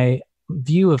my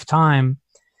view of time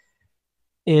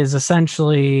is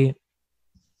essentially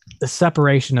the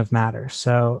separation of matter.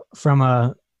 So from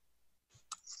a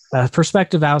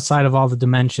perspective outside of all the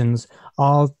dimensions,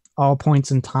 all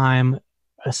points in time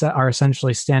are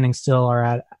essentially standing still, or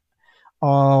at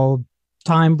all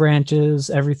time branches,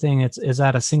 everything is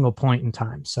at a single point in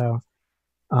time. So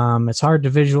it's hard to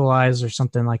visualize or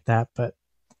something like that, but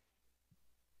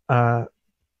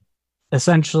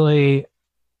essentially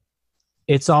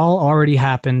it's all already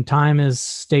happened. Time is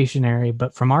stationary,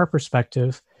 but from our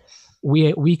perspective,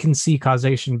 we can see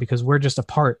causation because we're just a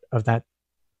part of that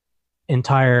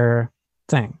entire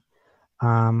thing.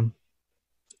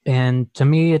 And to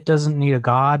me, it doesn't need a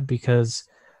God, because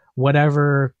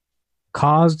whatever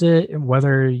caused it,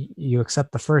 whether you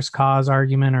accept the first cause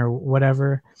argument or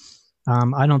whatever,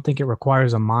 I don't think it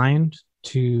requires a mind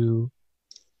to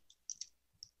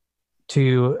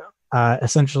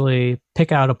essentially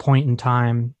pick out a point in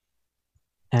time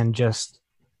and just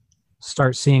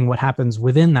start seeing what happens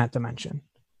within that dimension.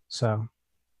 So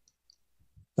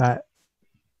that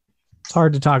it's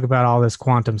hard to talk about all this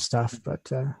quantum stuff,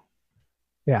 but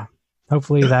yeah,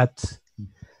 hopefully that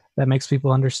makes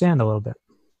people understand a little bit.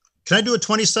 Can I do a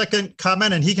 20-second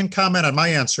comment, and he can comment on my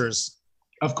answers?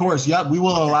 Of course. Yeah, we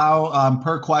will allow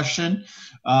per question,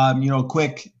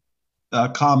 quick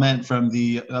comment from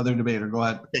the other debater. Go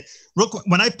ahead. Okay. Real quick,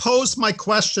 when I pose my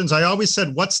questions, I always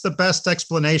said, what's the best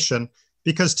explanation?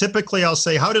 Because typically I'll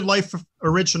say, how did life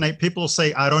originate? People will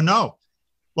say, I don't know.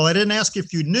 Well, I didn't ask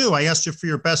if you knew. I asked you for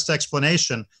your best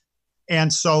explanation.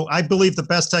 And so I believe the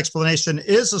best explanation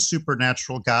is a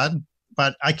supernatural God,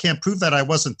 but I can't prove that. I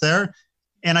wasn't there.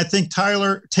 And I think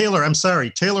Taylor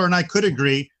and I could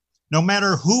agree, no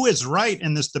matter who is right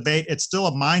in this debate, it's still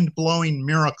a mind-blowing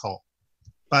miracle.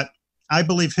 But I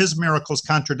believe his miracles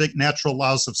contradict natural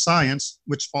laws of science,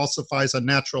 which falsifies a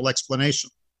natural explanation.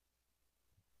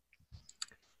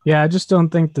 Yeah, I just don't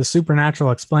think the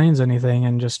supernatural explains anything,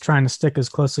 and just trying to stick as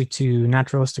closely to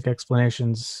naturalistic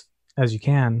explanations as you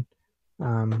can.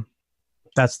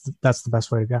 That's the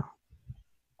best way to go.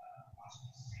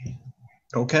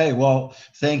 Okay, well,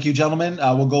 thank you, gentlemen.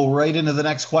 We'll go right into the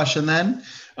next question then.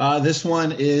 This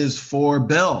one is for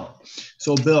Bill.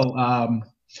 So, Bill,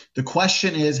 the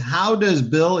question is, how does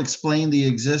Bill explain the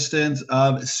existence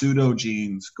of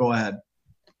pseudogenes? Go ahead.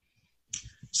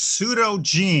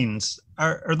 Pseudogenes.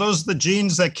 Are those the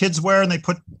jeans that kids wear and they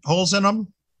put holes in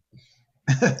them?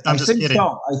 I'm just kidding.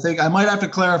 So. I think I might have to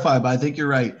clarify, but I think you're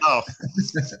right. Oh,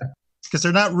 because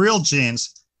they're not real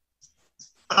genes.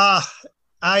 I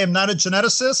am not a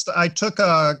geneticist. I took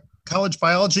college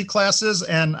biology classes,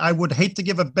 and I would hate to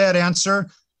give a bad answer.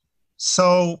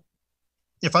 So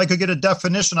if I could get a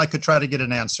definition, I could try to get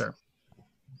an answer.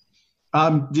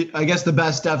 I guess the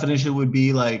best definition would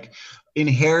be like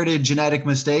inherited genetic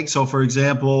mistakes. So, for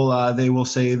example, they will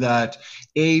say that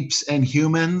apes and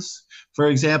humans, for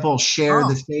example, share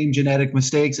the same genetic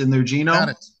mistakes in their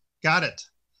genome. Got it.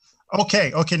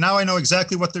 Okay. Now I know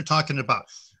exactly what they're talking about.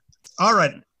 All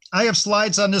right. I have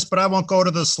slides on this, but I won't go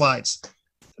to the slides.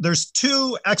 There's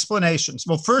two explanations.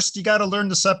 Well, first, you got to learn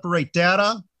to separate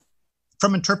data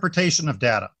from interpretation of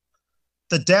data.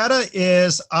 The data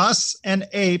is us and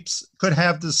apes could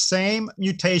have the same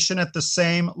mutation at the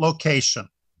same location.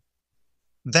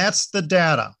 That's the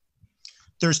data.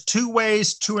 There's two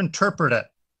ways to interpret it.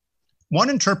 One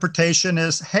interpretation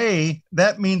is, hey,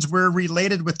 that means we're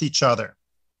related with each other.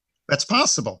 That's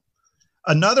possible.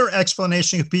 Another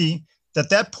explanation could be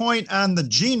that point on the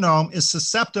genome is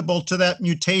susceptible to that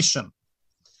mutation.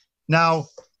 Now,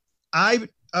 I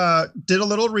did a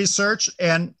little research,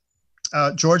 and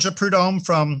Georgia Prudhomme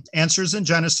from Answers in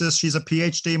Genesis, she's a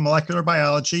PhD in molecular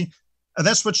biology, and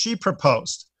that's what she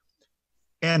proposed.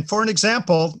 And for an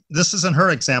example, this isn't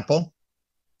her example,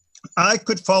 I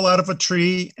could fall out of a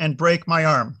tree and break my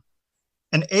arm.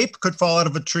 An ape could fall out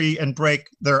of a tree and break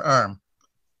their arm.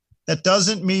 That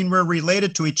doesn't mean we're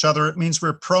related to each other. It means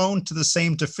we're prone to the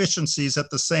same deficiencies at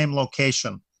the same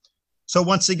location. So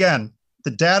once again,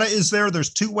 the data is there.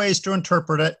 There's two ways to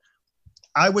interpret it.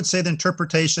 I would say the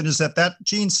interpretation is that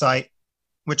gene site,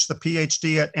 which the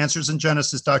PhD at Answers in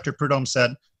Genesis, Dr. Prudhomme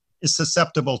said, is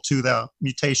susceptible to the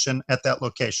mutation at that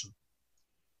location.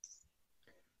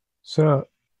 So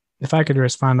if I could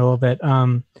respond a little bit,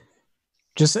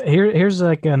 just here's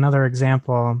like another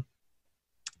example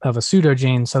of a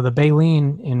pseudogene. So the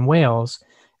baleen in whales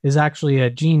is actually a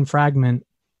gene fragment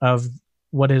of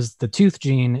what is the tooth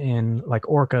gene in like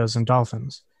orcas and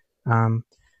dolphins.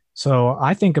 So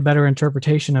I think a better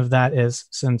interpretation of that is,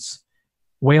 since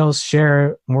whales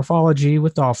share morphology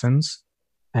with dolphins,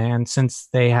 and since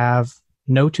they have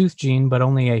no tooth gene, but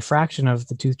only a fraction of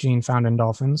the tooth gene found in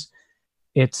dolphins,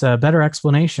 it's a better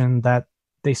explanation that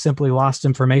they simply lost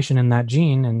information in that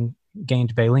gene and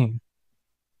gained baleen.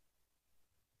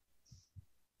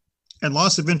 And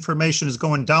loss of information is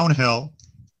going downhill.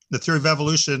 The theory of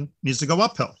evolution needs to go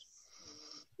uphill.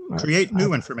 Create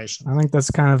new information. I think that's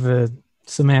kind of a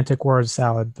semantic word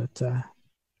salad, but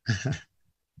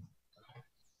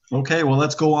Okay, well,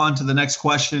 let's go on to the next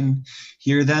question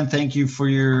here then. Thank you for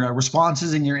your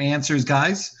responses and your answers,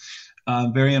 guys.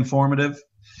 Very informative.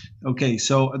 Okay,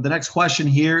 so the next question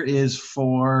here is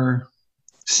for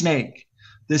Snake.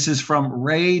 This is from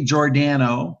Ray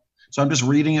Giordano. So I'm just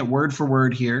reading it word for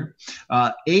word here.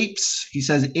 Apes, he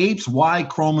says, apes' Y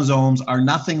chromosomes are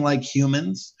nothing like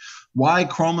humans. Y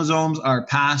chromosomes are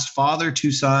passed father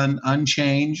to son,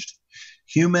 unchanged.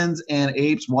 Humans and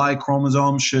apes' Y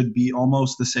chromosomes should be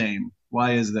almost the same.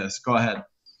 Why is this? Go ahead.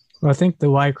 well, I think the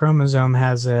Y chromosome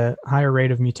has a higher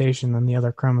rate of mutation than the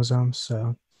other chromosomes.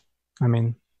 So, I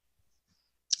mean,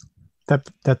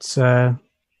 that's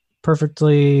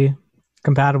perfectly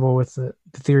compatible with the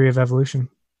theory of evolution.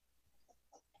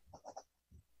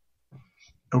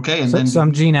 Okay, and so, then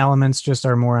some gene elements just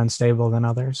are more unstable than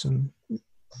others, and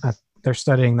they're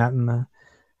studying that in the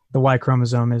Y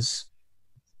chromosome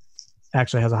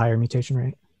actually has a higher mutation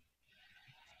rate.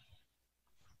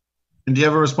 And do you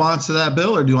have a response to that,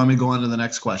 Bill, or do you want me to go on to the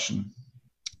next question?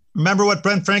 Remember what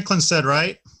Brent Franklin said,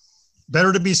 right?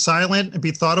 Better to be silent and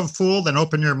be thought of a fool than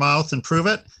open your mouth and prove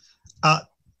it.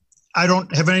 I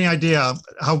don't have any idea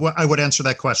how I would answer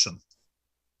that question.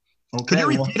 Okay, Can you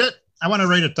repeat it? I want to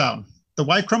write it down. The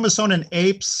Y chromosome in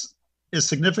apes is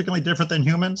significantly different than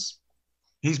humans?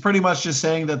 He's pretty much just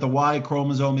saying that the Y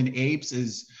chromosome in apes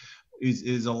is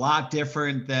a lot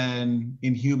different than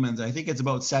in humans. I think it's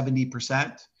about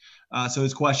 70%. So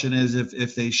his question is,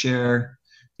 if they share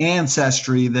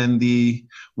ancestry, then the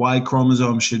Y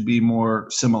chromosome should be more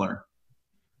similar.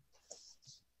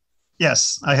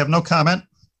 Yes, I have no comment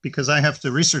because I have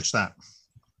to research that.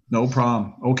 No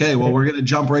problem. Okay, well, we're going to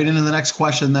jump right into the next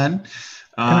question then.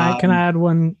 Can I add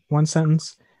one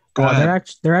sentence? Go ahead.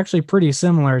 They're actually pretty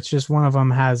similar. It's just one of them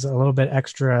has a little bit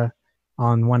extra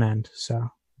on one end. So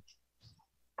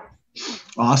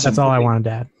awesome. That's all I wanted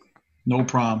to add. No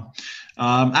problem.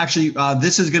 Actually,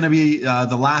 this is going to be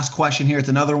the last question here. It's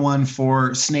another one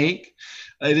for Snake.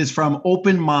 It is from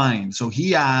Open Mind. So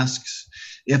he asks,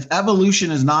 if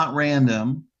evolution is not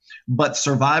random, but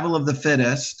survival of the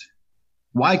fittest,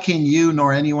 why can you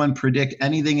nor anyone predict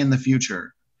anything in the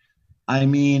future? I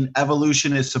mean,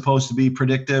 evolution is supposed to be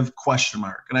predictive, ?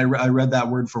 And I read that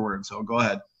word for word, so go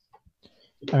ahead.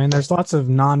 I mean, there's lots of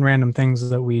non-random things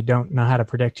that we don't know how to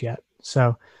predict yet.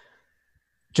 So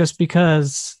just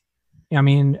because, I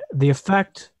mean, the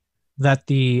effect that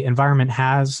the environment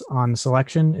has on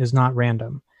selection is not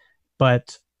random.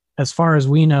 But as far as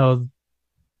we know,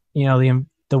 the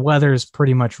weather is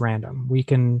pretty much random.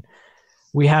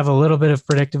 We have a little bit of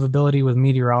predictive ability with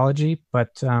meteorology,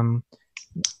 but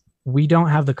we don't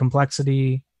have the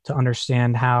complexity to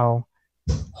understand how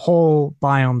whole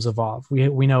biomes evolve.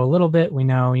 We know a little bit. We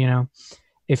know,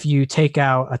 if you take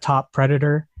out a top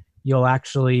predator, you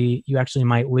actually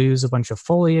might lose a bunch of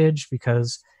foliage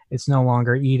because it's no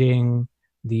longer eating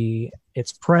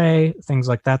its prey, things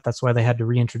like that. That's why they had to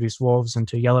reintroduce wolves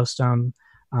into Yellowstone.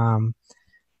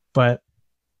 But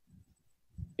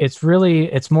it's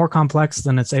more complex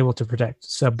than it's able to predict.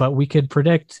 So, but we could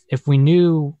predict if we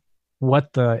knew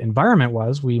what the environment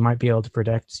was, we might be able to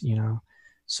predict,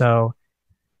 So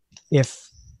if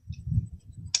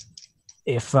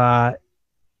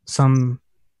some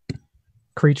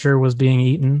creature was being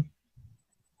eaten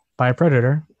by a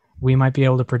predator, we might be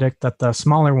able to predict that the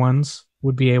smaller ones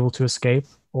would be able to escape,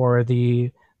 or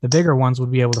the bigger ones would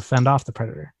be able to fend off the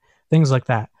predator, things like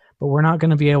that. But we're not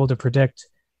going to be able to predict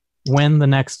when the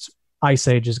next ice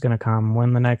age is going to come,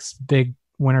 when the next big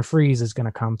winter freeze is going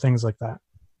to come, things like that.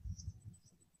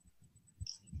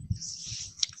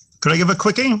 Could I give a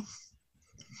quickie?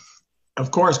 Of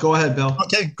course, go ahead, Bill.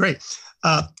 Okay, great.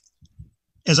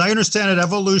 As I understand it,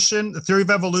 evolution, the theory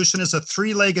of evolution is a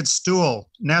three-legged stool: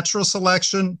 natural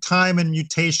selection, time, and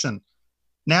mutation.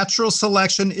 Natural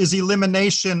selection is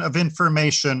elimination of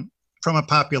information from a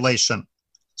population.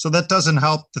 So that doesn't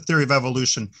help the theory of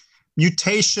evolution.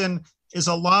 Mutation is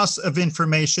a loss of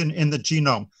information in the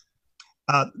genome.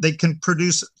 They can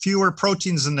produce fewer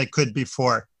proteins than they could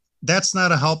before. That's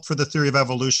not a help for the theory of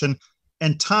evolution.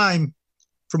 And time,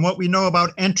 from what we know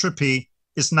about entropy,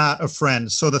 is not a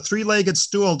friend. So the three-legged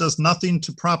stool does nothing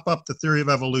to prop up the theory of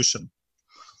evolution.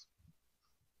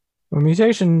 Well,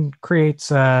 mutation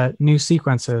creates new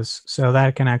sequences, so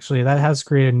that has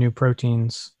created new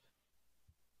proteins.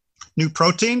 New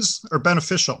proteins are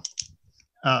beneficial.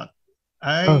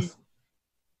 Both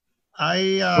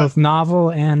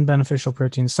novel and beneficial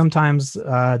proteins. Sometimes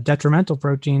detrimental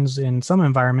proteins in some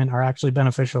environment are actually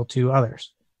beneficial to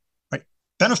others. Right.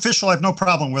 Beneficial, I have no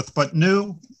problem with, but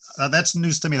new, that's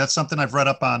news to me. That's something I've read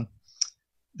up on,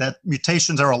 that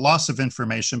mutations are a loss of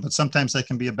information, but sometimes they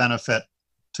can be a benefit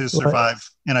to survive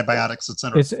antibiotics,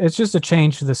 etc. It's just a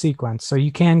change to the sequence. So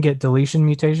you can get deletion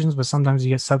mutations, but sometimes you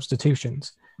get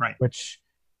substitutions, right, which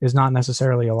is not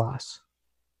necessarily a loss.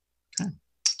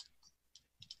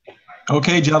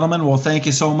 Okay, gentlemen. Well, thank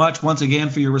you so much once again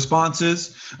for your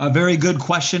responses. A very good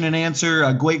question and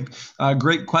answer.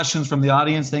 Great questions from the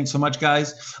audience. Thanks so much,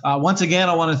 guys. Once again,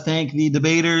 I want to thank the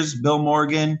debaters, Bill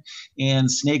Morgan and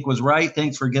Snake Was Right.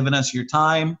 Thanks for giving us your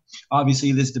time.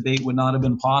 Obviously, this debate would not have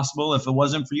been possible if it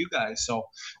wasn't for you guys. So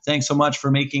thanks so much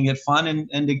for making it fun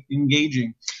and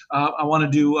engaging. I want to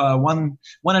do one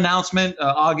announcement.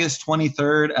 August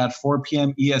 23rd at 4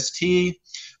 p.m. EST.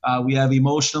 We have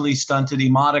Emotionally Stunted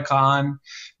Emoticon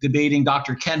debating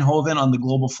Dr. Ken Hovind on the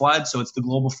global flood. So it's the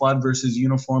global flood versus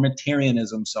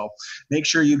uniformitarianism. So make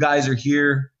sure you guys are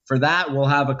here for that. We'll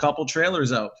have a couple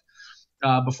trailers out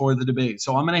before the debate.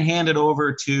 So I'm going to hand it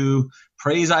over to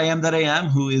Praise I Am That I Am,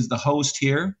 who is the host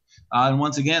here. And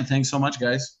once again, thanks so much,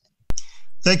 guys.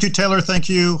 Thank you, Taylor. Thank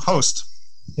you, host.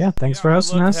 Yeah, thanks for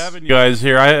hosting us. Having you guys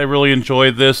here. I really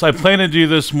enjoyed this. I plan to do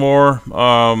this more.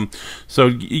 So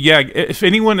yeah, if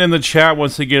anyone in the chat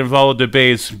wants to get involved in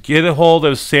debates, get a hold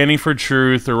of Standing for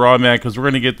Truth or Raw Man, because we're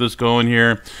going to get this going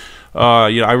here.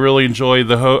 I really enjoyed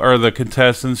the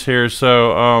contestants here.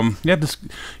 So yeah, just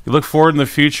look forward in the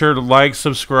future to like,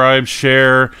 subscribe,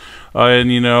 share,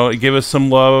 and give us some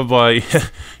love by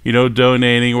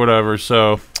donating or whatever.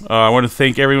 So I want to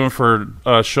thank everyone for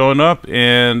showing up.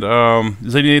 And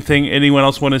is there anything anyone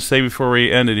else want to say before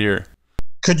we end it here?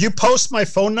 Could you post my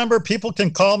phone number? People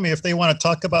can call me if they want to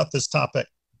talk about this topic.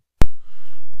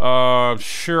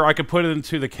 Sure, I could put it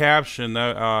into the caption.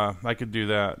 I could do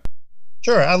that.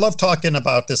 Sure, I love talking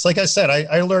about this. Like I said,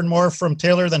 I learn more from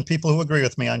Taylor than people who agree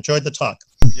with me. I enjoyed the talk.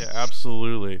 Yeah,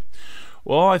 absolutely.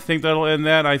 Well, I think that'll end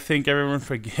that. I thank everyone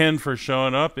again for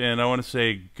showing up, and I want to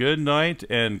say good night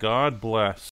and God bless.